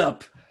fucked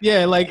up.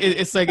 Yeah. Like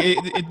it's like,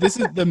 this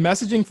is the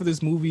messaging for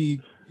this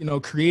movie,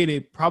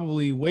 created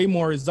probably way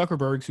more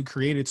Zuckerberg, who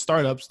created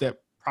startups that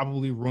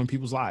probably ruin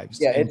people's lives.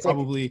 Yeah. And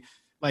probably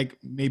like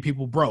made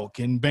people broke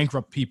and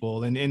bankrupt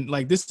people. And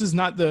like, this is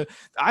not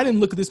I didn't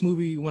look at this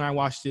movie when I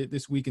watched it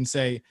this week and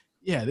say,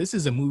 yeah, this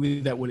is a movie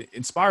that would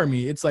inspire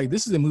me. It's like,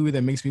 this is a movie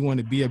that makes me want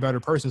to be a better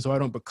person so I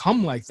don't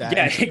become like that.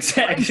 Yeah,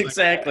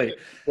 exactly.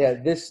 Yeah,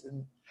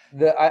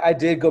 I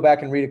did go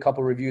back and read a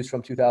couple reviews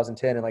from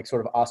 2010 and like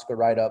sort of Oscar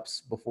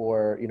write-ups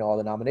before, all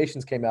the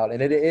nominations came out.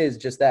 And it is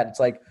just that.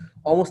 It's like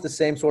almost the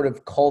same sort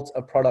of cult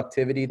of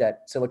productivity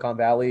that Silicon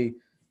Valley,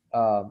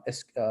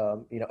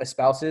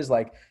 espouses,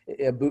 like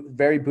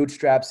very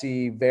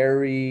bootstrapsy,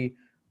 very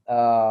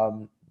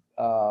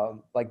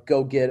like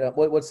go get,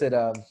 what's it?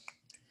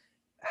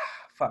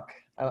 Fuck,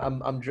 I'm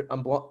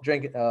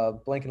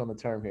blanking on the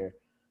term here.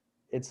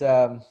 It's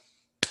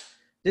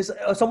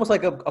it's almost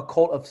like a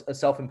cult of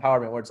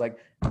self-empowerment, where it's like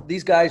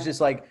these guys just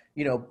like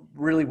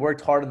really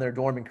worked hard in their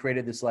dorm and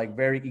created this like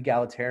very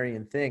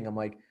egalitarian thing. I'm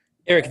like,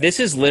 Eric, this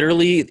is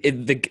literally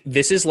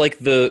this is like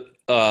the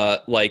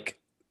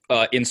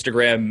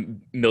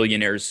Instagram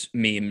millionaires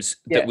memes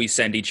that we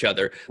send each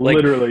other. Like,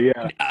 literally,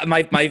 yeah.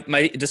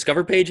 My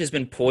Discover page has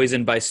been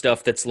poisoned by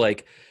stuff that's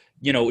like,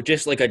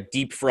 just like a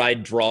deep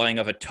fried drawing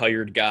of a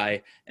tired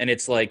guy. And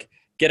it's like,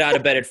 get out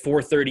of bed at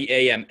 4:30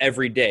 a.m.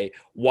 every day.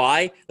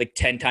 Why? Like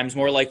 10 times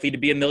more likely to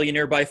be a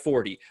millionaire by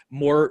 40.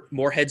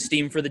 More head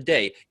steam for the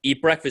day.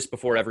 Eat breakfast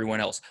before everyone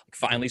else.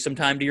 Finally, some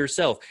time to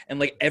yourself. And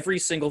like every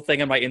single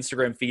thing on my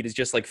Instagram feed is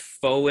just like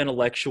faux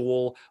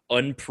intellectual,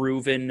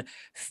 unproven,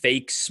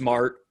 fake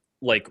smart,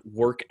 like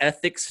work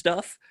ethic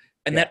stuff.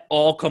 And that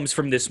all comes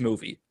from this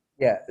movie.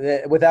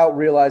 Yeah. Without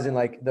realizing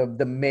like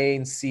the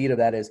main seed of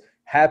that is,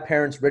 have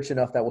parents rich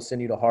enough that will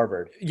send you to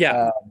Harvard.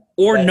 Yeah.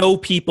 Or know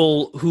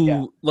people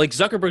who like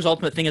Zuckerberg's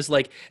ultimate thing is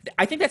like,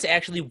 I think that's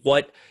actually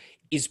what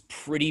is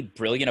pretty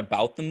brilliant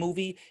about the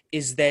movie,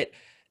 is that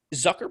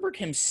Zuckerberg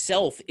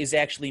himself is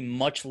actually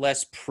much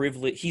less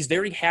privileged. He's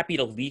very happy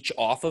to leech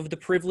off of the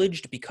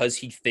privileged because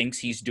he thinks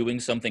he's doing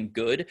something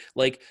good.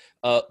 Like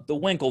the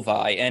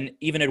Winklevi and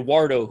even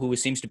Eduardo, who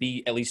seems to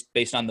be, at least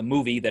based on the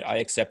movie that I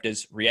accept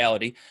as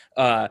reality,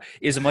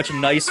 is a much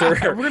nicer.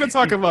 We're going to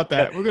talk about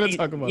that.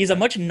 He's a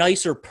much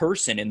nicer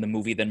person in the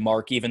movie than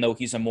Mark, even though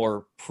he's a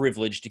more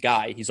privileged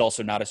guy. He's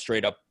also not a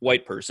straight up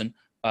white person,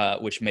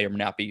 which may or may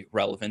not be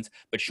relevant.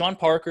 But Sean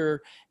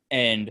Parker.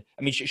 And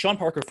I mean, Sean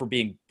Parker, for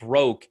being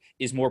broke,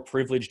 is more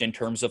privileged in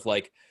terms of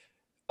like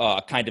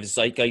kind of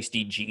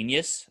zeitgeisty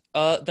genius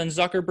than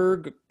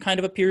Zuckerberg kind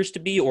of appears to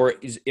be, or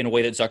is in a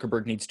way that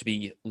Zuckerberg needs to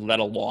be led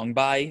along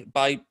by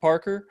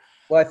Parker.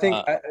 Well, I think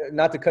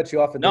not to cut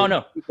you off.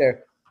 No.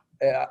 There,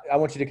 I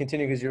want you to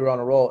continue because you were on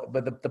a roll.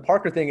 But the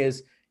Parker thing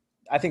is,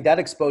 I think that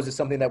exposes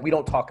something that we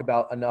don't talk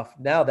about enough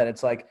now. That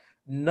it's like,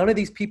 none of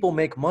these people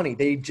make money;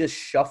 they just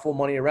shuffle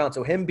money around.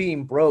 So him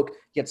being broke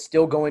yet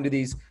still going to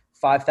these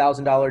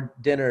 $5,000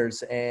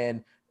 dinners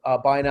and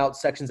buying out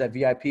sections at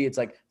VIP. It's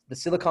like the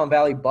Silicon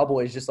Valley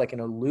bubble is just like an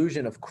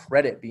illusion of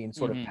credit being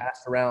sort of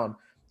passed around.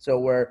 So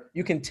where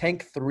you can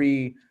tank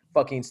 3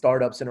 fucking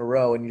startups in a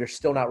row and you're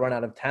still not run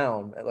out of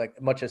town, like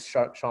much as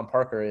Sean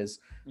Parker is.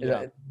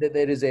 Yeah.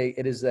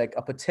 It is like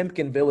a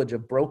Potemkin village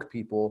of broke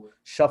people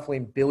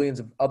shuffling billions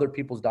of other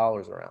people's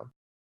dollars around.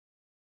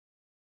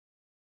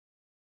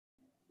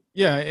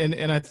 Yeah,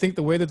 and I think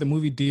the way that the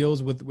movie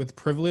deals with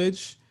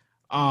privilege,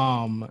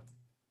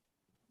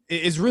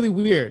 is really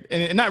weird,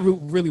 and not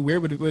really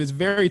weird, but it's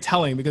very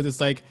telling because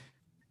it's like,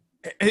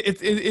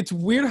 it's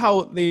weird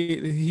how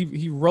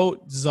he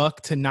wrote Zuck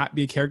to not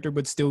be a character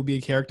but still be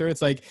a character.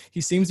 It's like he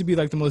seems to be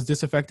like the most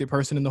disaffected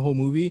person in the whole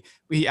movie,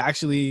 but he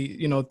actually,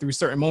 through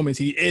certain moments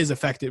he is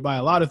affected by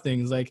a lot of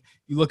things. Like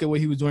you look at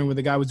what he was doing when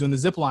the guy was doing the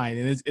zip line,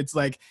 and it's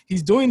like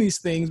he's doing these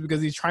things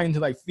because he's trying to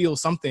like feel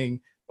something,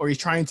 or he's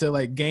trying to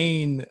like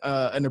gain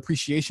an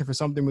appreciation for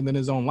something within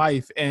his own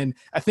life. And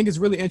I think it's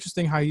really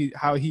interesting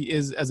how he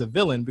is as a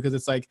villain, because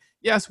it's like,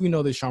 yes, we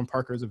know that Sean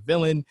Parker is a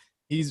villain.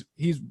 He's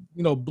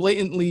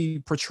blatantly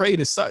portrayed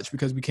as such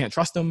because we can't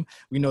trust him.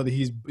 We know that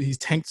he's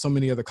tanked so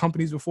many other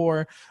companies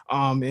before,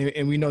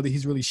 and we know that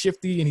he's really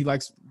shifty and he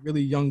likes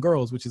really young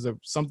girls, which is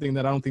something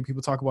that I don't think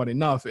people talk about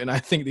enough, and I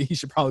think that he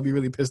should probably be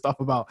really pissed off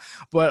about.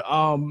 But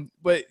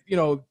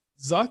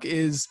Zuck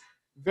is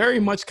very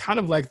much kind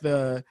of like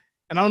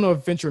and I don't know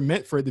if Fincher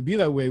meant for it to be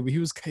that way, but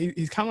he's kind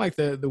of like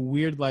the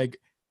weird, like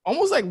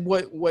almost like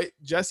what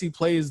Jesse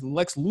plays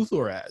Lex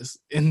Luthor as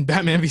in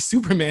Batman v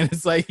Superman.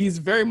 It's like he's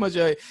very much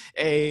a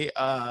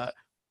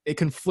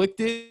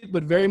conflicted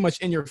but very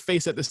much in your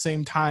face at the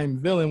same time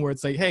villain, where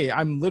it's like, hey,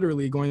 I'm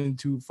literally going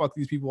to fuck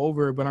these people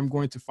over, but I'm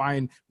going to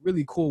find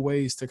really cool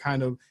ways to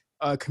kind of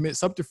commit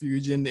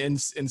subterfuge and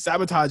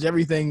sabotage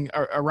everything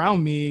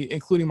around me,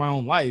 including my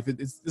own life.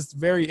 It's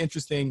very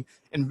interesting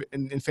and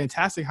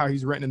fantastic how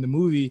he's written in the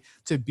movie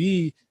to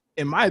be,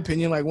 in my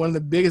opinion, like one of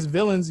the biggest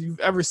villains you've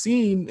ever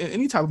seen in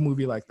any type of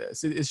movie like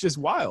this. It's just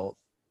wild.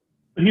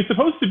 He's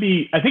supposed to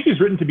be, I think he's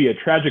written to be a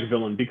tragic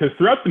villain, because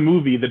throughout the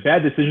movie, the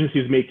bad decisions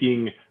he's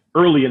making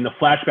early in the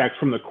flashbacks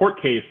from the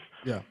court case,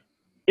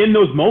 in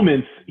those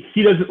moments,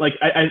 he doesn't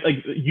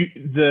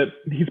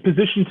he's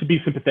positioned to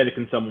be sympathetic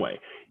in some way.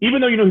 Even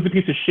though he's a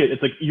piece of shit,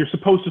 it's like you're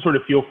supposed to sort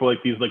of feel for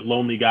like these like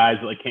lonely guys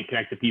that like can't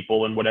connect to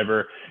people and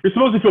whatever. You're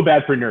supposed to feel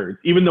bad for nerds,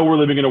 even though we're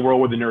living in a world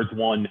where the nerds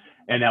won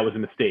and that was a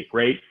mistake,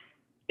 right?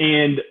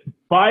 And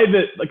I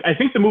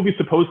think the movie's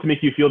supposed to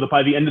make you feel that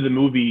by the end of the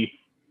movie,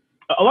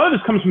 a lot of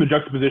this comes from the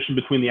juxtaposition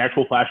between the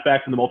actual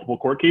flashbacks and the multiple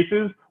court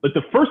cases. Like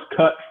the first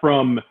cut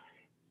from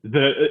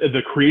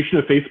the creation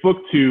of Facebook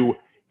to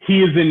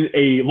he is in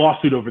a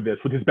lawsuit over this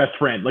with his best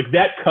friend. Like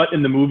that cut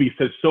in the movie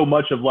says so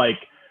much of like,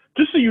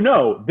 just so you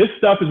know, this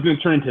stuff is going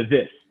to turn into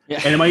this,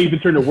 and it might even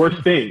turn to worse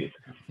things.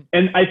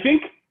 And I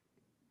think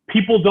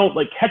people don't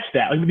like catch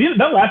that. Like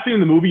that last thing in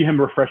the movie, him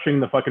refreshing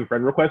the fucking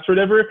friend request or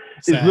whatever,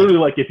 is literally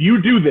like, if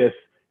you do this,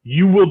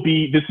 you will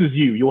be, this is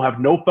you. You'll have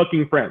no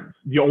fucking friends.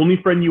 The only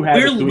friend you have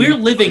we're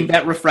living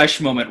that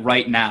refresh moment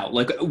right now.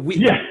 Like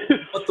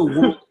what the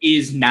world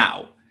is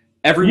now.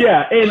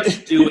 Everyone is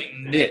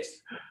doing this.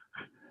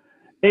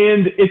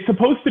 And it's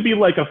supposed to be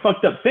like a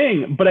fucked up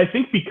thing, but I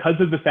think because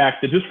of the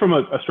fact that just from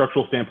a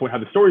structural standpoint, how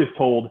the story is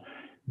told,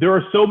 there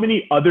are so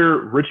many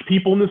other rich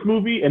people in this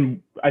movie,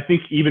 and I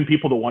think even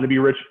people that want to be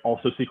rich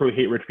also secretly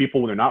hate rich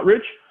people when they're not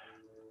rich.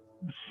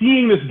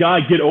 Seeing this guy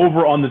get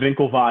over on the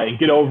Winklevi and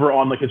get over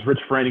on like his rich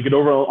friend and get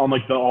over on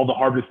like all the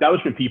Harvard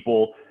establishment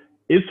people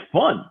is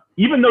fun.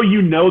 Even though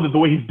you know that the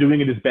way he's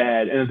doing it is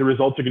bad and that the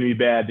results are going to be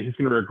bad, that he's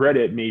going to regret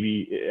it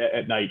maybe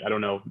at night. I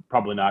don't know,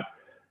 probably not.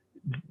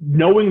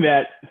 Knowing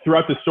that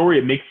throughout the story,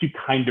 it makes you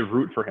kind of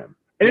root for him.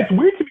 And it's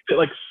weird to me that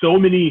like so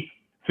many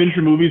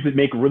Fincher movies that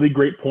make really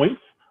great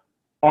points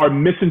are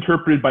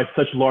misinterpreted by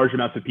such large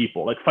amounts of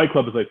people. Like Fight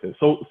Club is like this.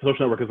 Social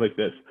Network is like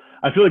this.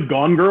 I feel like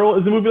Gone Girl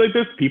is a movie like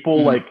this.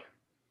 People like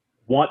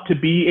want to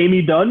be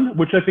Amy Dunn,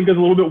 which I think is a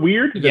little bit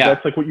weird.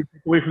 That's like what you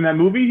take away from that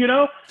movie,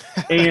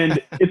 And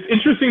it's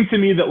interesting to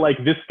me that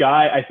like this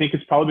guy, I think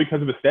it's probably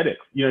because of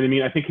aesthetics. You know what I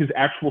mean? I think his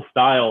actual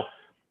style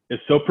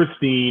is so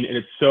pristine and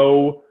it's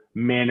so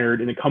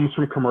mannered, and it comes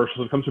from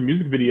commercials, it comes from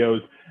music videos,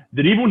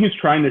 that even when he's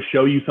trying to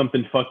show you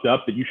something fucked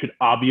up that you should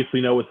obviously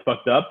know is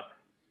fucked up,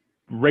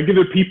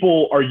 regular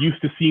people are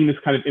used to seeing this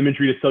kind of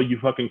imagery to sell you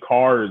fucking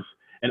cars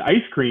and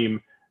ice cream,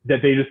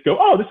 that they just go,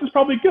 oh, this is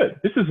probably good.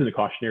 This isn't a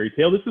cautionary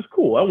tale. This is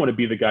cool. I want to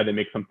be the guy that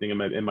makes something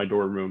in my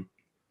dorm room.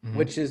 Mm-hmm.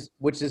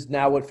 Which is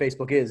now what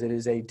Facebook is. It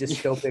is a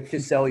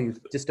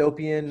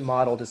dystopian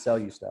model to sell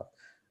you stuff.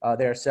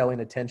 They are selling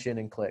attention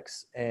and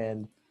clicks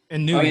and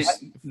news.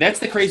 That's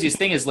the craziest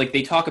thing is like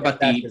they talk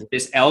about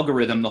this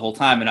algorithm the whole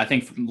time, and I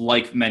think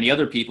like many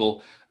other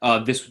people,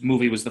 this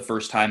movie was the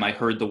first time I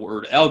heard the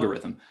word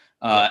algorithm.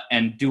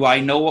 And do I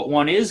know what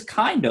one is?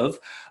 Kind of.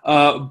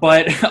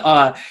 But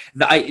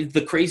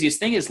the craziest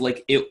thing is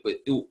like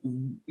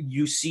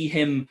you see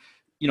him,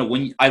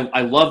 when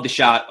I love the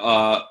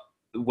shot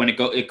when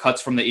it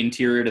cuts from the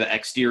interior to the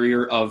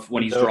exterior of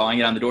when he's drawing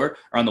it on the door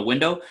or on the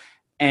window,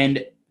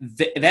 and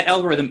that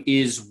algorithm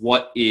is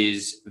what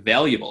is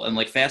valuable. And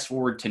like fast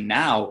forward to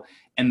now,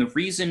 and the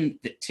reason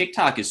that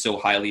TikTok is so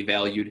highly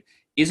valued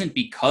isn't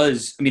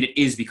because, I mean, it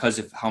is because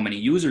of how many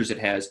users it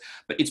has,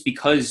 but it's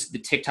because the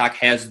TikTok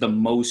has the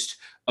most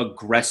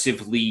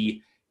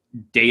aggressively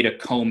data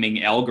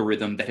combing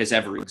algorithm that has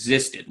ever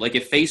existed. Like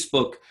if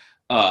Facebook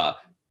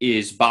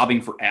is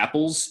bobbing for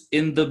apples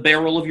in the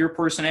barrel of your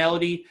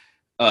personality,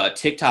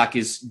 TikTok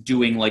is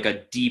doing like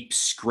a deep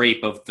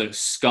scrape of the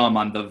scum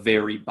on the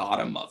very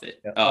bottom of it.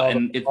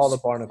 Yeah, all the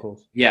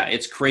barnacles. Yeah,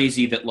 it's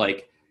crazy that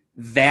like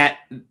that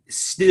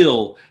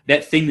still,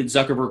 that thing that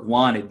Zuckerberg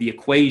wanted, the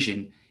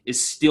equation,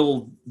 is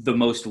still the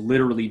most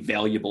literally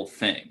valuable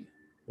thing.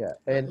 Yeah,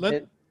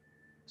 and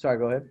sorry,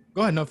 go ahead.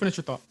 Go ahead. No, finish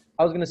your thought.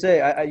 I was gonna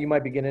say, you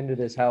might be getting into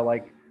this, how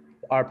like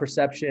our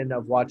perception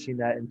of watching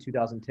that in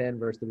 2010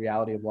 versus the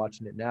reality of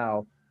watching it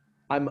now.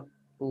 I'm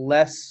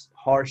less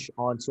harsh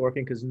on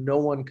Sorkin because no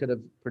one could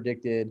have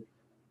predicted.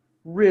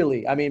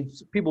 Really, I mean,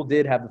 people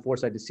did have the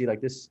foresight to see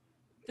like this.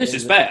 This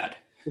is bad.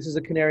 This is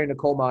a canary in a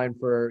coal mine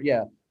for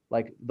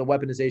like the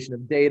weaponization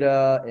of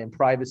data and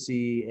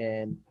privacy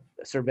and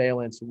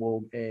surveillance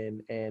will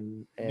and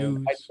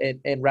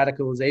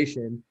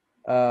radicalization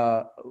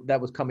that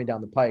was coming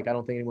down the pike. I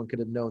don't think anyone could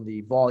have known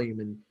the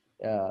volume and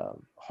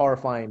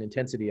horrifying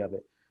intensity of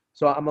it.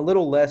 So I'm a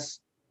little less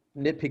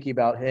nitpicky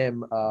about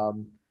him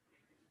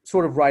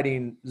sort of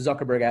writing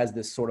Zuckerberg as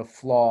this sort of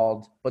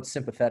flawed but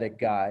sympathetic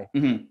guy.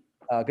 Mm-hmm.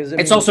 Because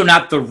it's also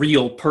not the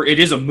real it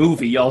is a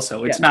movie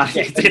also. It's not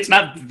it's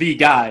not the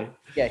guy.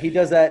 Yeah, he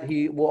does that.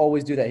 He will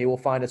always do that. He will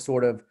find a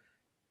sort of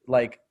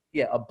like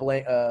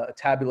a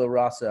tabula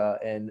rasa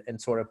and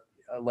sort of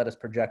let us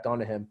project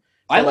onto him.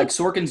 So I like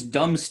Sorkin's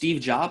dumb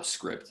Steve Jobs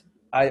script.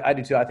 I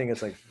do too. I think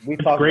it's like we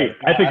talked. Great.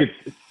 I think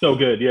it's so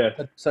good. Yeah,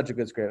 such a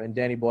good script, and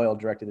Danny Boyle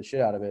directed the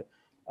shit out of it.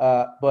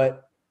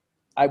 But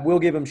I will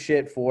give him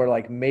shit for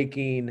like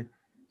making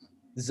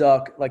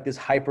Zuck like this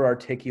hyper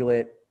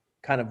articulate,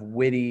 kind of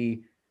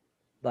witty,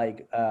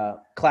 like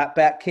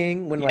clapback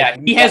king. When like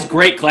he has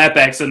great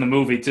clapbacks in the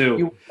movie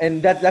too.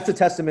 And that's a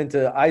testament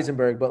to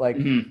Eisenberg. But like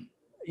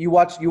you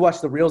watch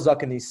the real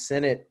Zuck in these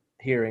Senate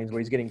hearings where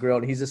he's getting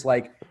grilled, and he's just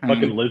like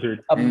fucking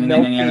lizard. A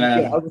melting,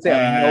 I would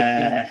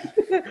say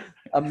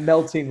a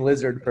melting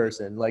lizard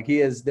person. Like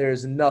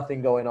there's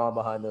nothing going on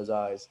behind those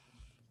eyes.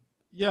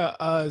 Yeah,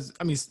 I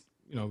mean,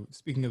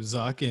 speaking of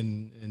Zuck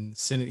and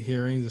Senate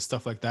hearings and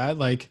stuff like that,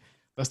 like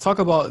let's talk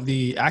about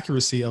the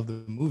accuracy of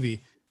the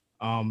movie.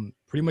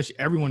 Pretty much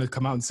everyone has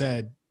come out and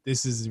said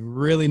this is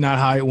really not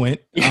how it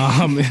went.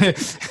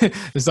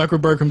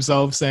 Zuckerberg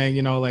himself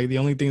saying, like the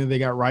only thing that they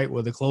got right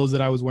were the clothes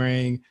that I was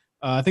wearing.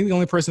 I think the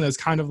only person that's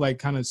kind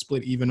of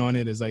split even on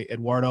it is like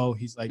Eduardo.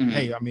 He's like,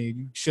 hey, I mean,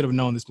 you should have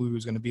known this movie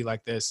was going to be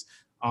like this.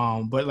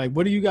 But like,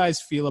 what do you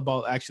guys feel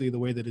about actually the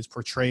way that it's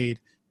portrayed,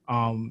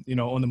 on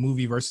the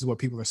movie versus what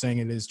people are saying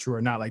it is true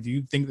or not? Like, do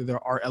you think that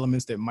there are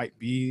elements that might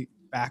be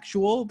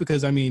factual?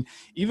 Because I mean,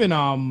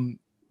 even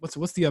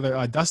what's the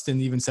other?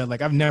 Dustin even said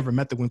like, I've never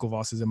met the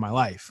Winklevosses in my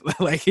life.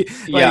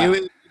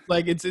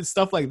 It's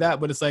stuff like that.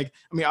 But it's like,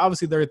 I mean,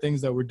 obviously there are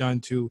things that were done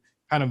to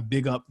kind of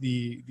big up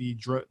the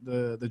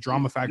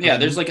drama factor. Yeah,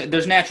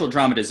 there's natural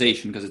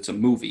dramatization because it's a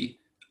movie.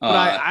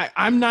 But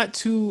I'm not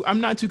too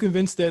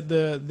convinced that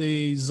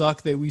the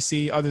Zuck that we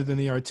see, other than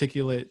the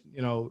articulate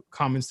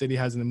comments that he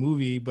has in the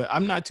movie, but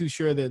I'm not too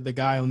sure that the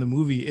guy on the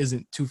movie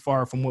isn't too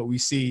far from what we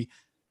see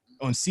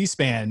on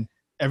C-SPAN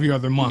every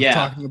other month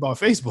talking about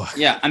Facebook.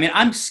 Yeah, I mean,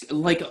 I'm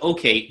like,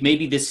 okay,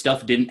 maybe this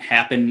stuff didn't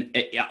happen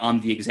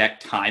on the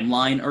exact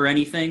timeline or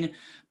anything,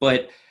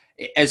 but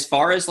as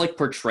far as like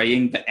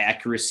portraying the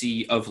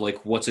accuracy of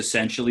like what's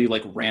essentially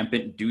like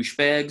rampant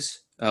douchebags,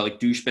 like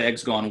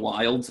douchebags gone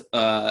wild,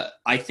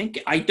 I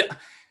think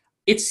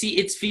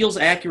it feels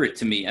accurate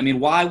to me. I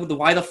mean, why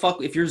the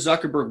fuck, if you're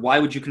Zuckerberg, why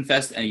would you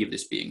confess to any of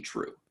this being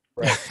true?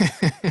 Right.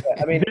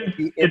 I mean,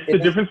 it's the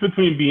difference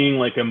between being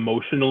like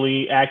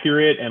emotionally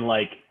accurate and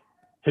like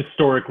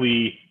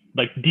historically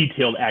like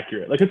detailed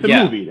accurate. Like it's a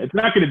movie. It's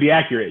not going to be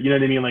accurate. You know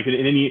what I mean? Like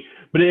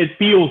but it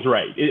feels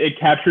right. It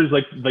captures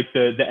like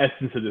the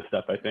essence of this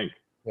stuff, I think.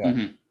 Yeah.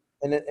 Mm-hmm.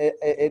 And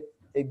it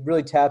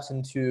really taps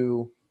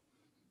into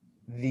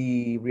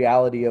the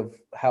reality of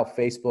how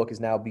Facebook is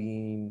now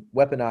being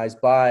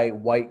weaponized by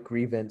white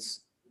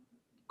grievance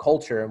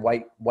culture and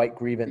white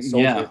grievance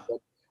soldiers. Yeah.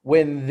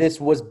 When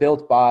this was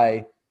built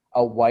by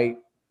a white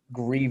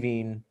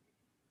grieving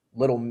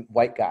little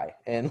white guy,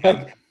 and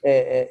like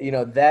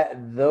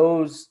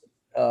those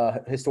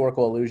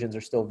historical illusions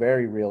are still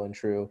very real and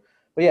true.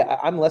 But yeah,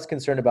 I'm less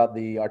concerned about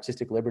the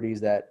artistic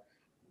liberties that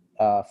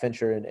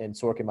Fincher and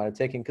Sorkin might have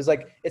taken, because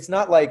like it's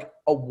not like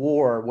a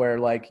war where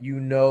like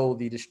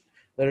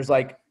there's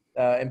like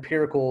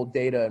empirical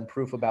data and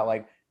proof about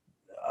like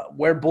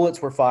where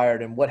bullets were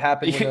fired and what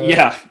happened. You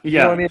know what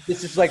I mean?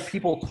 This is like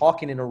people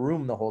talking in a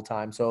room the whole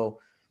time. So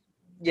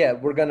yeah,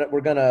 we're gonna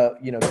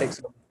take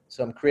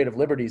some creative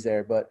liberties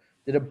there. But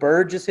did a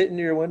bird just hit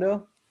into your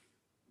window?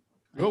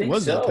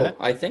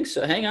 I think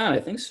so. Hang on, I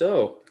think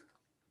so.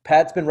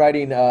 Pat's been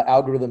writing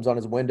algorithms on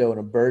his window, and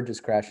a bird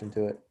just crashed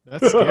into it.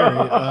 That's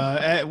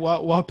scary.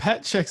 While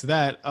Pat checks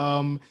that,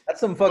 that's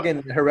some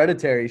fucking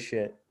hereditary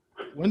shit.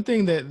 One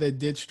thing that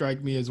did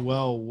strike me as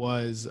well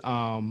was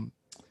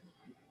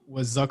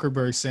was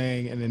Zuckerberg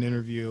saying in an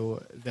interview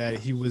that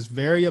he was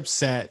very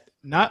upset,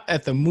 not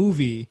at the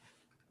movie,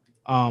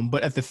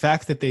 but at the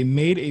fact that they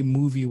made a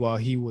movie while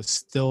he was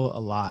still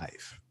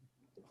alive.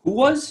 Who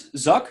was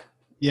Zuck?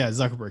 Yeah,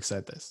 Zuckerberg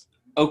said this.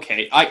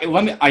 Okay,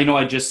 I know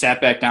I just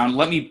sat back down.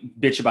 Let me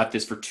bitch about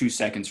this for 2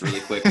 seconds really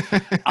quick.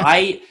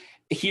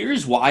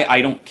 Here's why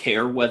I don't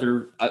care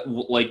whether,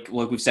 like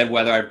we've said,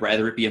 whether I'd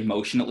rather it be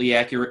emotionally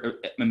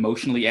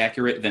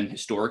accurate than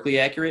historically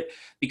accurate,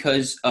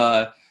 because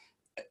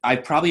I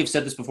probably have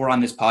said this before on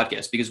this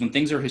podcast, because when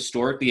things are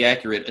historically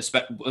accurate,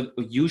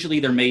 usually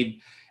they're made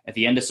at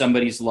the end of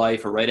somebody's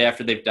life or right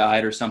after they've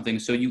died or something.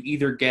 So you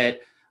either get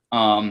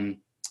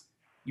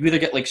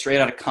like Straight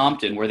Outta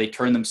Compton, where they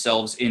turn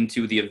themselves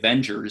into the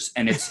Avengers,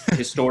 and it's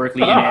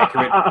historically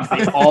inaccurate.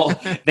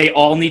 They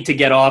all need to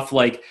get off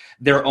like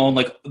their own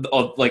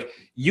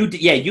you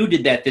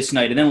did that this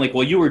night, and then like,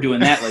 well, you were doing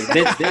that like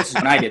this is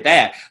when I did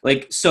that.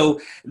 Like, so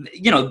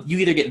you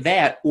either get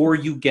that or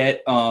you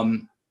get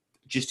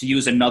just to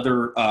use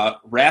another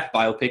rap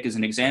biopic as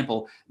an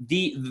example.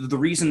 The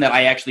reason that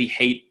I actually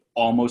hate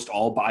almost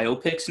all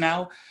biopics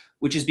now,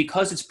 which is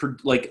because it's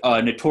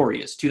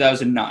Notorious,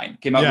 2009,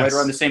 came out right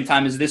around the same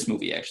time as this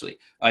movie, actually.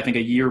 I think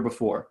a year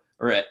before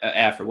or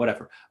after,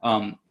 whatever.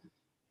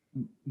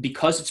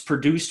 Because it's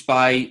produced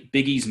by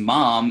Biggie's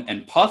mom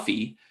and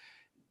Puffy,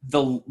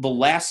 the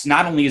last,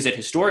 not only is it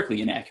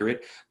historically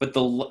inaccurate, but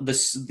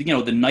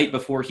the night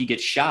before he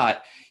gets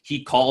shot,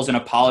 he calls and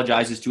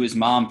apologizes to his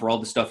mom for all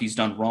the stuff he's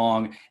done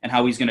wrong and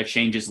how he's going to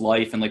change his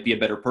life and like be a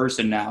better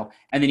person now.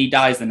 And then he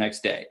dies the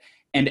next day.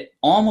 And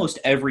almost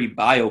every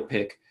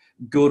biopic,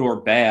 good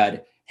or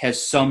bad,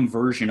 has some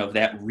version of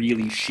that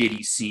really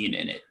shitty scene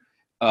in it.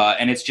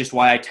 And it's just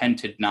why I tend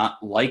to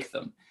not like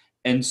them.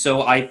 And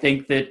so I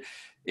think that,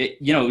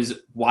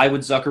 why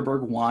would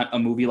Zuckerberg want a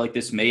movie like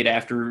this made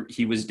after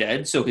he was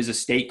dead? So his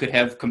estate could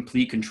have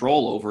complete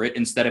control over it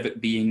instead of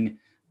it being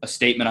a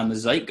statement on the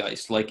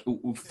zeitgeist, like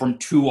from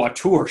two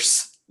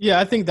auteurs. Yeah,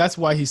 I think that's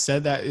why he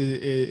said that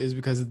is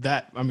because of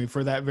that. I mean,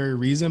 for that very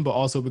reason, but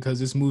also because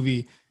this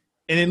movie,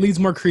 and it leads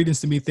more credence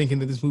to me thinking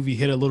that this movie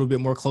hit a little bit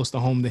more close to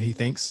home than he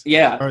thinks.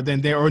 Yeah.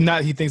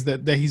 He thinks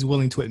that he's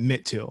willing to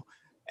admit to.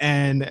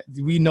 And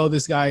we know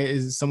this guy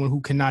is someone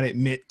who cannot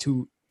admit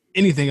to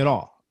anything at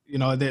all.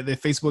 That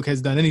Facebook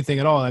has done anything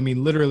at all. I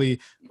mean, literally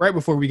right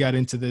before we got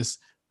into this,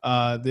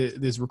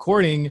 this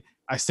recording,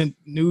 I sent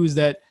news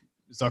that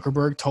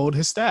Zuckerberg told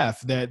his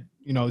staff that,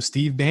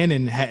 Steve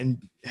Bannon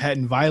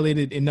hadn't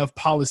violated enough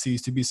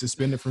policies to be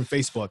suspended from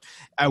Facebook.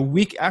 A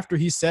week after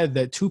he said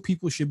that 2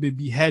 people should be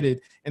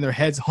beheaded and their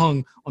heads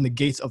hung on the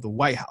gates of the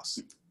White House.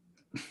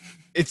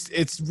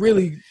 It's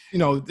really,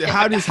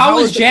 how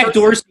is Jack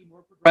Dorsey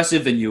more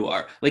progressive than you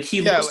are? Like he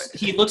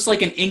looks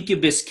like an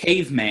incubus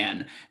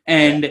caveman,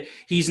 and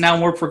he's now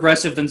more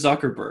progressive than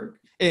Zuckerberg.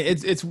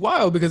 It's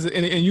wild because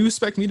and you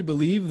expect me to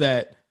believe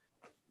that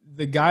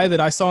the guy that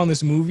I saw in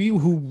this movie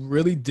who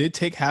really did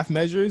take half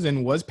measures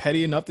and was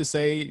petty enough to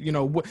say,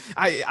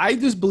 I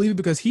just believe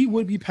because he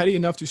would be petty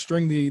enough to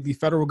string the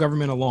federal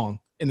government along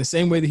in the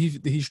same way that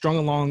he strung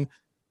along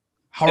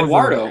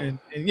Harvard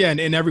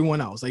and everyone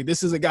else. Like,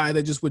 this is a guy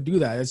that just would do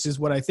that. It's just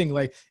what I think.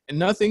 Like, and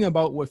nothing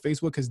about what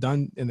Facebook has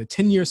done in the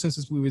 10 years since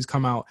this movie has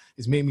come out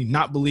has made me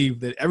not believe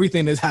that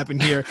everything that's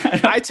happened here.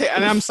 And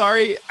I'm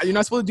sorry, you're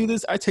not supposed to do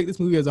this. I take this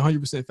movie as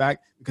 100%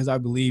 fact because I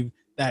believe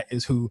that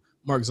is who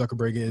Mark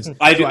Zuckerberg is.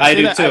 I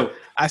do too.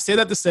 I say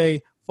that to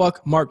say,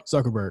 fuck Mark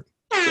Zuckerberg.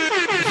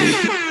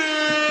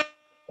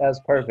 That's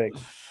perfect.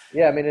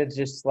 Yeah, I mean, it's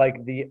just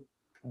like the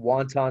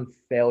wanton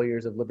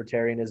failures of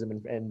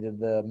libertarianism and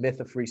the myth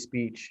of free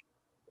speech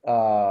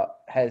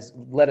has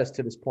led us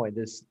to this point.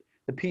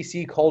 The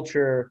PC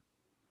culture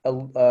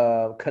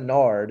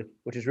canard,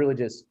 which is really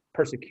just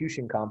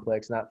persecution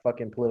complex, not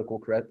fucking political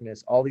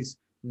correctness. All these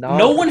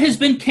no one has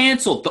been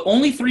canceled. The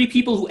only 3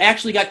 people who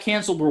actually got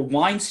canceled were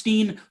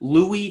Weinstein,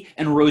 Louis,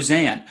 and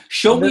Roseanne.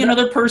 Show me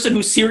another person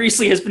who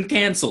seriously has been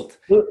canceled.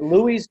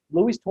 Louis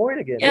touring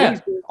again. Yeah.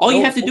 All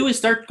you have to do is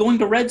start going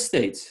to red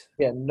states.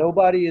 Yeah,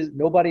 nobody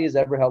is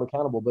ever held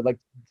accountable. But like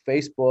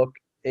Facebook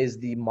is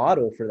the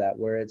model for that,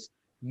 where it's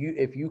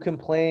if you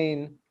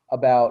complain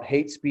about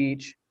hate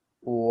speech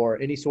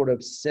or any sort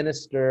of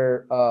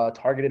sinister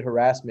targeted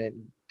harassment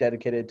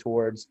dedicated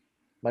towards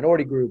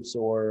minority groups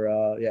or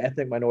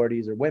ethnic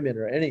minorities or women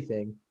or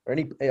anything or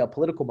any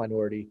political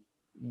minority,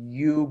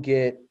 you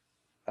get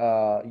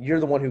you're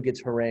the one who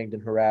gets harangued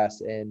and harassed,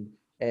 and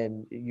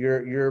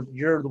you're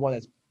the one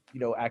that's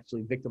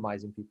actually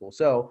victimizing people.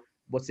 So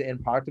what's the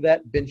end product of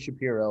that? Ben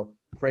Shapiro,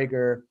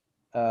 Prager,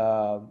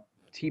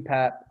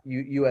 TPAP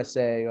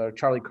USA, or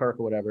Charlie Kirk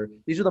or whatever.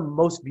 These are the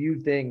most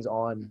viewed things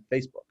on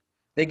Facebook.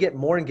 They get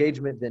more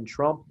engagement than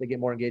Trump. They get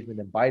more engagement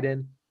than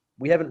Biden.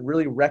 We haven't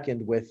really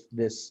reckoned with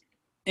this.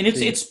 And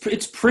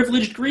it's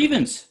privileged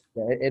grievance.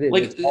 Yeah, it is.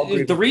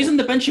 Like, the reason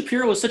that Ben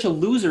Shapiro was such a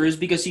loser is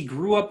because he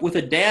grew up with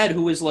a dad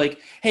who was like,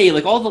 hey,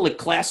 like all the like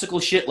classical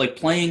shit, like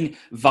playing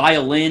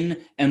violin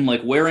and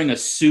like wearing a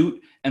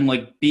suit and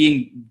like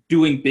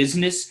doing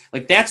business,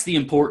 like that's the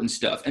important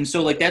stuff. And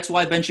so like that's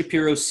why Ben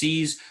Shapiro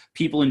sees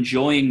people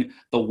enjoying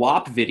the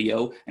WAP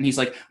video, and he's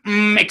like,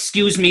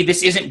 excuse me,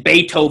 this isn't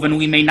Beethoven,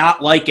 we may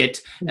not like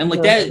it, and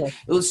like that.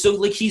 So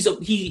like he's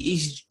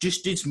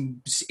just,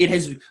 it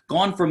has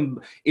gone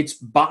from, it's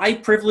by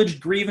privileged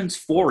grievance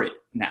for it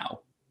now.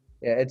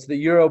 Yeah, it's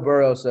the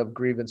Ouroboros of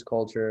grievance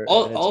culture.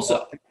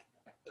 Also,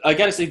 I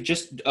gotta say,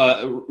 just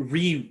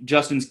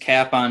Justin's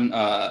cap on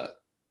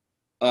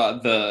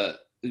the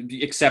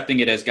accepting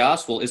it as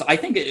gospel is, I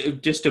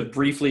think, just to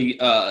briefly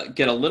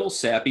get a little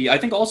sappy, I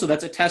think also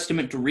that's a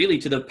testament to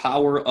the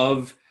power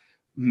of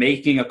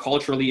making a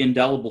culturally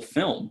indelible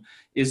film,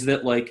 is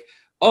that like,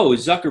 oh,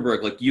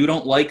 Zuckerberg, like, you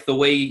don't like the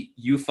way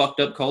you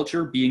fucked up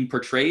culture being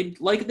portrayed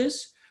like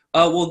this?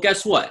 Well,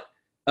 guess what?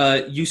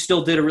 You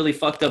still did a really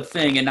fucked up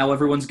thing, and now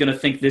everyone's going to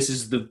think this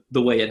is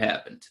the way it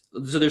happened.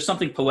 So there's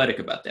something poetic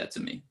about that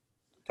to me.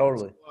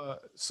 Totally.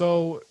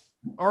 So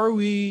are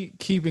we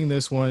keeping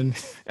this one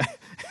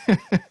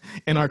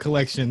in our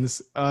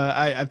collections?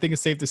 I think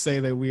it's safe to say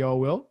that we all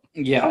will.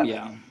 Yeah.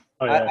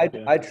 Oh, yeah,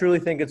 I truly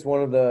think it's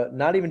one of the,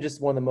 not even just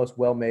one of the most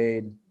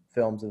well-made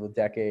films of the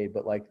decade,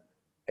 but like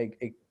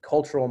a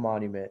cultural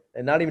monument,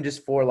 and not even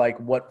just for like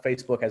what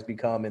Facebook has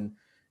become and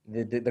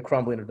the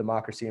crumbling of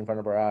democracy in front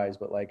of our eyes,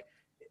 but like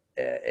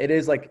it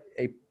is like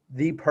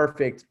the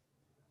perfect,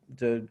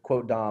 to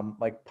quote Dom,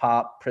 like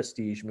pop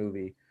prestige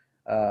movie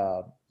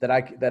that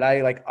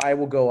I like. I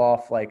will go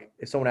off, like,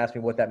 if someone asks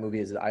me what that movie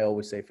is, I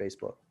always say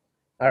Facebook.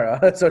 I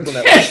don't know. Social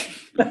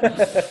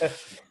network.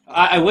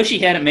 I wish he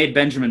hadn't made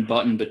Benjamin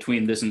Button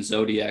between this and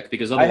Zodiac,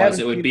 because otherwise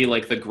it would be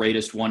like the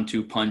greatest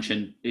 1-2 punch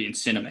in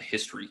cinema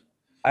history.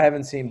 I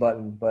haven't seen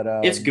Button, but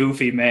it's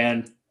goofy,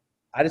 man.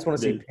 I just want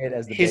to see Pitt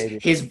as the baby.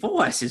 His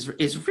voice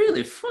is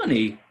really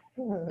funny.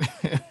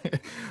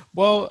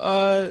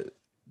 Well,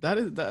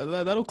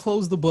 that'll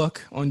close the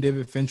book on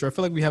David Fincher. I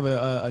feel like we have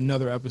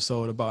another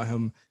episode about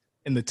him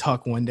in the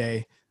tuck one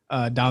day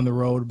down the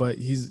road, but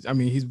he's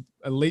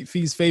a late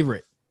fees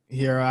favorite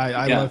here.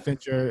 I love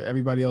Fincher.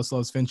 Everybody else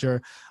loves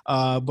Fincher.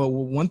 But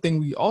one thing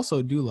we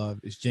also do love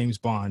is James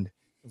Bond.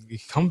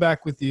 We come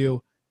back with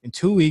you in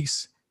 2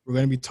 weeks. We're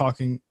going to be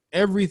talking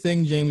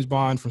everything James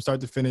Bond from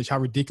start to finish, how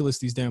ridiculous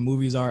these damn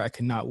movies are. I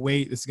cannot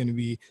wait. This is going to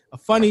be a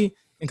funny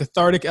and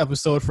cathartic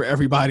episode for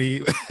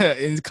everybody.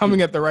 It's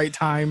coming at the right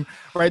time,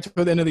 right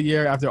for the end of the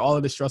year after all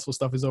of the stressful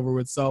stuff is over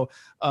with. So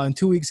in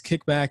 2 weeks,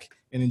 kick back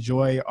and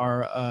enjoy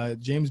our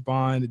James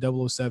Bond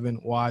 007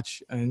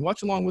 watch, and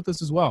watch along with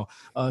us as well.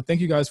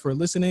 Thank you guys for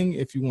listening.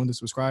 If you want to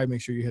subscribe,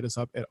 make sure you hit us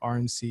up at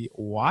RNC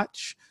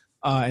Watch,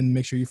 and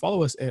make sure you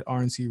follow us at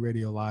RNC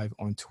Radio Live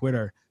on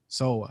Twitter.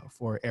 So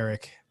for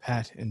Eric,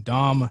 Pat, and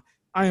Dom,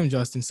 I am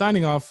Justin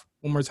signing off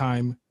one more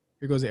time.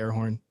 Here goes the air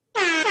horn.